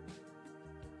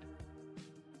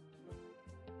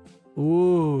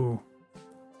 Ooh.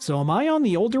 So am I on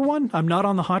the older one? I'm not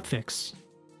on the hotfix.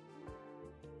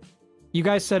 You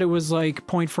guys said it was like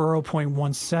 0.40,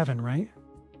 0.17, right?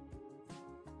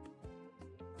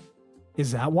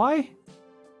 Is that why?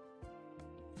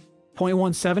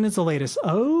 0.17 is the latest.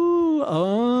 Oh,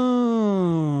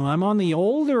 I'm on the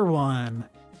older one.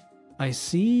 I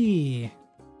see.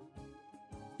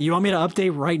 You want me to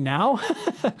update right now?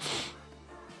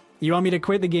 You want me to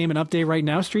quit the game and update right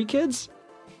now, Street Kids?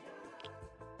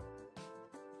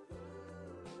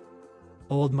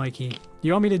 Old Mikey.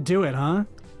 You want me to do it, huh?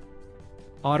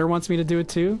 Otter wants me to do it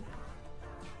too?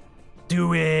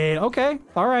 Do it. Okay.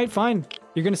 All right, fine.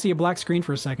 You're going to see a black screen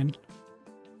for a second.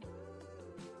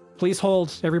 Please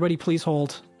hold. Everybody, please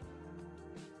hold.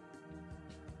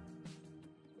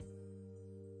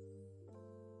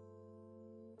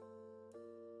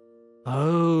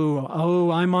 Oh,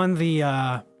 I'm on the,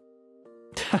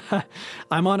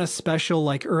 I'm on a special,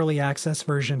 like, early access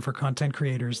version for content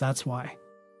creators. That's why.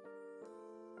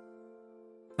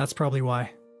 That's probably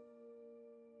why.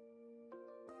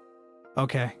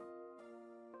 Okay.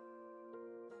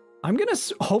 I'm gonna...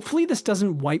 Hopefully this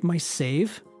doesn't wipe my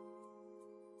save.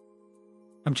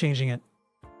 I'm changing it.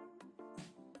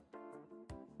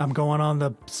 I'm going on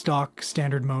the stock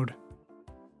standard mode.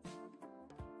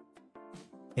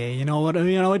 Hey, you know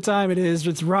what time it is.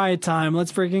 It's riot time.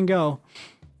 Let's freaking go.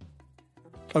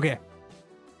 Okay.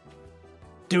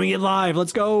 Doing it live.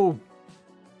 Let's go.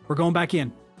 We're going back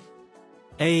in.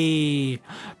 Hey,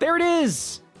 there it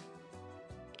is.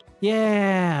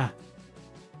 Yeah.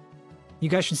 You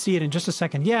guys should see it in just a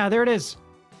second. Yeah, there it is.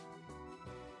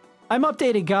 I'm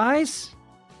updated, guys.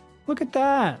 Look at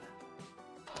that.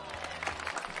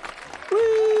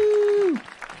 Woo!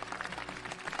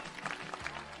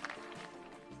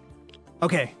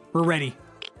 Okay, we're ready.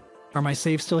 Are my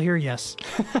saves still here? Yes.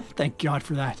 Thank God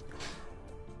for that.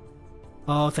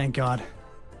 Oh, thank God.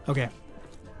 Okay.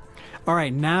 All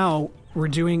right, now we're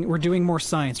doing more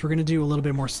science. We're going to do a little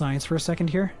bit more science for a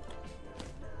second here.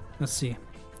 Let's see.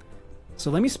 So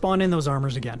let me spawn in those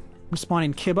armors again. I'm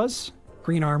spawning Kibbas,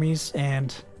 green armies,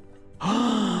 and...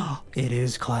 it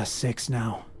is class 6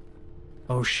 now.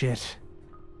 Oh shit.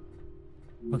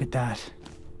 Look at that.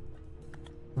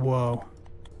 Whoa.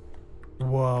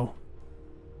 Whoa.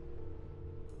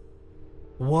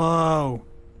 Whoa.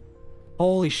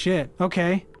 Holy shit.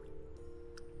 Okay.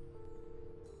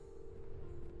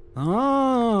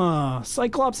 Ah,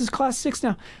 Cyclops is class 6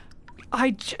 now.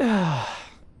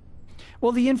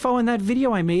 Well, the info in that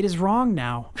video I made is wrong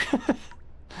now.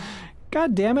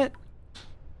 God damn it.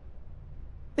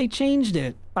 They changed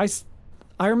it. I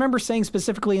remember saying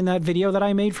specifically in that video that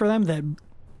I made for them that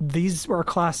these were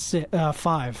class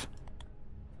 5.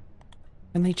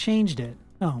 And they changed it.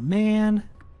 Oh, man.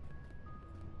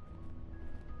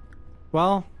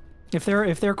 Well, if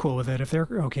they're cool with it, if they're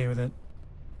okay with it.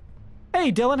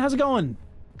 Hey, Dylan, how's it going?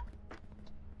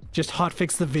 Just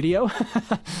hotfix the video?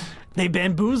 They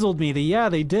bamboozled me. Yeah,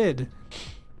 they did.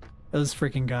 Those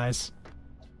freaking guys.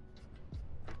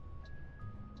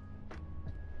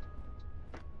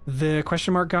 The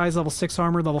question mark guys, level 6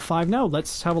 armor, level 5. No,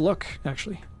 let's have a look,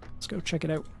 actually. Let's go check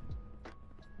it out.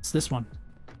 It's this one.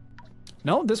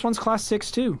 No, this one's class 6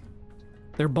 too.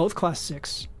 They're both class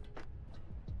 6.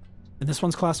 And this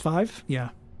one's class 5? Yeah.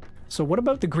 So what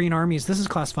about the green armies? This is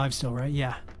class 5 still, right?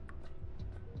 Yeah.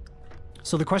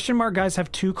 So the question mark guys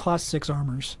have 2 class 6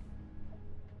 armors.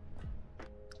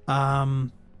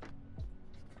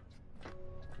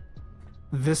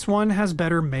 This one has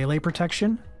better melee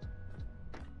protection.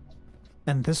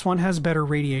 And this one has better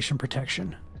radiation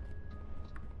protection.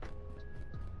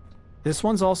 This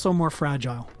one's also more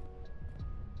fragile.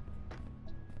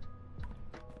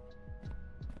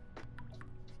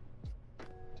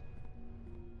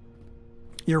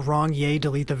 You're wrong, yay,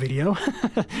 delete the video.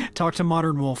 Talk to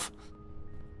Modern Wolf.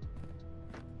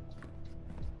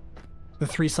 The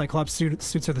 3 Cyclops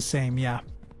suits are the same, yeah.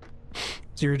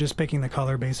 So you're just picking the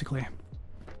color, basically.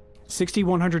 60,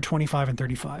 125, and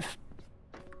 35.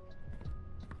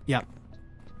 Yep.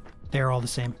 They're all the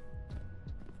same.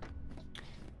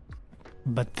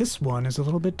 But this one is a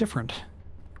little bit different. A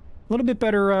little bit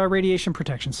better radiation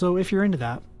protection, so if you're into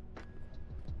that.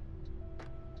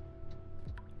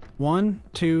 1,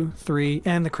 2, 3,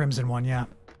 and the crimson one, yeah.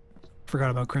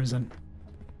 Forgot about crimson.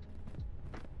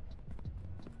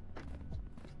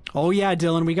 Oh yeah,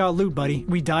 Dylan, we got loot, buddy.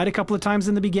 We died a couple of times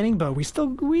in the beginning, but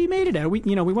we made it out. We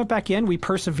went back in, we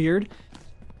persevered,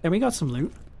 and we got some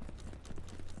loot.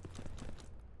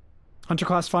 Hunter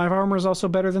class 5 armor is also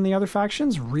better than the other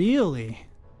factions? Really?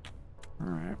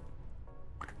 Alright.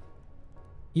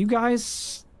 You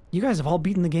guys have all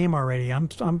beaten the game already.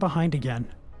 I'm behind again.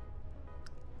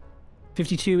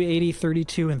 52, 80,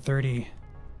 32, and 30.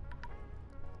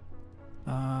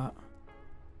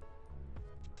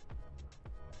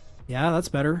 Yeah, that's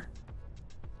better.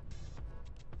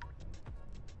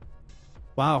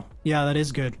 Wow. Yeah, that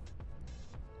is good.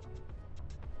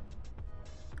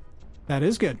 That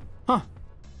is good. Huh.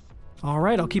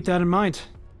 Alright, I'll keep that in mind.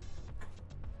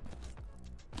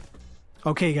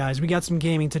 Okay, guys, we got some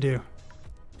gaming to do.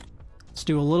 Let's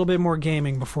do a little bit more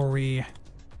gaming before we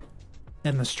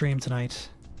end the stream tonight.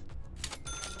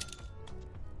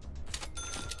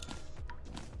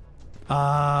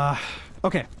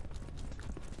 Okay.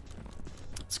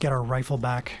 Let's get our rifle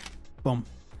back. Boom.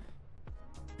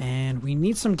 And we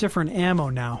need some different ammo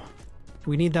now.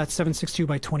 We need that 7.62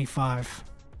 by 25.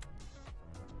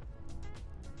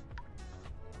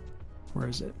 Where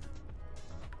is it?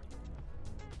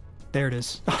 There it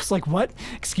is. I was like, what?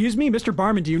 Excuse me, Mr.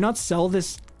 Barman, do you not sell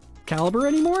this caliber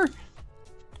anymore?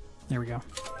 There we go.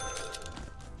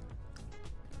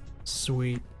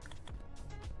 Sweet.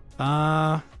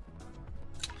 Load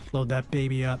that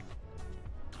baby up.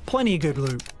 Plenty of good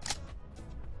loot.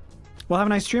 Well, have a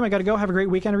nice stream. I gotta go. Have a great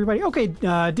weekend, everybody. Okay,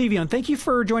 Devion, thank you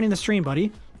for joining the stream, buddy.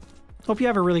 Hope you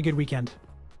have a really good weekend.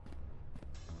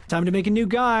 Time to make a new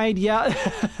guide. Yeah.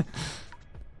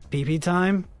 PP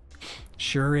time?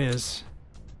 Sure is.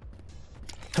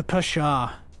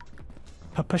 Papasha.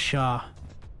 Papasha.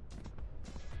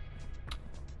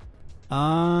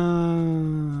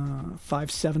 5.7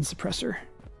 suppressor.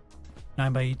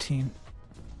 9 by 18.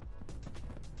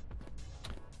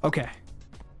 Okay.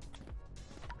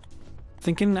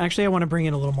 Thinking, actually I want to bring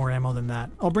in a little more ammo than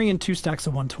that. I'll bring in 2 stacks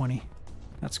of 120.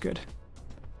 That's good.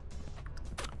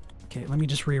 Okay, let me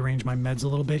just rearrange my meds a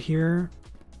little bit here.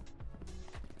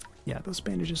 Yeah, those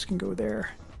bandages can go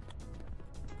there.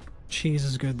 Cheese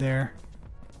is good there.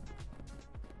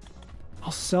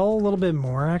 I'll sell a little bit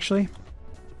more, actually.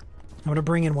 I'm going to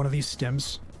bring in one of these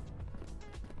stems.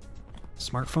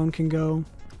 Smartphone can go.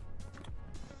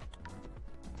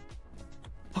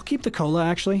 I'll keep the cola,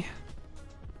 actually.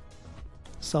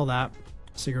 Sell that.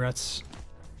 Cigarettes.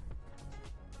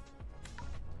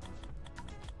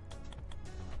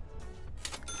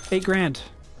 $8 grand.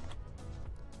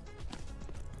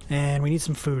 And we need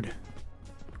some food.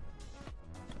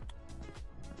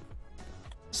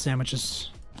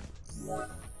 Sandwiches.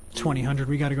 2000.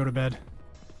 We gotta go to bed.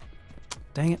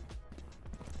 Dang it.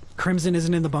 Crimson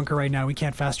isn't in the bunker right now. We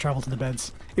can't fast travel to the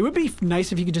beds. It would be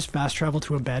nice if you could just fast travel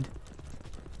to a bed.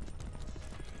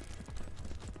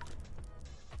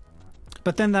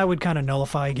 But then that would kind of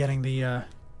nullify getting the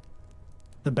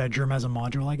bedroom as a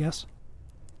module, I guess.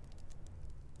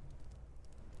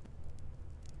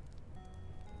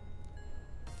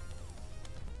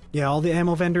 Yeah, all the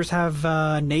ammo vendors have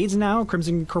nades now.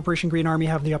 Crimson Corporation, Green Army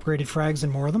have the upgraded frags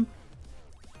and more of them.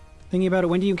 Thinking about it,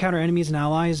 when do you encounter enemies and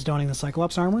allies donning the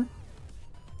Cyclops armor?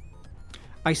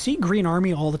 I see Green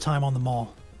Army all the time on the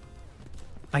mall.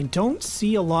 I don't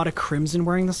see a lot of Crimson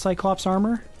wearing the Cyclops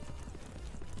armor.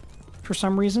 For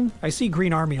some reason. I see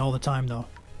Green Army all the time, though.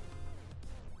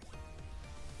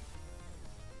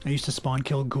 I used to spawn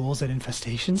kill ghouls at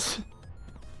infestations.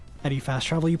 How do you fast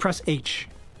travel? You press H.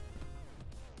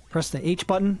 Press the H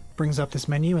button, brings up this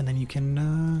menu, and then you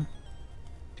can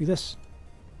do this.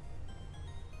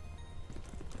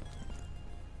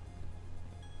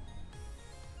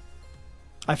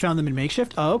 I found them in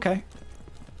makeshift? Oh, okay.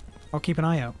 I'll keep an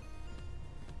eye out.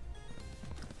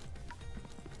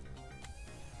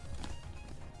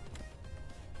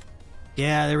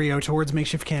 Yeah, there we go, towards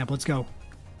makeshift camp. Let's go.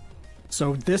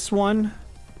 So this one...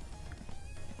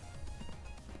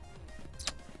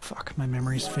 Fuck, my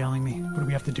memory's failing me. What do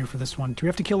we have to do for this one? Do we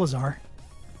have to kill Azar?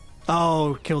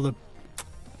 Oh, kill the...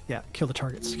 Yeah, kill the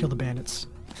targets. Kill the bandits.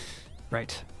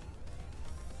 Right.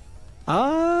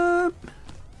 Other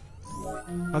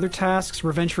tasks.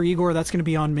 Revenge for Igor. That's going to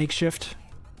be on makeshift.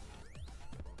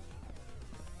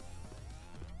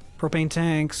 Propane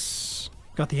tanks.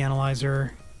 Got the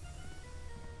analyzer.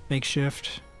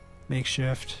 Makeshift.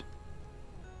 Makeshift.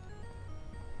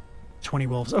 20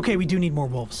 wolves. Okay, we do need more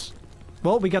wolves.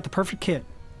 Well, we got the perfect kit.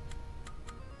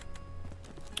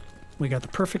 We got the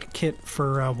perfect kit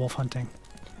for wolf hunting.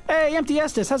 Hey, Empty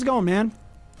Estes, how's it going, man?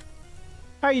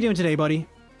 How are you doing today, buddy?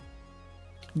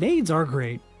 Nades are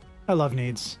great. I love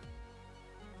nades.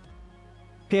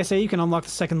 PSA, you can unlock the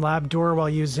second lab door while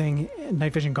using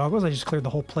night vision goggles. I just cleared the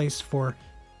whole place for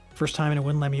first time and it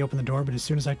wouldn't let me open the door, but as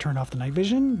soon as I turned off the night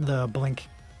vision, the blink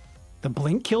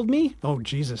killed me? Oh,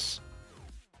 Jesus.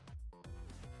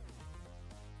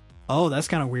 Oh, that's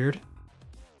kind of weird.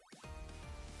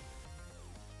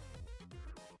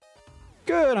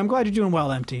 Good, I'm glad you're doing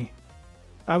well, Empty.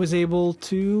 I was able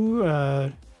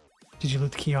to, did you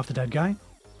loot the key off the dead guy?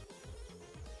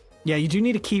 Yeah, you do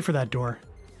need a key for that door.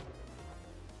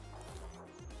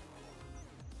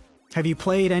 Have you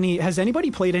played any, has anybody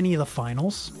played any of the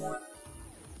finals?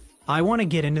 I want to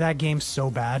get into that game so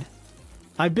bad.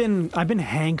 I've been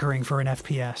hankering for an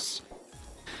FPS.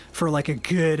 For like a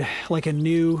good, like a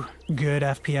new good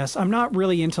FPS. I'm not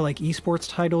really into like esports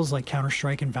titles like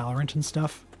Counter-Strike and Valorant and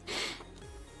stuff.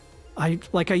 I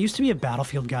used to be a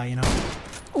Battlefield guy, you know.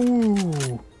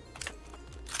 Ooh.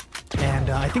 And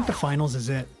I think the finals is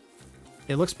it.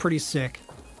 It looks pretty sick.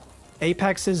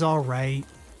 Apex is alright,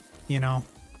 you know.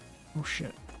 Oh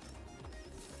shit.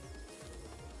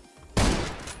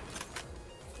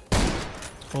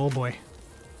 Oh boy.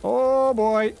 Oh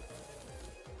boy.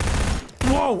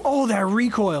 Whoa! Oh, that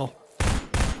recoil.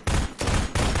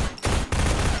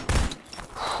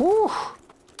 Whew.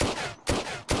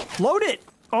 Load it!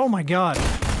 Oh my god.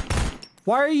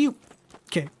 Why are you...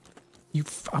 Okay.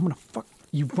 I'm gonna fuck...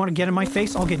 You want to get in my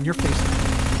face? I'll get in your face.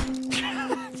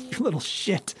 You little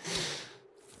shit.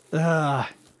 Oh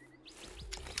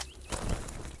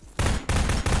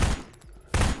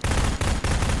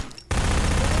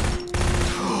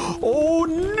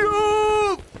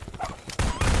no!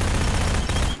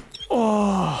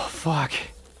 Oh, fuck.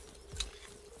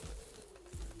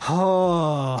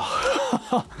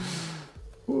 Oh.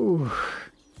 Ooh.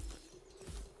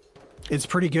 It's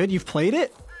pretty good. You've played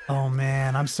it? Oh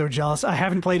man, I'm so jealous. I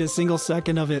haven't played a single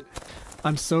second of it.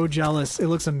 I'm so jealous. It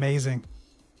looks amazing.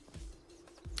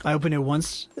 I opened it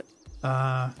once.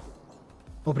 Turned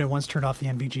off the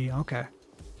NVG. Okay.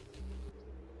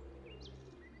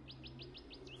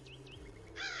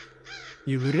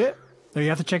 You looted it? Oh, you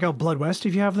have to check out Blood West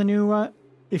if you have the new,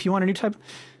 if you want a new type.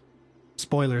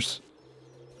 Spoilers.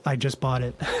 I just bought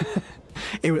it.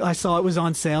 I saw it was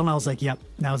on sale and I was like, yep,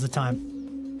 now's the time.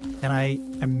 And I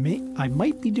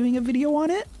might be doing a video on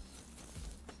it.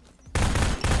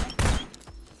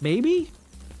 Maybe?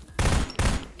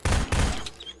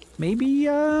 Maybe,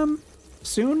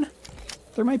 soon?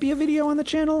 There might be a video on the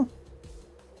channel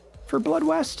for Blood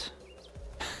West.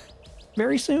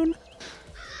 Very soon.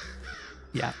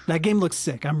 Yeah, that game looks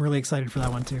sick. I'm really excited for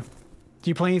that one too. Do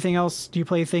you play anything else? Do you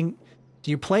play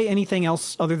anything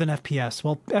else other than FPS?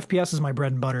 Well, FPS is my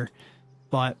bread and butter,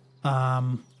 but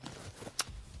I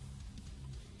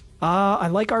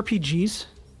like RPGs.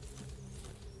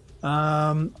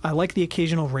 I like the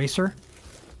occasional racer.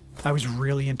 I was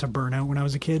really into Burnout when I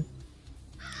was a kid.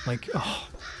 Like, oh,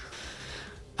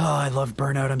 I love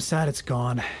Burnout. I'm sad it's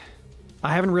gone.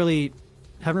 I haven't really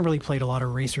played a lot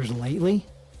of racers lately.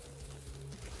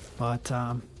 But,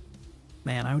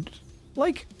 man,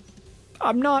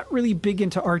 I'm not really big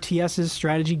into RTSs,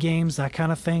 strategy games, that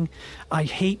kind of thing. I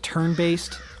hate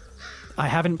turn-based. I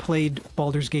haven't played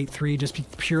Baldur's Gate 3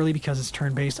 just purely because it's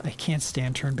turn-based. I can't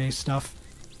stand turn-based stuff.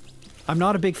 I'm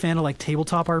not a big fan of, like,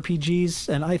 tabletop RPGs,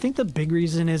 and I think the big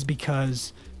reason is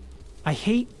because I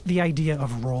hate the idea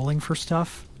of rolling for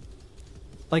stuff.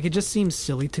 Like, it just seems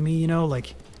silly to me, you know,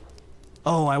 like...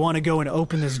 Oh, I want to go and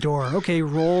open this door. Okay,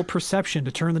 roll perception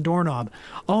to turn the doorknob.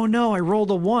 Oh no, I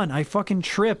rolled a 1. I fucking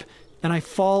trip and I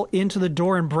fall into the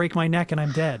door and break my neck and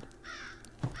I'm dead.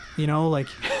 You know, like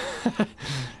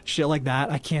shit like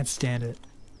that. I can't stand it.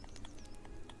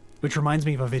 Which reminds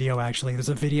me of a video, actually. There's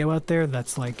a video out there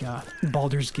that's like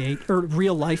Baldur's Gate, or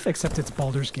real life, except it's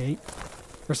Baldur's Gate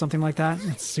or something like that.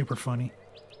 It's super funny.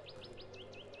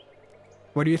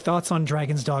 What are your thoughts on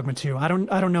Dragon's Dogma 2? I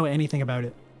don't know anything about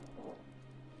it.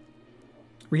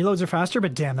 Reloads are faster,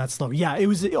 but damn, that's slow. Yeah, it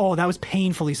was... Oh, that was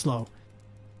painfully slow.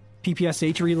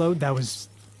 PPSH reload, that was...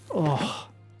 Oh.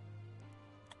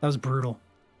 That was brutal.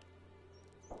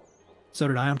 So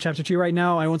did I. I'm chapter 2 right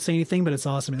now. I won't say anything, but it's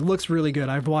awesome. It looks really good.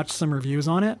 I've watched some reviews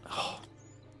on it. Oh,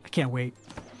 I can't wait.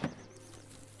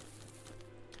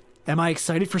 Am I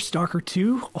excited for Stalker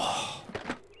 2? Oh,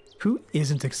 who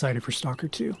isn't excited for Stalker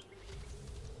 2?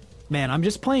 Man, I'm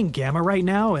just playing Gamma right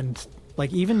now, and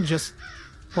like even just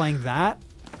playing that,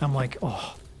 I'm like,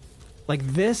 oh, like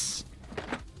this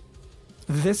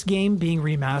game being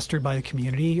remastered by the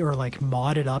community, or like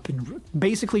modded up and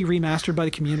basically remastered by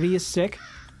the community, is sick.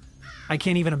 I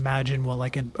can't even imagine what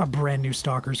like a brand new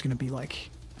Stalker is going to be like.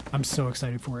 I'm so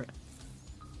excited for it.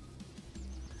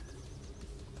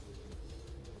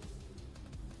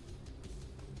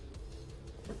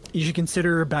 You should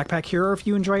consider Backpack Hero if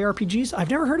you enjoy RPGs. I've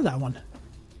never heard of that one.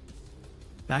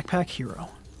 Backpack Hero.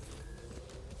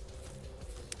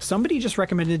 Somebody just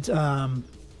recommended, what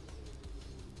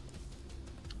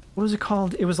was it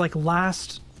called? It was like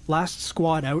Last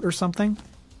Squad Out or something.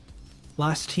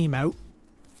 Last Team Out.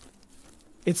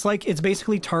 It's like, it's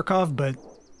basically Tarkov, but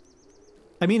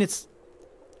I mean, it's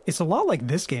a lot like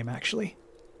this game actually,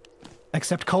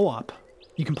 except co-op.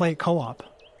 You can play it co-op.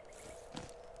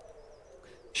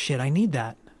 Shit, I need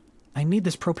that. I need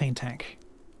this propane tank.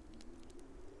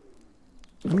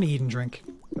 I'm gonna eat and drink.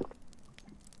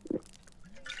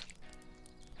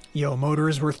 Yo, motor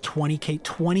is worth 20k.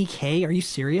 20k? Are you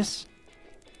serious?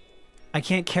 I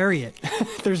can't carry it.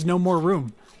 There's no more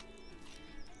room.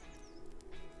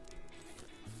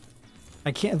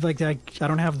 I can't, like, I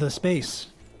don't have the space.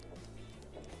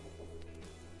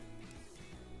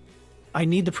 I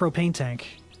need the propane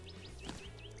tank.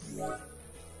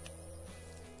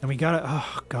 And we gotta,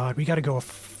 oh god, we gotta go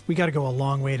a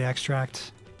long way to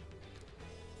extract.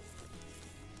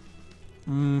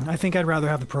 I think I'd rather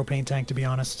have the propane tank, to be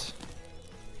honest.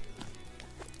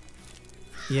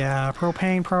 Yeah,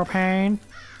 propane.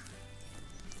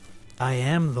 I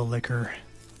am the liquor.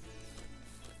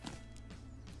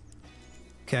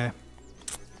 Okay.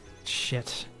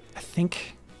 Shit. I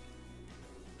think...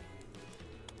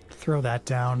 Throw that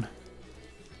down.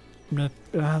 I'm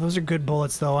gonna... those are good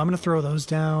bullets, though. I'm gonna throw those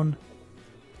down.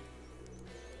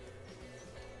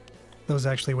 Those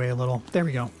actually weigh a little. There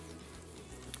we go.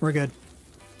 We're good.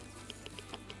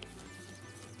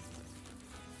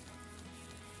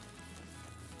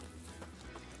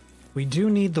 We do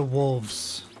need the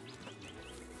wolves.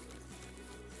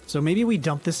 So maybe we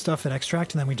dump this stuff at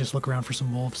extract and then we just look around for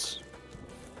some wolves.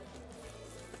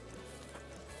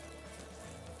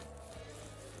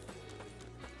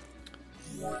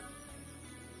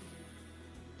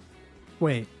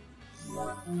 Wait.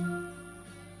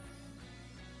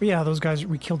 Yeah, those guys,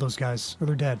 we killed those guys. Or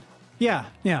they're dead. Yeah.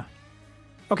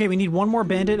 Okay, we need one more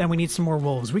bandit and we need some more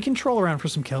wolves. We can troll around for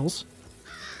some kills.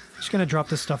 Just gonna drop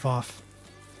this stuff off.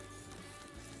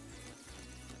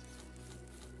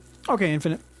 Okay,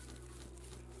 infinite.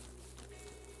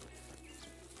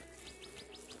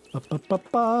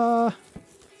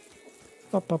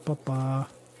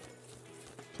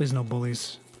 Please no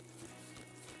bullies.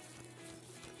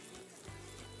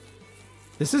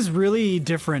 This is really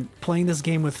different, playing this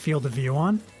game with field of view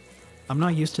on. I'm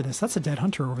not used to this. That's a dead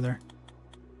hunter over there.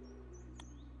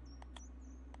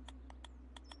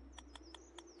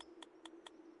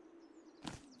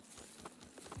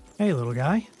 Hey, little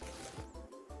guy.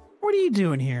 What are you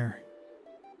doing here?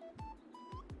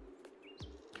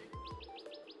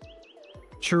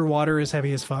 Sure, water is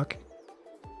heavy as fuck.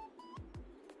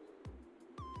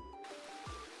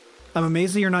 I'm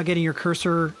amazed that you're not getting your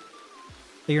cursor...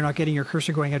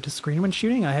 going out to screen when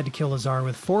shooting. I had to kill Lazar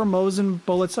with 4 Mosin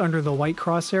bullets under the white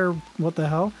crosshair. What the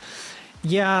hell?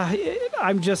 Yeah,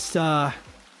 I'm just... I'm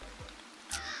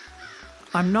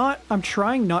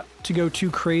trying not to go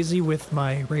too crazy with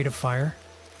my rate of fire.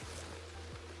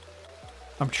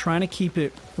 I'm trying to keep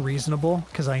it reasonable,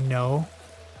 because I know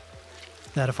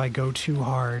that if I go too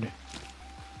hard,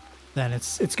 then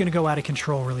it's going to go out of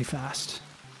control really fast.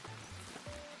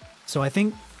 So I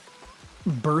think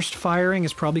burst firing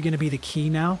is probably going to be the key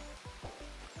now.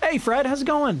 Hey Fred, how's it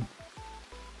going?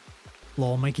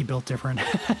 Lol, Mikey built different.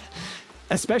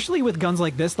 Especially with guns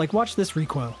like this, like watch this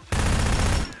recoil.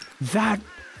 That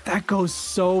goes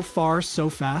so far, so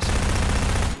fast.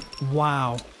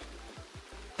 Wow.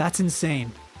 That's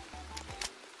insane.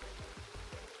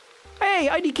 Hey,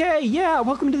 IDK, yeah,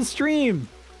 welcome to the stream.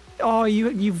 Oh,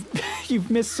 you've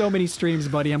missed so many streams,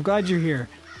 buddy. I'm glad you're here.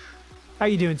 How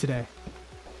you doing today?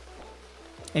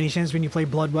 Any chance when you play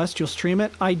Blood West you'll stream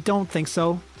it? I don't think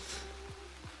so.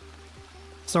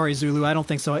 Sorry, Zulu, I don't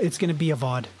think so. It's gonna be a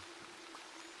VOD.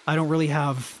 I don't really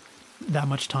have that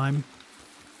much time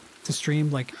to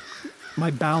stream. Like, my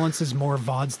balance is more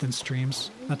VODs than streams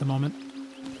at the moment.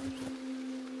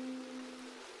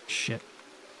 Shit.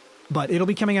 But it'll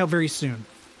be coming out very soon.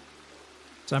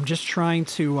 So I'm just trying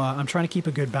to keep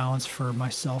a good balance for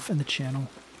myself and the channel.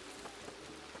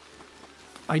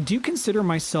 I do consider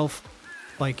myself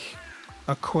like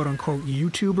a quote-unquote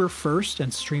YouTuber first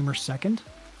and streamer second.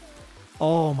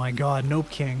 Oh my god, Nope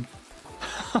King.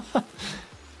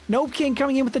 Nope King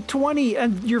coming in with the 20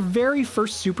 and your very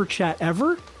first super chat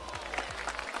ever?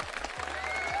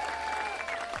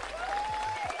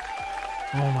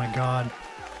 Oh my god.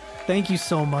 Thank you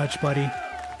so much, buddy.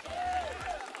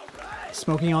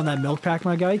 Smoking on that milk pack,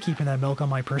 my guy. Keeping that milk on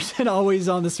my person. Always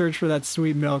on the search for that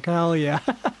sweet milk. Hell yeah.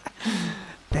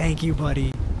 Thank you,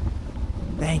 buddy.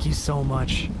 Thank you so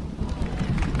much.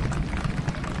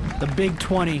 The big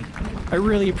 20. I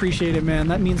really appreciate it, man.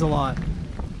 That means a lot.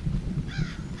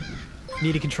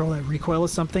 Need to control that recoil or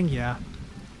something? Yeah.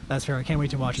 That's fair. I can't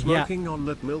wait to watch it. Smoking on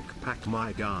that milk pack,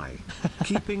 my guy.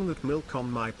 Keeping that milk on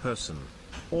my person.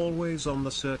 Always on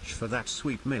the search for that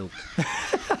sweet milk.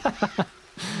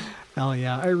 Hell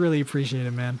yeah. I really appreciate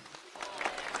it, man.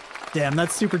 Damn,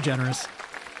 that's super generous.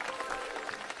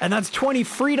 And that's 20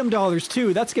 freedom dollars,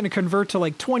 too. That's going to convert to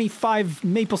like 25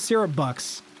 maple syrup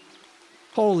bucks.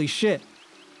 Holy shit.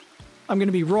 I'm going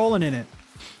to be rolling in it.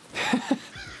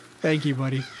 Thank you,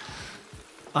 buddy.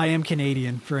 I am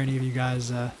Canadian, for any of you guys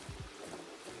that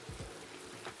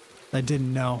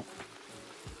didn't know.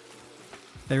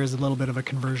 There is a little bit of a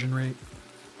conversion rate.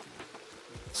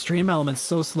 Stream Elements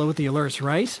so slow with the alerts,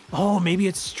 right? Oh, maybe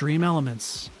it's Stream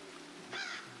Elements.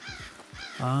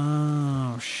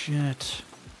 Oh, shit.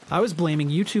 I was blaming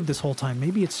YouTube this whole time.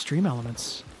 Maybe it's Stream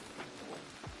Elements.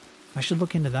 I should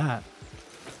look into that.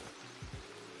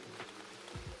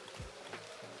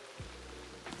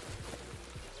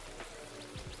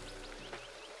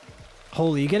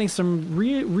 Holy, you getting some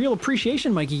real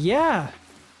appreciation, Mikey. Yeah.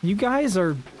 You guys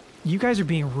are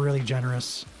being really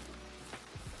generous.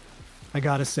 I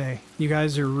gotta say, you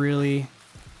guys are really...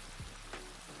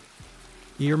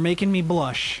 You're making me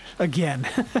blush again.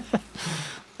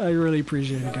 I really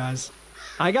appreciate it, guys.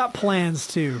 I got plans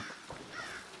too.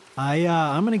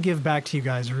 I'm gonna give back to you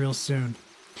guys real soon.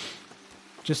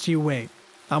 Just you wait.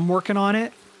 I'm working on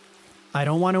it. I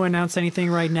don't want to announce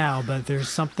anything right now, but there's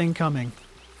something coming.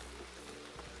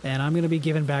 And I'm gonna be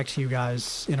giving back to you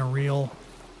guys in a real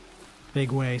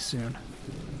big way soon.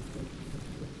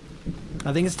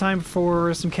 I think it's time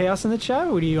for some chaos in the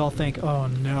chat. What do you all think? Oh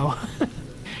no.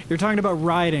 You're talking about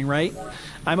rioting, right?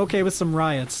 I'm okay with some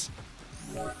riots.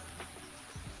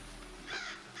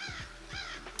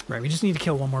 Right, we just need to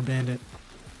kill one more bandit.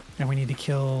 And we need to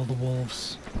kill the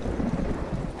wolves.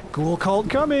 Ghoul cult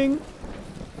coming!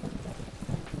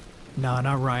 No,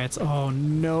 not riots. Oh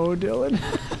no, Dylan.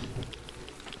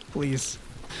 Please.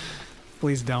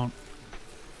 Please don't.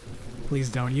 Please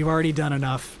don't. You've already done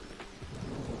enough.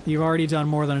 You've already done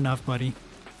more than enough, buddy.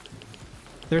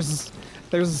 There's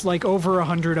like over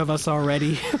 100 of us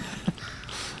already.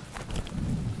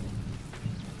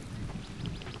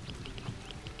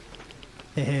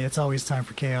 Hey, it's always time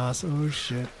for chaos. Oh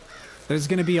shit. There's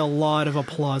gonna be a lot of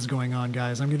applause going on,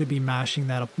 guys. I'm gonna be mashing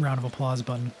that round of applause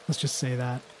button. Let's just say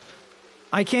that.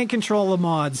 I can't control the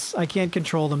mods. I can't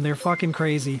control them. They're fucking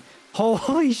crazy.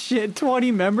 Holy shit,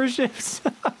 20 memberships?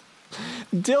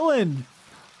 Dylan!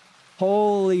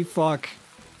 Holy fuck.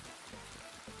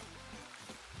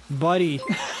 Buddy.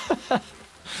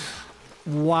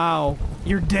 Wow.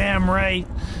 You're damn right.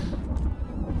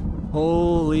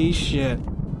 Holy shit.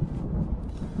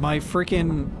 My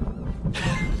freaking...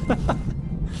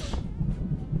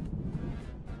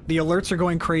 The alerts are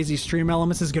going crazy. Stream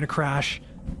Elements is gonna crash.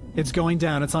 It's going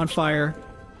down. It's on fire.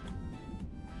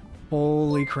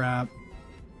 Holy crap.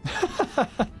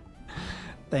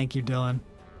 Thank you, Dylan.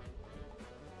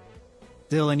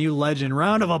 Dylan, you legend.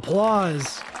 Round of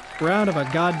applause. Round of a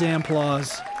goddamn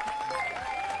applause.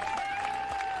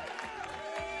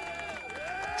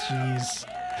 Jeez.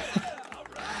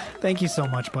 Thank you so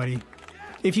much, buddy.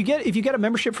 If you get a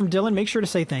membership from Dylan, make sure to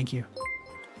say thank you.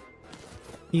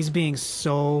 He's being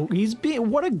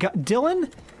what a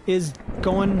Dylan is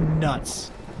going nuts.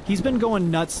 He's been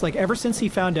going nuts like ever since he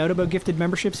found out about gifted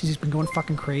memberships. He's been going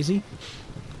fucking crazy.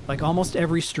 Like almost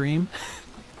every stream.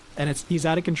 And he's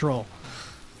out of control.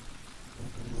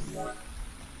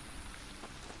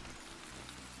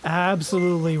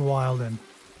 Absolutely wildin'.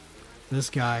 This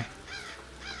guy.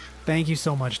 Thank you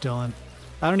so much, Dylan.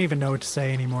 I don't even know what to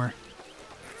say anymore.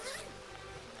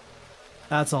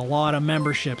 That's a lot of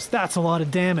memberships. That's a lot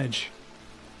of damage.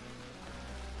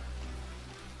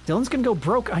 Dylan's gonna go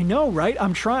broke. I know, right?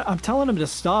 I'm telling him to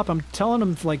stop. I'm telling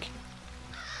him, like...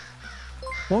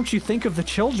 Won't you think of the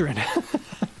children?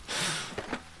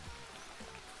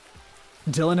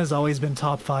 Dylan has always been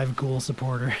top 5 ghoul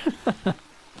supporter.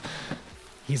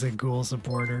 He's a ghoul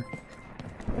supporter.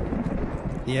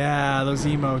 Yeah, those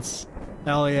emotes.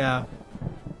 Hell yeah.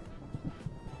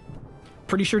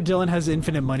 Pretty sure Dylan has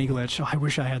infinite money glitch. Oh, I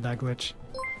wish I had that glitch.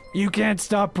 You can't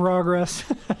stop progress.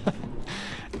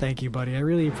 Thank you, buddy. I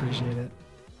really appreciate it.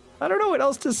 I don't know what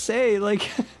else to say. Like,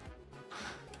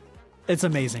 it's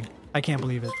amazing. I can't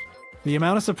believe it. The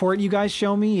amount of support you guys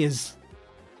show me is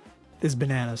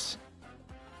bananas.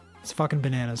 It's fucking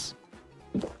bananas.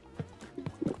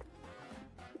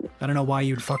 I don't know why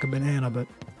you'd fuck a banana, but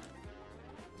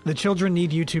the children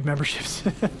need YouTube memberships.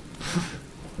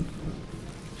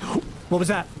 What was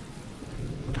that?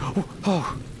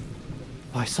 Oh,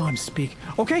 I saw him speak.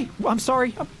 Okay, I'm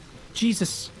sorry.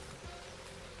 Jesus.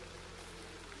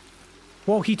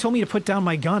 Whoa, he told me to put down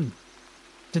my gun.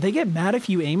 Did they get mad if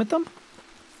you aim at them?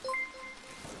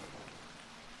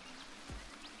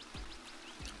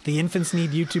 The infants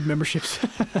need YouTube memberships.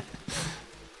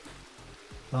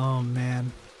 Oh,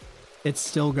 man. It's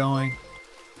still going.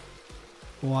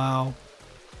 Wow.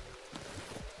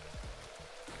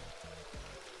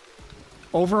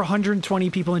 Over 120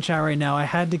 people in chat right now. I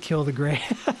had to kill the gray.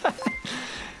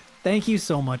 Thank you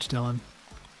so much, Dylan.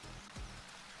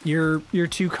 You're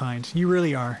too kind. You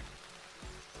really are.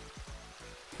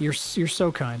 You're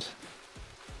so kind.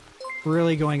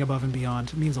 Really going above and beyond.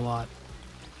 It means a lot.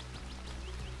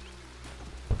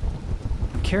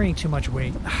 I'm carrying too much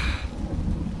weight.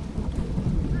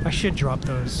 I should drop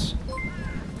those.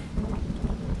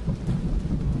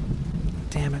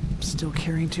 Damn it. I'm still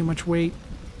carrying too much weight.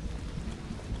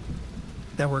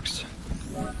 That works.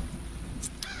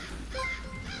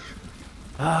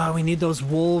 Ah, we need those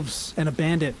wolves and a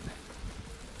bandit.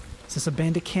 Is this a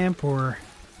bandit camp or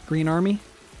Green Army?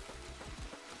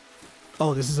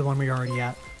 Oh, this is the one we're already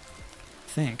at. I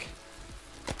think.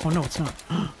 Oh no, it's not.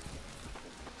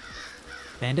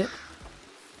 Bandit?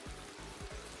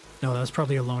 No, that was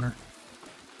probably a loner.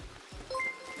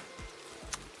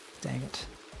 Dang it.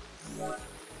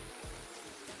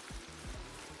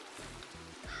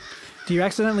 Do you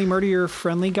accidentally murder your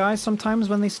friendly guys sometimes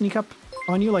when they sneak up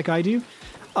on you like I do?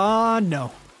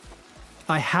 No.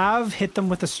 I have hit them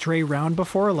with a stray round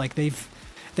before, like they've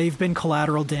been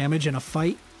collateral damage in a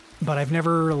fight, but I've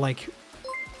never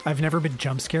been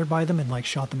jump scared by them and like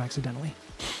shot them accidentally.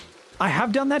 I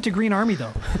have done that to Green Army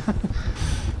though.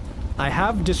 I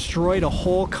have destroyed a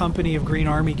whole company of Green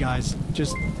Army guys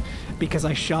just because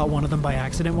I shot one of them by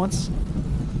accident once.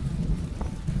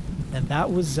 And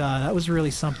that was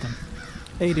really something.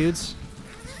 Hey dudes.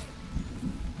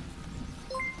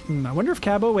 I wonder if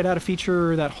Cabo would add a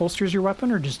feature that holsters your weapon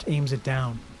or just aims it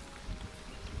down.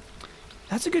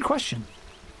 That's a good question.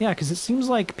 Yeah, because it seems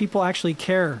like people actually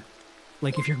care,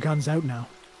 like if your gun's out now.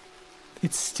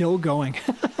 It's still going.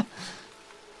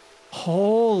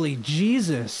 Holy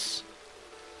Jesus.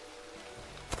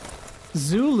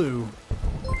 Zulu.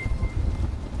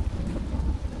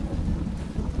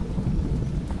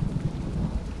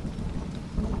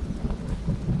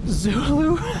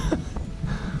 Zulu?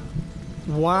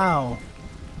 Wow.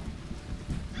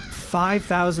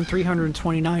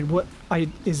 5,329. What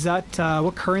is that?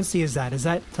 What currency is that? Is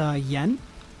that yen?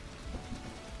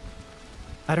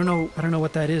 I don't know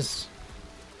what that is.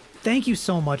 Thank you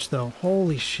so much though.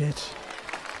 Holy shit.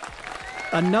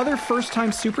 Another first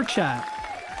time super chat.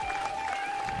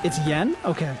 It's yen?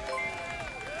 Okay.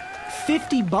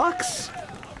 50 bucks?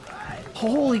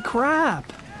 Holy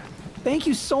crap. Thank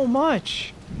you so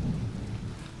much.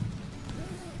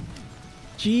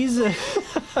 Jesus.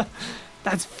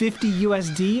 That's 50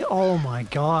 USD? Oh my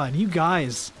god, you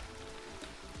guys.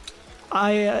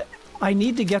 I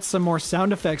need to get some more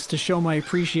sound effects to show my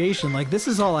appreciation. Like, this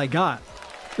is all I got.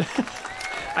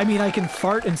 I mean, I can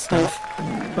fart and stuff,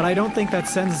 but I don't think that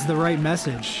sends the right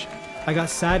message. I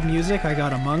got sad music, I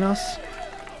got Among Us.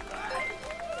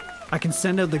 I can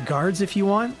send out the guards if you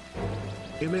want.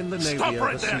 I'm in the Navy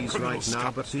overseas right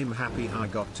now, but I'm happy I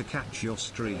got to catch your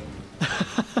stream.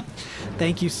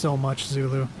 Thank you so much,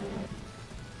 Zulu.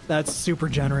 That's super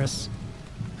generous.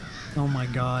 Oh my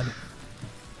god.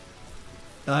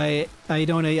 I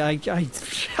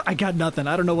got nothing.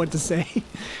 I don't know what to say.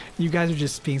 You guys are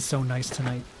just being so nice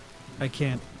tonight. I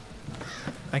can't.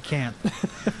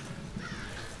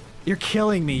 You're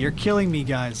killing me. You're killing me,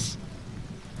 guys.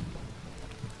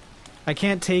 I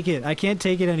can't take it. I can't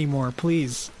take it anymore.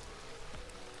 Please.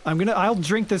 I'll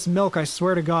drink this milk. I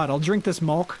swear to God. I'll drink this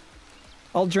milk.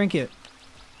 I'll drink it.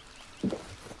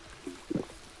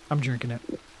 I'm drinking it.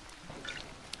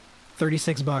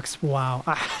 36 bucks. Wow.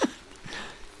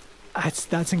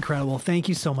 That's incredible. Thank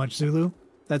you so much, Zulu.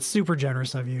 That's super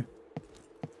generous of you.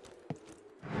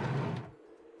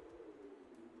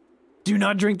 Do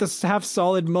not drink this half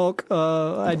solid milk.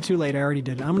 Too late. I already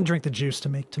did it. I'm gonna drink the juice to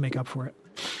make up for it.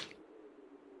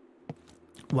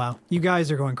 Wow, you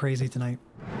guys are going crazy tonight.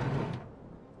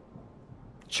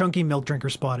 Chunky milk drinker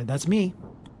spotted. That's me.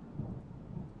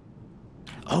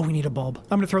 Oh, we need a bulb.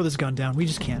 I'm gonna throw this gun down. We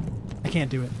just can't. I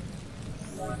can't do it.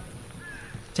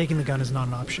 Taking the gun is not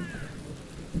an option.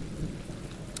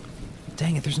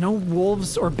 Dang it, there's no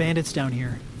wolves or bandits down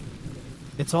here.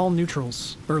 It's all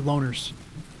neutrals, or loners.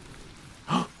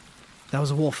 That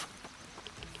was a wolf.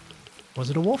 Was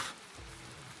it a wolf?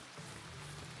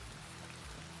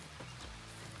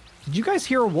 Did you guys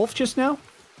hear a wolf just now?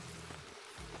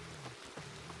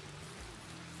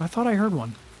 I thought I heard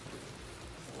one.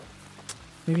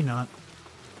 Maybe not.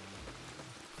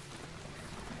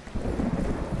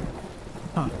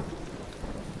 Huh.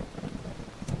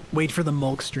 Wait for the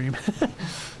milk stream.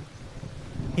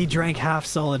 He drank half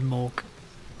solid milk.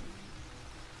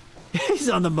 He's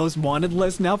on the most wanted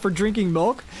list now for drinking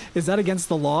milk? Is that against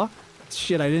the law?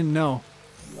 Shit, I didn't know.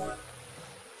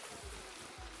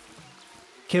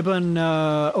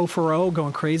 Kibun 040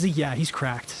 going crazy? Yeah, he's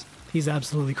cracked. He's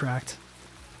absolutely cracked.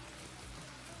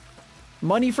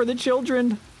 Money for the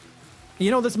children!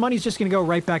 You know, this money's just gonna go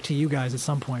right back to you guys at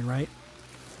some point, right?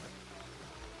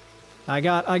 I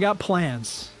got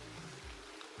plans.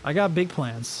 I got big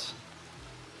plans.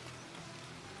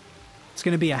 It's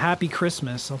gonna be a happy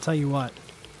Christmas, I'll tell you what.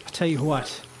 I'll tell you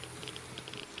what.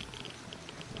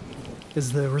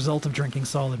 Is the result of drinking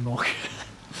solid milk.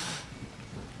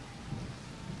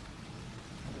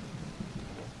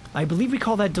 I believe we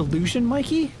call that delusion,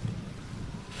 Mikey?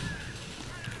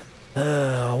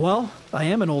 Well, I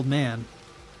am an old man,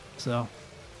 so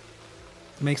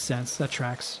it makes sense. That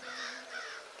tracks.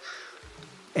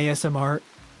 ASMR.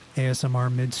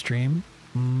 ASMR midstream.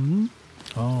 Hmm.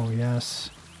 Oh, yes.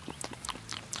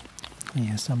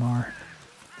 ASMR.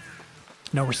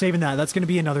 No, we're saving that. That's going to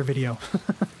be another video.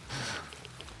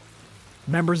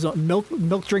 Members,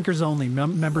 milk drinkers only.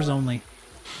 Members only.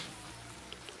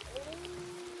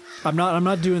 I'm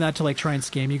not doing that to like try and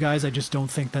scam you guys. I just don't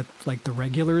think that like the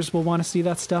regulars will want to see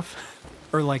that stuff.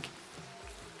 Or like,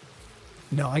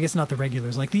 no, I guess not the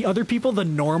regulars. Like the other people, the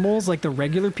normals, like the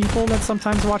regular people that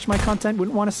sometimes watch my content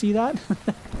wouldn't want to see that.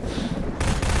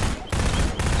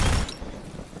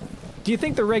 Do you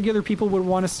think the regular people would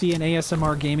want to see an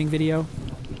ASMR gaming video?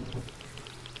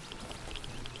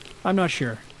 I'm not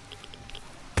sure.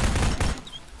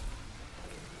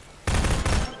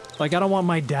 Like, I don't want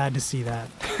my dad to see that,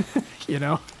 you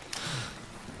know?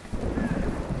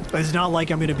 It's not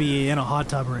like I'm gonna be in a hot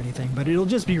tub or anything, but it'll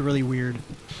just be really weird.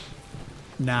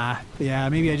 Nah, yeah,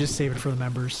 maybe I just save it for the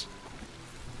members.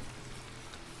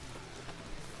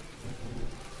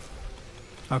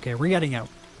 Okay, we're getting out.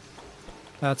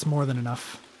 That's more than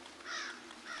enough.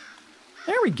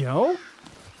 There we go.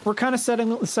 We're kind of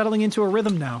settling into a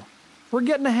rhythm now. We're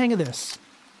getting the hang of this.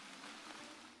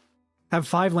 Have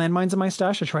 5 landmines in my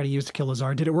stash I try to use to kill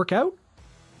Lazar. Did it work out?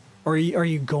 Or are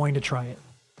you going to try it?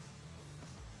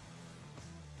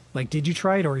 Like, did you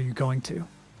try it or are you going to?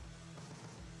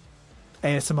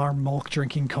 ASMR milk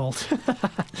drinking cult.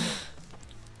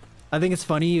 I think it's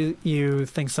funny you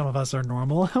think some of us are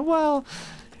normal. Well,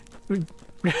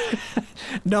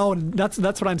 no, that's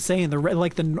what I'm saying.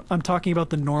 I'm talking about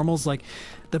the normals, like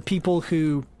the people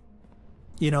who,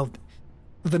 you know,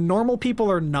 the normal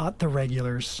people are not the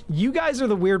regulars. You guys are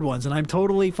the weird ones, and I'm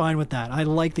totally fine with that. I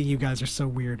like that you guys are so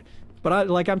weird. But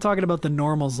I'm talking about the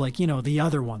normals, like, you know, the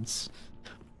other ones.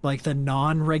 Like the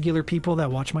non-regular people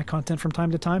that watch my content from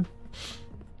time to time.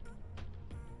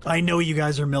 I know you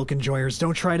guys are milk enjoyers.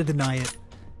 Don't try to deny it.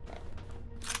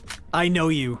 I know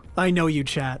you. I know you,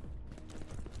 chat.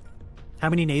 How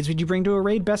many nades would you bring to a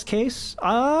raid? Best case?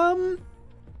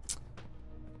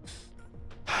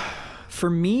 For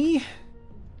me,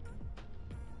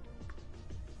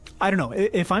 I don't know.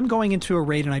 If I'm going into a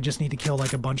raid and I just need to kill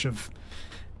like a bunch of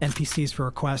NPCs for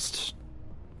a quest,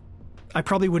 I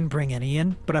probably wouldn't bring any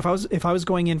in. But if I was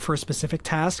going in for a specific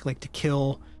task, like to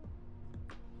kill,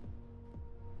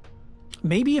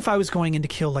 maybe if I was going in to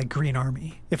kill like Green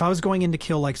Army, if I was going in to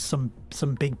kill like some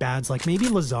big bads, like maybe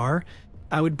Lazar,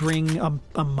 I would bring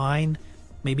a mine,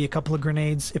 maybe a couple of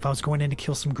grenades. If I was going in to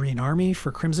kill some Green Army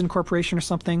for Crimson Corporation or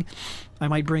something, I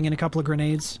might bring in a couple of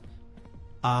grenades.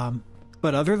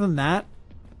 But other than that,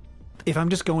 if I'm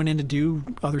just going in to do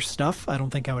other stuff, I don't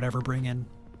think I would ever bring in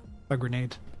a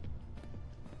grenade.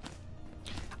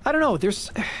 I don't know,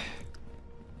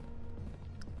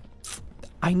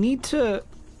 I need to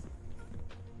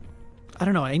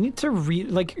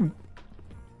like,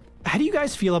 how do you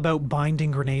guys feel about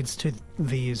binding grenades to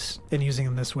these and using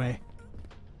them this way?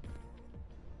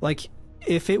 Like,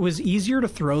 if it was easier to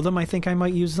throw them, I think I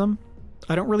might use them.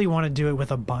 I don't really want to do it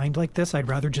with a bind like this. I'd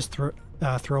rather just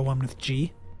throw one with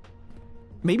G.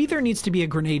 Maybe there needs to be a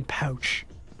grenade pouch.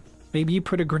 Maybe you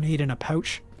put a grenade in a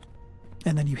pouch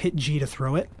and then you hit G to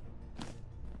throw it.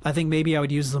 I think maybe I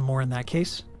would use them more in that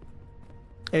case.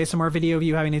 ASMR video of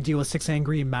you having to deal with 6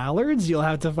 angry mallards. You'll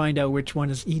have to find out which one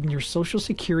is eating your social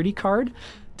security card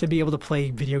to be able to play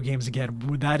video games again.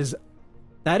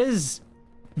 That is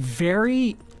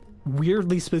very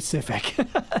weirdly specific.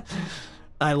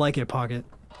 I like it, Pocket.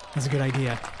 That's a good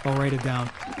idea. I'll write it down.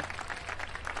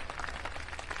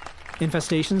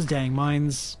 Infestations, dang,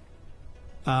 mines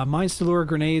to lure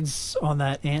grenades on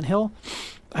that anthill.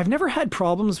 I've never had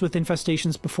problems with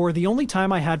infestations before. The only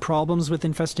time I had problems with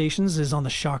infestations is on the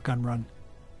shotgun run.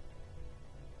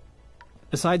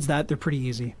 Besides that, they're pretty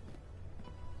easy.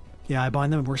 Yeah, I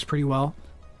bind them. It works pretty well.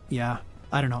 Yeah,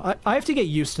 I don't know. I have to get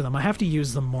used to them. I have to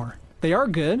use them more. They are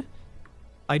good.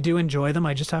 I do enjoy them.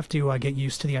 I just have to get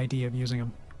used to the idea of using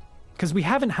them. Because we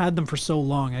haven't had them for so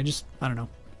long. I don't know.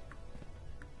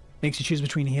 Makes you choose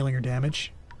between healing or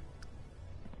damage.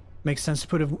 Makes sense to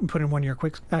put in one of your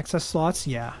quick access slots.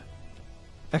 Yeah.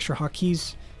 Extra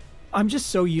hotkeys. I'm just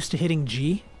so used to hitting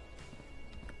G.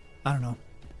 I don't know.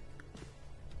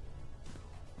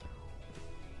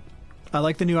 I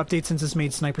like the new update since it's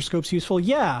made sniper scopes useful.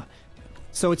 Yeah.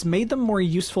 So it's made them more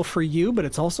useful for you, but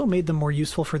it's also made them more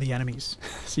useful for the enemies.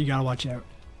 So you gotta watch out.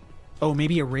 Oh,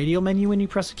 maybe a radial menu when you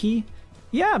press a key?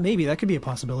 Yeah, maybe. That could be a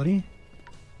possibility.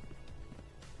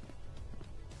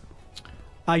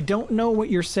 I don't know what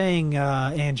you're saying,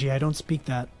 Angie. I don't speak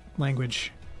that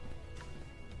language.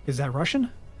 Is that Russian?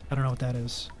 I don't know what that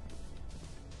is.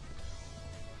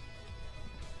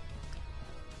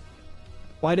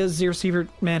 Why does Zero Sievert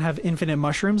Man have infinite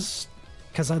mushrooms?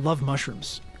 Because I love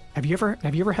mushrooms. Have you ever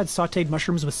had sautéed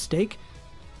mushrooms with steak?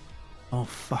 Oh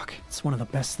fuck, it's one of the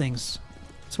best things.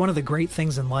 It's one of the great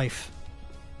things in life.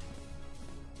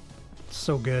 It's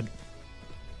so good.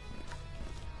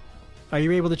 Are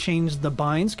you able to change the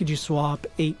binds? Could you swap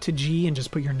 8 to G and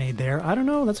just put your nade there? I don't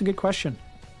know, that's a good question.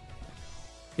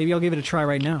 Maybe I'll give it a try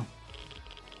right now.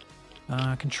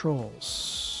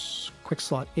 Controls. Quick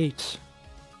slot 8.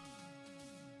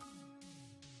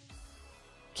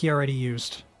 Key already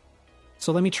used.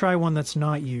 So let me try one that's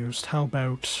not used. How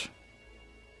about...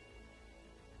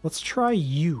 let's try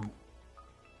you.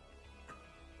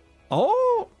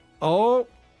 Oh! Oh!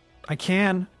 I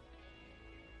can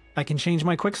change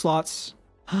my quick slots.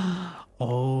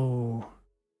 Oh.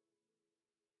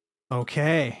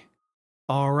 Okay.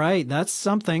 Alright, that's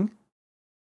something.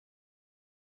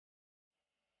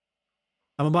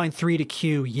 I'm gonna bind 3 to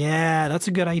Q. Yeah, that's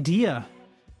a good idea.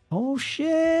 Oh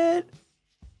shit!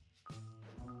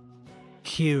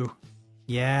 Q.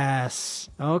 Yes.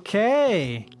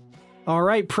 Okay.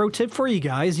 Alright, pro tip for you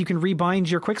guys. You can rebind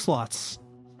your quick slots.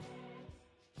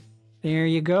 There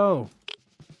you go.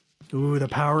 Ooh, the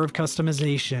power of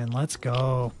customization. Let's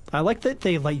go. I like that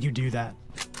they let you do that.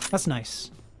 That's nice.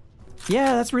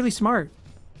 Yeah, that's really smart.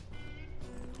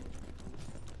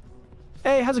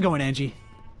 Hey, how's it going, Angie?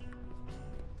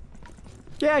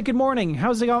 Yeah, good morning.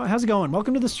 How's it going?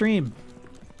 Welcome to the stream.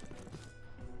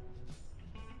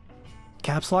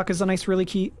 Caps lock is a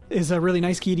really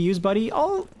nice key to use, buddy.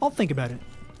 I'll think about it.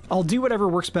 I'll do whatever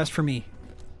works best for me.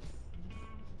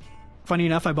 Funny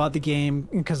enough, I bought the game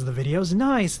because of the videos.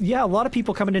 Nice. Yeah, a lot of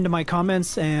people coming into my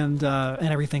comments and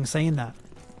everything saying that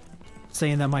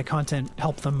my content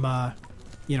helped them,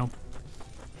 you know,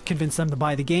 convince them to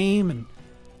buy the game and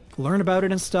learn about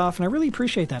it and stuff. And I really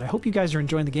appreciate that. I hope you guys are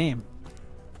enjoying the game.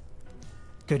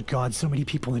 Good God, so many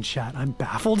people in chat. I'm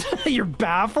baffled. You're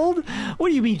baffled? What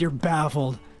do you mean you're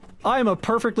baffled? I'm a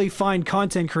perfectly fine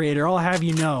content creator, I'll have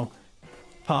you know.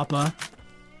 Papa.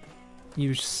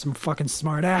 You some fucking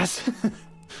smart ass.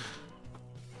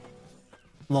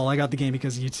 Lol, I got the game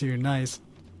because of you too. Nice.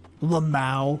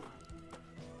 Lamau.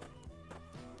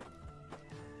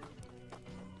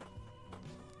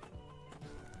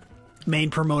 Main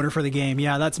promoter for the game.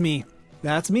 Yeah, that's me.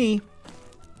 That's me.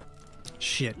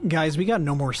 Shit. Guys, we got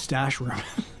no more stash room.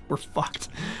 We're fucked.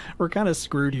 We're kind of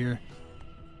screwed here.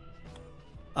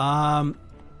 I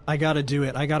gotta do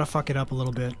it. I gotta fuck it up a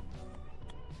little bit.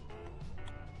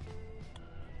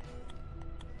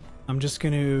 I'm just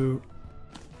gonna...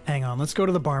 hang on. Let's go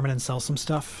to the barman and sell some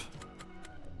stuff.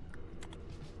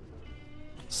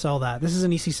 Sell that. This is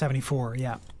an EC74.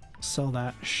 Yeah. Sell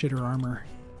that. Shitter armor.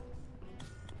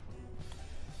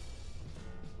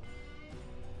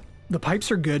 The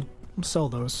pipes are good. Sell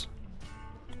those.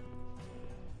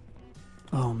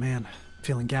 Oh man,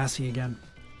 feeling gassy again.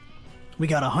 We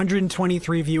got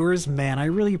 123 viewers. Man, I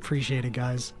really appreciate it,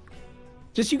 guys.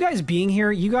 Just you guys being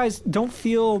here, you guys don't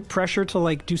feel pressure to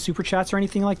like do super chats or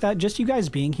anything like that. Just you guys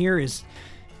being here is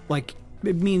like,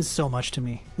 it means so much to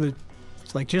me.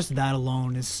 It's like just that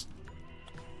alone is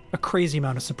a crazy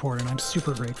amount of support and I'm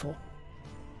super grateful.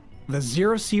 The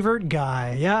Zero Sievert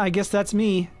guy. Yeah, I guess that's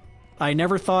me. I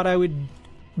never thought I would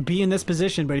be in this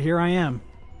position, but here I am.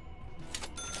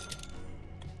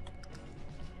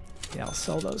 Yeah, I'll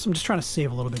sell those. I'm just trying to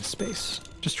save a little bit of space.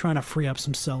 Just trying to free up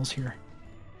some cells here.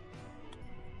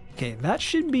 Okay, that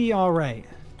should be alright.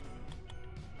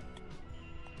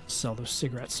 Sell those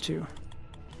cigarettes too.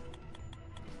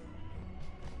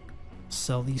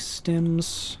 Sell these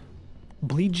stims.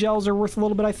 Bleed gels are worth a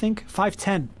little bit, I think.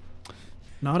 510.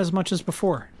 Not as much as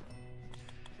before.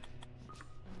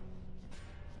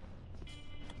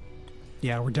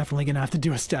 Yeah, we're definitely gonna have to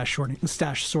do a stash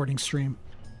sorting stream.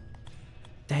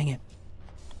 Dang it.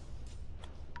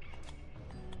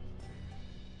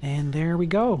 And there we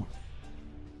go.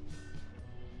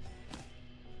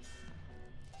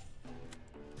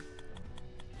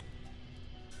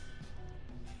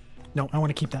 No, I want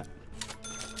to keep that.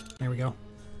 There we go.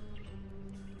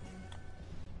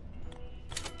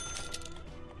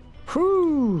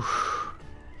 Whew.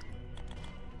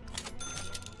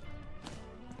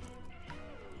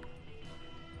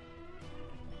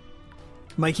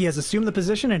 Mikey has assumed the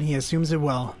position and he assumes it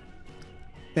well.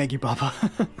 Thank you, Papa.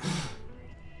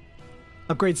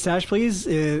 Upgrade stash, please.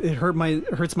 It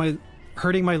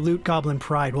hurting my loot goblin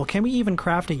pride. Well, can we even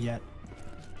craft it yet?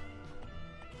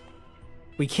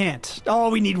 We can't. Oh,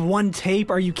 we need one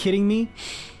tape. Are you kidding me?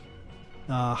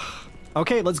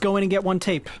 Okay, let's go in and get one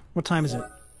tape. What time is it?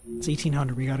 It's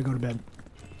 1800. We gotta go to bed.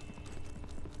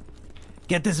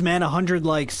 Get this man 100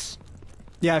 likes.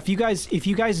 Yeah, if you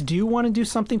guys do want to do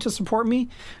something to support me,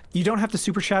 you don't have to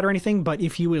super chat or anything, but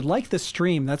if you would like the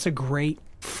stream, that's a great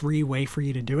free way for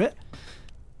you to do it.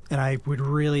 And I would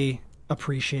really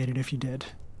appreciate it if you did.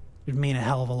 It'd mean a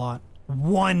hell of a lot.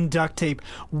 1 duct tape.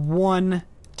 1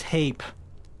 tape.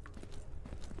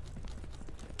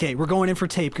 Okay, we're going in for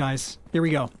tape, guys. Here we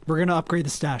go. We're gonna upgrade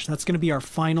the stash. That's gonna be our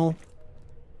final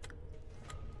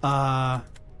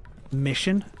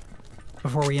mission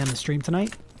before we end the stream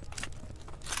tonight.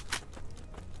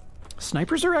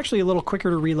 Snipers are actually a little quicker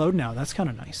to reload now. That's kind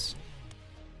of nice.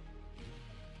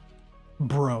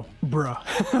 Bruh.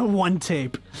 1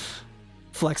 tape.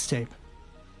 Flex tape.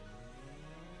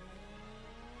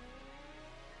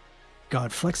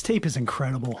 God, flex tape is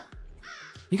incredible.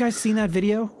 You guys seen that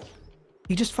video?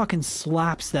 He just fucking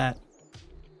slaps that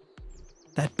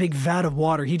big vat of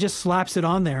water. He just slaps it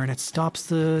on there and it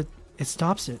stops it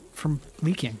from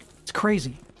leaking. It's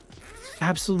crazy.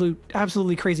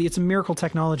 Absolutely crazy. It's a miracle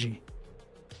technology.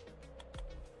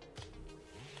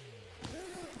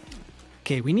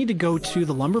 Okay, we need to go to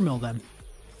the lumber mill then.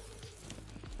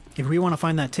 If we want to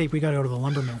find that tape, we gotta go to the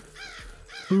lumber mill.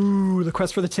 Ooh, the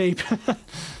quest for the tape.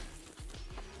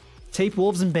 Tape,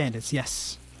 wolves, and bandits,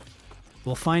 yes.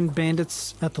 We'll find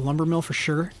bandits at the lumber mill for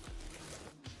sure.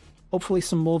 Hopefully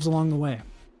some wolves along the way.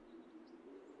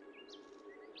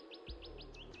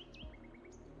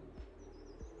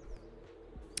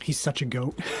 He's such a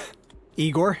goat.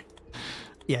 Igor?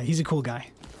 Yeah, he's a cool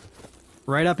guy.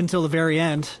 Right up until the very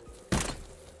end.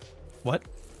 What?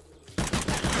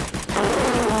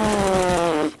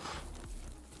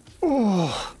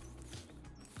 Oh.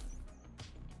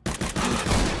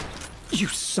 You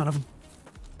son of a...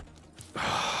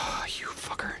 You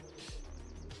fucker.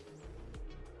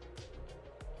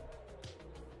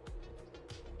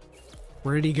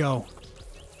 Where did he go?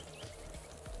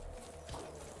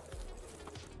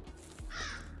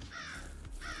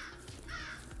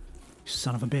 You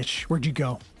son of a bitch. Where'd you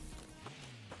go?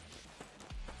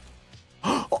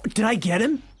 Oh, did I get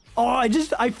him? Oh,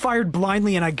 I fired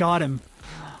blindly and I got him.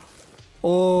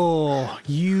 Oh,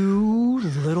 you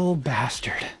little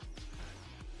bastard.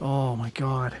 Oh my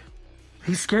god.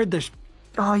 He scared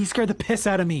the piss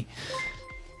out of me.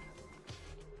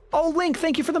 Oh, Link,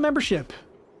 thank you for the membership.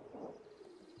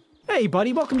 Hey,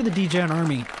 buddy, welcome to the DGen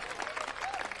Army.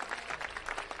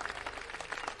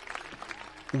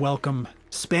 Welcome.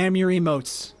 Spam your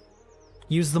emotes.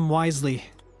 Use them wisely.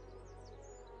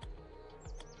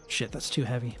 Shit, that's too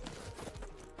heavy.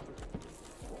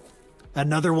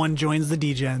 Another one joins the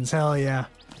DGens. Hell yeah.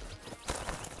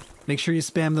 Make sure you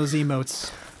spam those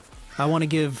emotes. I want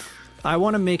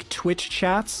to make Twitch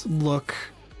chats look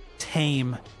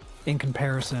tame in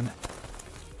comparison.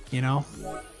 You know?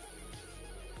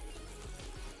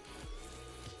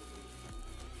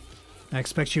 I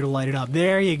expect you to light it up.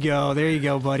 There you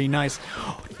go, buddy. Nice.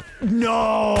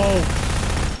 No!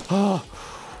 Oh.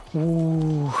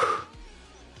 Ooh.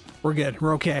 We're good.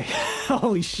 We're okay.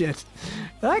 Holy shit.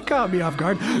 That caught me off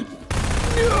guard.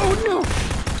 No!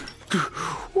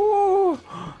 Ooh.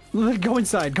 Go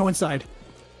inside. Go inside.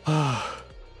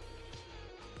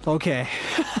 Okay.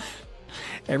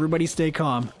 Everybody stay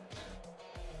calm.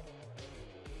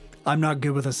 I'm not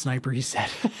good with a sniper, he said.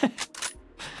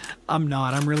 I'm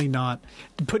not. I'm really not.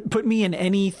 Put me in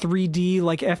any 3D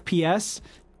like FPS,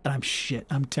 and I'm shit.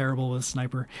 I'm terrible with a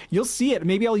sniper. You'll see it.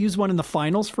 Maybe I'll use one in the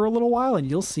finals for a little while, and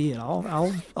you'll see it.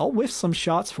 I'll whiff some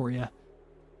shots for you.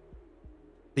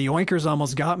 The yoinkers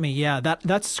almost got me. Yeah,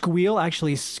 that squeal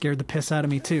actually scared the piss out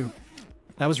of me too.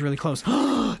 That was really close.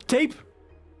 Tape!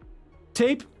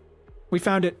 Tape! We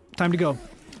found it. Time to go.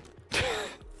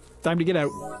 Time to get out.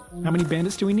 How many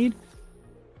bandits do we need?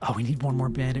 Oh, we need one more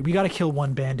bandit. We gotta kill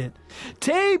one bandit.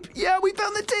 Tape! Yeah, we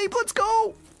found the tape! Let's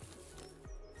go!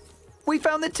 We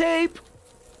found the tape!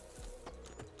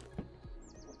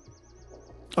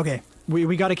 Okay,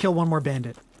 we gotta kill one more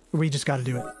bandit. We just gotta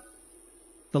do it.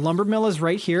 The lumber mill is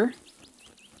right here.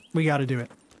 We gotta do it.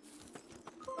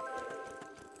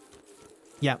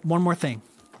 Yeah, one more thing.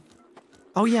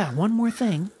 Oh yeah, one more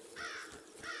thing.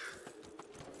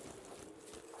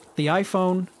 The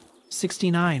iPhone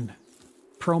 69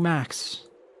 Pro Max.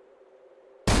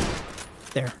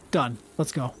 There, done.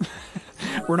 Let's go.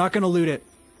 We're not gonna loot it.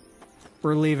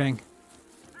 We're leaving.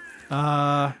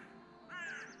 I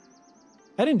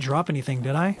didn't drop anything,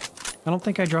 did I? I don't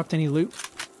think I dropped any loot.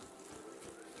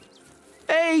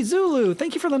 Hey, Zulu!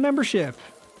 Thank you for the membership.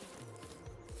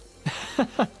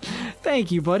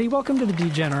 Thank you, buddy. Welcome to the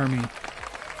DGen Army.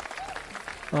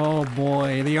 Oh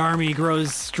boy, the army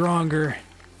grows stronger.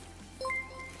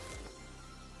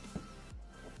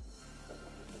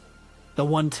 The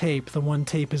one tape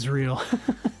is real.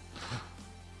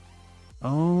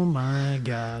 Oh my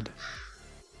god.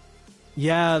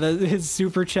 Yeah, his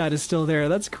super chat is still there.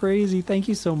 That's crazy. Thank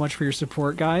you so much for your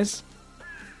support, guys.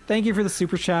 Thank you for the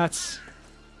super chats.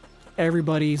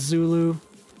 Everybody, Zulu.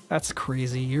 That's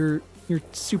crazy. You're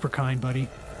super kind, buddy.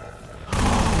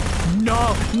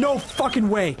 No! No fucking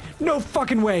way! No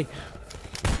fucking way!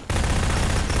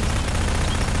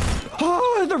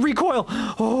 Oh, the recoil!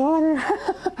 Oh!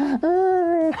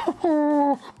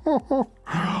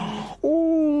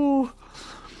 Oh!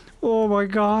 Oh my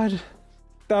god.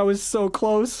 That was so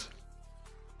close.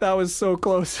 That was so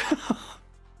close.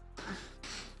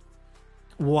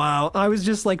 Wow, I was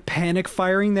just like panic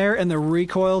firing there and the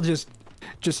recoil just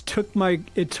took my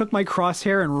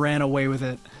crosshair and ran away with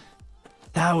it.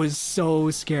 That was so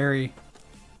scary.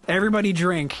 Everybody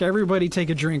drink. Everybody take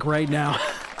a drink right now.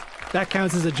 That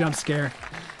counts as a jump scare.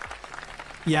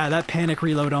 Yeah, that panic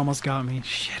reload almost got me.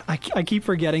 Shit, I keep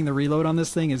forgetting the reload on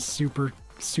this thing is super,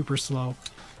 super slow.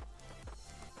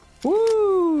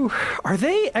 Woo! Are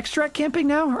they extract camping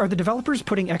now? Are the developers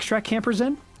putting extract campers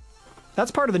in?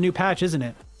 That's part of the new patch, isn't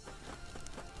it?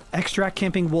 Extract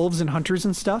camping wolves and hunters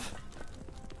and stuff?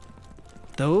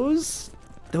 Those,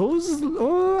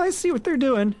 oh, I see what they're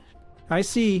doing. I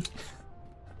see.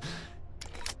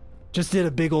 Just did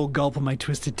a big old gulp of my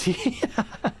twisted tea.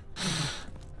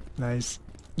 Nice.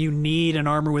 You need an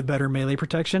armor with better melee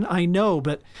protection. I know,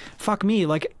 but fuck me,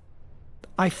 like,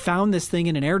 I found this thing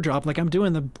in an airdrop. Like, I'm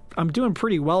doing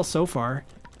pretty well so far.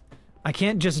 I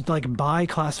can't just like buy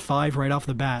class 5 right off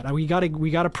the bat. We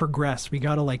gotta progress. We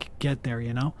gotta like get there,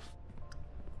 you know?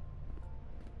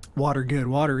 Water good.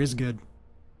 Water is good.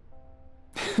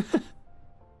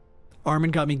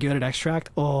 Armin got me good at extract.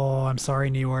 Oh, I'm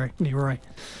sorry, Ňoṛ.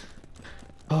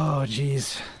 Oh,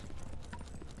 jeez.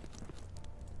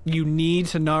 You need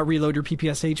to not reload your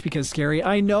PPSH because scary.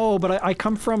 I know, but I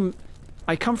come from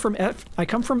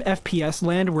FPS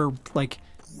land where like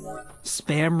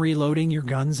spam reloading your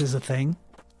guns is a thing.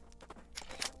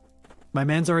 My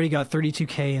man's already got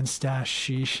 32k in stash.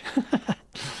 Sheesh.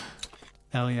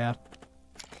 Hell yeah.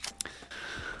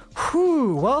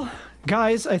 Whew. Well,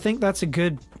 guys, I think that's a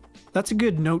good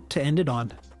note to end it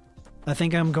on. I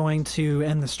think I'm going to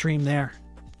end the stream there.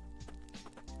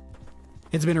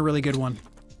 It's been a really good one.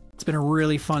 It's been a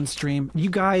really fun stream. You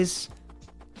guys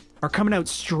are coming out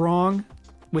strong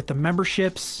with the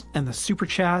memberships and the super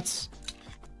chats.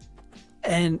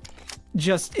 And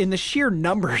just in the sheer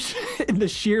numbers, in the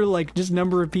sheer like just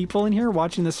number of people in here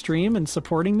watching the stream and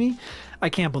supporting me, I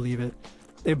can't believe it.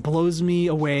 It blows me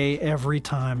away every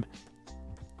time.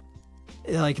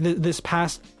 Like this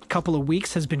past couple of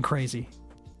weeks has been crazy.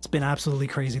 It's been absolutely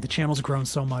crazy. The channel's grown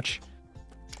so much.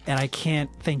 And I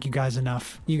can't thank you guys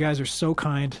enough. You guys are so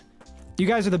kind. You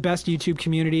guys are the best YouTube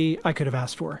community I could have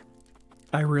asked for.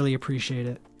 I really appreciate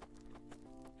it.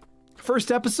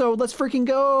 First episode, let's freaking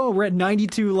go! We're at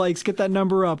 92 likes. Get that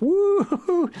number up.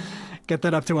 Woo! Get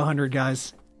that up to 100,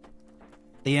 guys.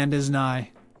 The end is nigh.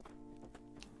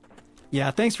 Yeah,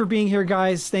 thanks for being here,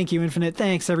 guys. Thank you, Infinite.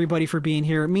 Thanks, everybody, for being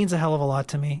here. It means a hell of a lot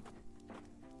to me.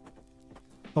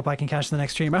 Hope I can catch the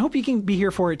next stream. I hope you can be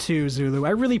here for it too, Zulu. I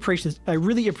really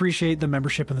appreciate the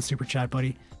membership and the super chat, buddy.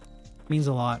 It means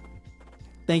a lot.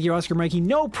 Thank you, Oscar Mikey.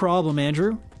 No problem,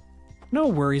 Andrew. No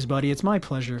worries, buddy. It's my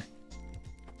pleasure.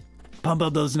 Pump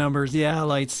up those numbers. Yeah,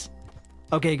 lights.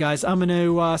 Okay, guys, I'm going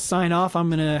to sign off. I'm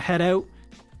going to head out.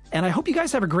 And I hope you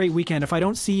guys have a great weekend. If I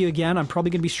don't see you again, I'm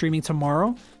probably going to be streaming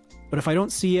tomorrow. But if I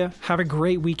don't see you, have a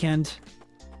great weekend.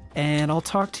 And I'll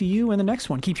talk to you in the next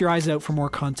one. Keep your eyes out for more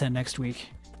content next week.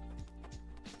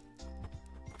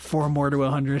 4 more to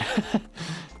 100.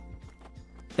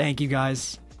 Thank you,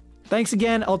 guys. Thanks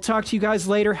again. I'll talk to you guys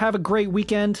later. Have a great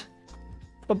weekend.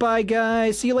 Bye-bye,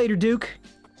 guys. See you later, Duke.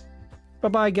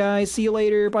 Bye-bye, guys. See you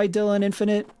later. Bye, Dylan,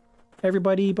 Infinite.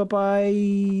 Everybody, bye-bye.